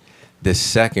 third. The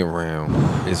second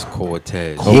round is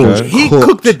Cortez. He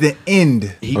cooked at the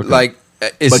end. Like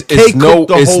it's But K no cooked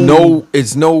the it's whole- no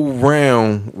it's no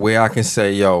round where I can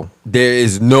say, yo, there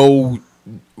is no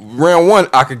round one,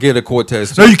 I could get a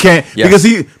Cortez. No, you can't Yes.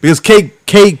 because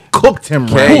K cooked him.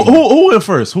 K- Right. Who went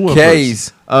first? Who went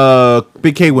K's. first?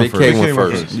 Big K went Big first. K went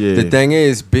first. Yeah. The thing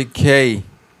is, Big K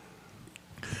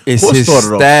is Horse his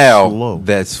started off style slow.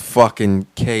 that's fucking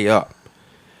K up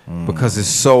because it's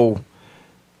so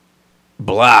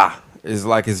blah. It's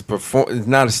like his perform. It's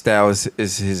not a style.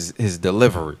 It's his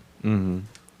delivery.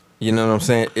 You know what I'm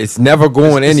saying? It's never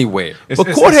going anywhere. But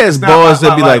Court has bars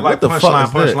that be like, what the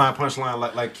punchline, fuck is that?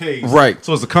 punchline, like K's. Right.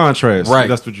 So it's a contrast. Right.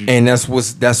 That's what you. And that's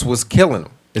what's killing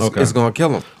him. It's gonna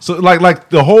kill him. So like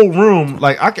the whole room,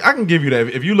 like I can give you that.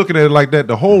 If you're looking at it like that,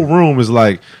 the whole room is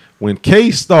like when K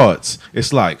starts,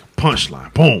 it's like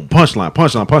punchline, boom, punchline,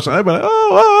 punchline, punchline. Everybody like,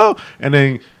 oh, and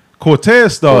then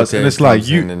Cortez starts, and Cortez it's like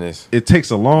comes in and it's it takes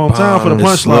a long time for the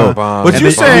bomb, it's slow punchline. bomb. But And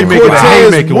you then saying you make it a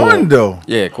Cortez haymaker won one. though?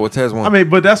 Yeah, Cortez won. I mean,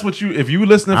 but that's what if you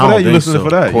listening I for don't that, you think listening so. for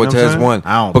that. Cortez you know what I'm saying? won.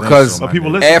 I don't think because so, my people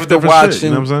nigga. listen for after different watching shit, you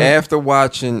know what I'm saying? after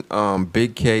watching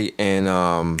Big K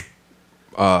and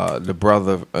the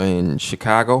brother in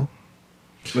Chicago.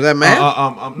 Was that man?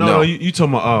 No, you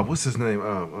talking about what's his name?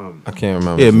 I can't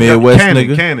remember. Yeah, his name. Midwest Cannon,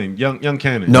 nigga. Cannon, young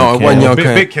Cannon. No, it wasn't Young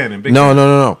Cannon. Big Cannon. Big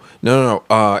No, Cannon.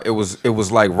 no. It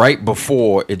was like right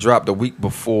before it dropped, a week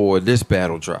before this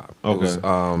battle dropped. Okay. It was,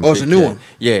 it's a Big new K. one.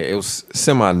 Yeah, it was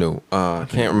semi new.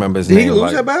 Can't remember his Did name. he lose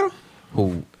like, that battle?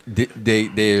 Who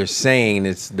they're saying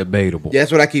it's debatable. Yeah,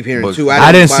 that's what I keep hearing But too.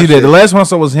 I didn't see watch that. it. The last one I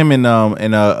saw was him in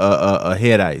a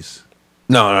head ice.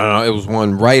 No. It was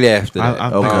one right after that. I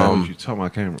think I know what you talking about. I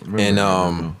can't remember.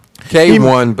 And K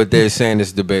won, but they're saying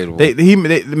it's debatable.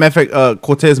 Matter of fact,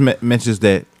 Cortez mentions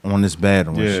that on this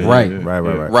battle. and Yeah, shit. Right. Right.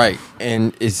 Right,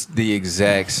 and it's the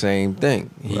exact same thing.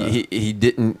 He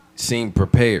didn't seem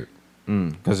prepared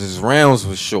because his rounds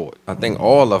was short. I think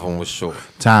all of them was short.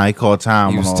 Time. He called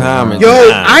time. He on was all timing. that.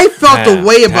 Yo, Time, I felt the time,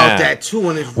 way about time. that too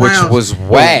in his Which rounds. was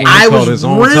whack. I called was his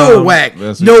own real time. whack.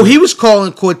 That's No, what he was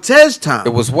calling Cortez time.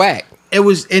 It was whack. It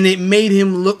was, and it made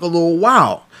him look a little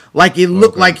wild. Like it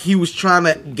looked like he was trying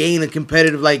to gain a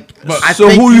competitive. Like, So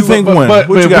who you think won? But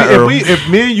What you got, Earl? if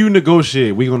me and you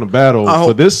negotiate, we're gonna battle I for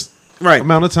hope- this Right.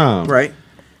 amount of time, right?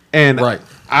 And Right.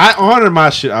 I honor my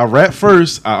shit. I rap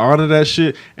first. I honor that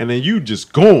shit, and then you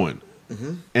just going,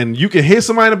 and you can hear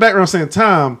somebody in the background saying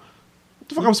 "time." What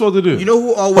the fuck I'm supposed to do? You know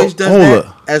who always does hold that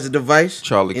up. as a device?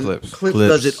 Charlie And Clips. Clips Clips.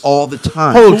 does it all the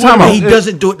time. Hold But time out. he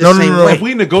doesn't do it the same way. if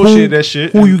we negotiate that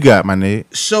shit, Who you got, my nigga?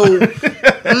 So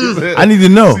I need to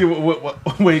know. see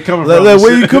where you coming Like, from?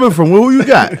 where you coming from? Who you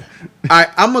got?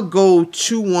 I'm gonna go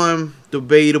 2-1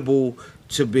 debatable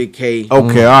to Big K.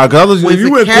 Okay, all right. Cause With if you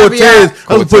the went caveat- Cortez,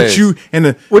 I would put you in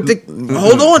the With the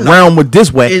hold on, now. round with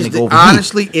this whack Is nigga the, over here.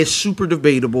 honestly, it's super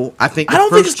debatable. I think I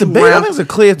don't think it's debatable. I think it's a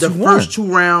clear The 2-1. first two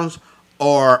rounds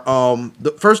are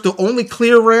the only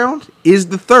clear round is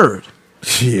the third.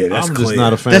 Yeah, that's I'm clear. just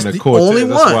not a fan That's of the Cortez. only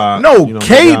That's one. why, No, you know,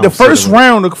 K. maybe I The don't first sit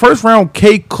around. round,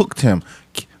 K cooked him.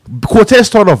 Cortez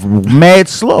started off mad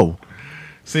slow.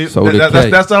 See, So did K.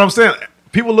 that's what I'm saying.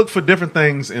 People look for different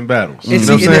things in battles. You And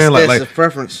know what see, I'm and saying? that's Like a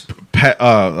preference.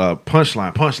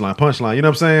 punchline. You know what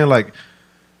I'm saying? Like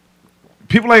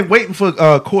people ain't waiting for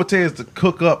Cortez to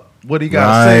cook up what he got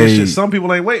to say. And Right. shit. Some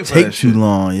people ain't waiting for Take that too shit.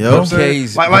 long, You know what yo. I'm saying?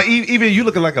 K's- Like even you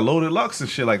looking like a Loaded Lux and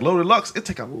shit. Like Loaded Lux, it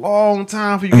take a long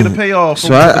time for you to get a payoff. for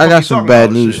So what the I fuck got you some talking bad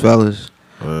about news, shit. fellas.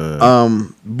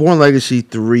 Born Legacy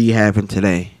 3 happened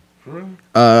today.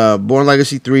 Born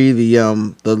Legacy 3,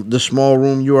 the small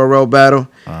room URL battle,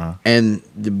 and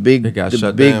the big got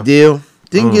shut big down. deal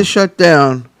didn't get shut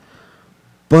down,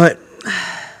 but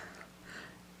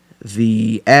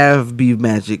the Av B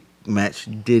Magic match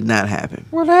did not happen.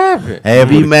 What happened?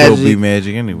 Everybody Magic- killed B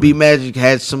Magic anyway. B Magic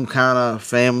had some kind of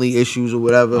family issues or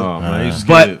whatever. Oh man, you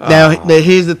But scared. now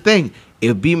here's the thing: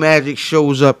 if B Magic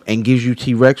shows up and gives you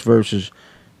T Rex versus,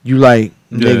 you like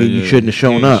nigga, you shouldn't have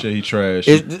shown up. He trash.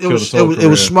 It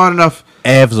was smart enough.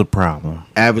 Av's a problem.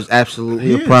 Av is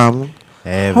absolutely a problem. Av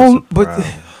is a Hold, but problem.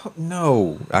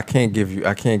 no, I can't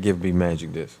give B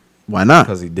Magic this Why not?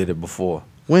 because he did it before.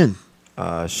 When?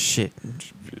 Shit,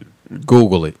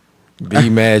 Google it. B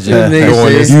Magic That nigga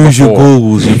doing this Use your before.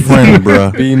 Googles, your friend,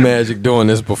 bro. B Magic doing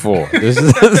this before. This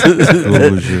is,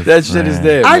 Google's your that shit is friend.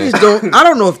 there. I man. just don't. I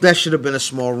don't know if that should have been a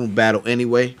small room battle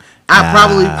anyway.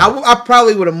 I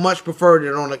probably would have much preferred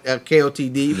it on a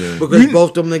KOTD because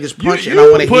both them niggas punch and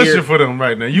I want to pushing hear. for them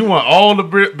right now. You want all the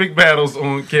big battles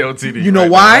on KOTD. You know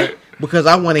right why? now, right? Because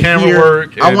I want to Camera hear.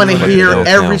 work I want to and- hear Don't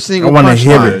every count. single I wanna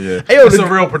hear punchline. it. Yeah. Hey, yo, It's the-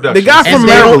 a real production. the guy from And,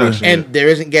 they don't- Maryland. and there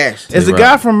isn't gas. Is the Right.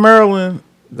 guy from Maryland?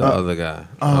 The other guy.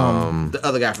 The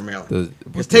other guy from Maryland. The-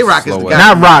 Because Tay-Rock is the slow guy.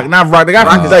 ass- Not Rock. The guy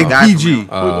Rock from is like the guy from PG.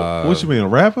 What you mean, a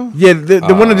rapper? Yeah,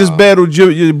 the one that just battled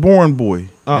your Born Boy in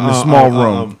the small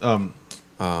room.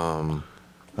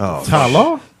 Oh,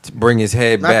 Ty-Law? To bring his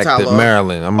head Not back to Ty-Law.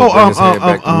 Maryland. I'm gonna bring his head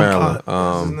back to Maryland.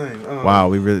 What's his name? wow,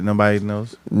 we really nobody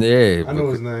knows. Yeah, I know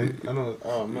his name. I know.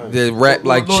 Oh man. the rap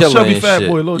like Little chilling chubby and fat shit.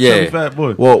 boy. Little Yeah, chubby fat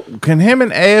boy. Well, can him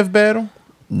and Av battle?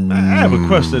 I have a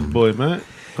crush that boy, man.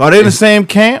 Are they in the same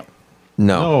camp?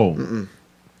 no. No.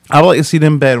 I would like to see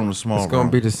them battle in the small. It's gonna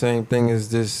room. be the same thing as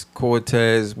this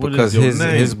Cortez What is because your his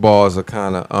name? his bars are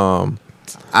kind of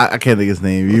I can't think his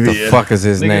name. What the fuck is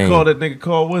his Nigga name? called that nigga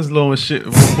Carl Winslow and shit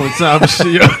one time and shit.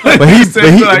 Yo. But he,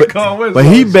 said like Carl Winslow but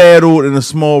he and shit. battled in a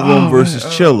small room Oh, versus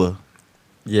man, Chilla.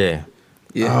 Yeah,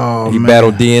 Yeah. Oh, he man.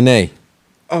 battled DNA.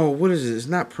 Oh, what is it? It's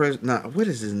not Not what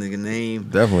is his nigga name?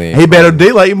 Definitely. He battled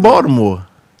Daylight in Baltimore.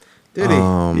 Did he?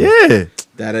 Yeah,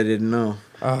 That I didn't know.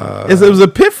 it was a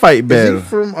pit fight Is battle. he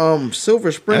from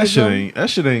Silver Spring? That or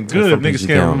shit something? ain't good. from Niggas PG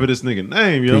can't County. remember this nigga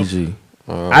name, yo. PG.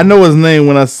 I know his name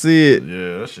when I see it.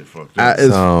 Yeah, that shit fucked up.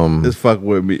 It's fuck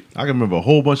with me. I can remember a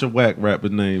whole bunch of whack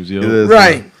rappers' names, yo. It is.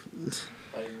 Right.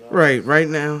 Right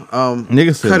now.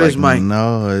 Nigga said cut his like, mic.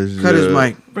 No, it's Cut his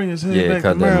mic. Bring his head Yeah, back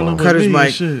cut to that Maryland. mic. Cut with his me and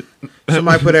mic. shit.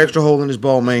 Somebody put an extra hole in his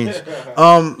ball mains.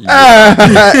 Yeah.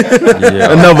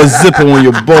 Another zipper on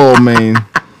your ball, man.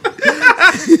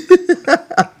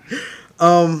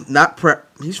 Not prep.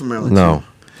 He's from Maryland. No.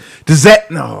 Does that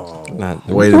no? Not,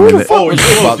 Wait a minute. Oh, you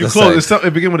about close. You to close. say. It's something.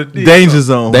 It begin with a D. Danger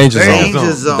Zone. Danger Zone.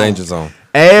 Danger Zone. Danger Zone.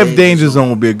 Danger Zone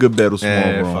would be a good battle. Small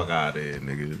Man, room. fuck out of here,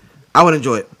 nigga. I would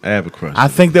enjoy it. I have a crush. I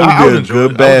think that I would would be a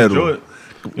good enjoy it. I would enjoy battle. it.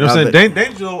 You know what I'm saying?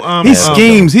 Danger Zone. He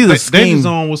schemes. He's a Danger scheme.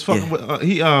 Zone was fucking with.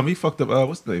 He fucked up.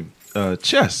 What's the name?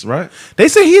 Chess, right? They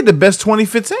say he had the best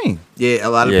 2015. Yeah, a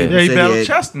lot of Yeah. people Yeah, he said battled had-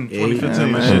 Chess in yeah, 2015 yeah,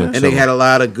 and man. shit. and they had a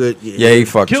lot of good. Yeah, he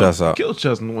fucked Chess up. Killed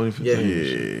Chess in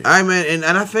 2015. Yeah. I mean, and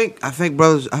I think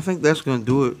brothers, I think that's gonna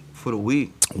do it for the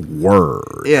week. Word.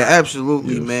 Yeah,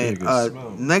 absolutely, Yeah, man. shit, good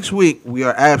smell. Next week we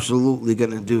are absolutely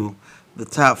gonna do the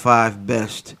top 5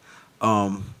 best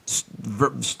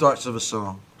starts of a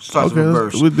song, starts of a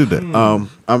verse. we'll do that.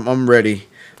 I'm ready.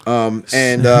 And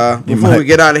You before we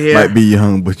get out of here, might be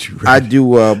young, but you. I do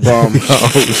bomb. Oh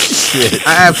shit!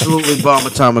 I absolutely bomb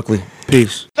atomically.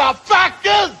 Peace. The fact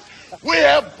is, we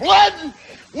have bled,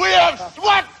 we have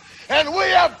sweat, and we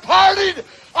have partied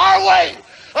our way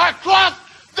across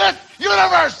this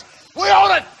universe. We own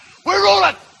it. We rule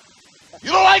it. You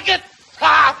don't like it?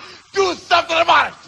 Ha! Do something about it.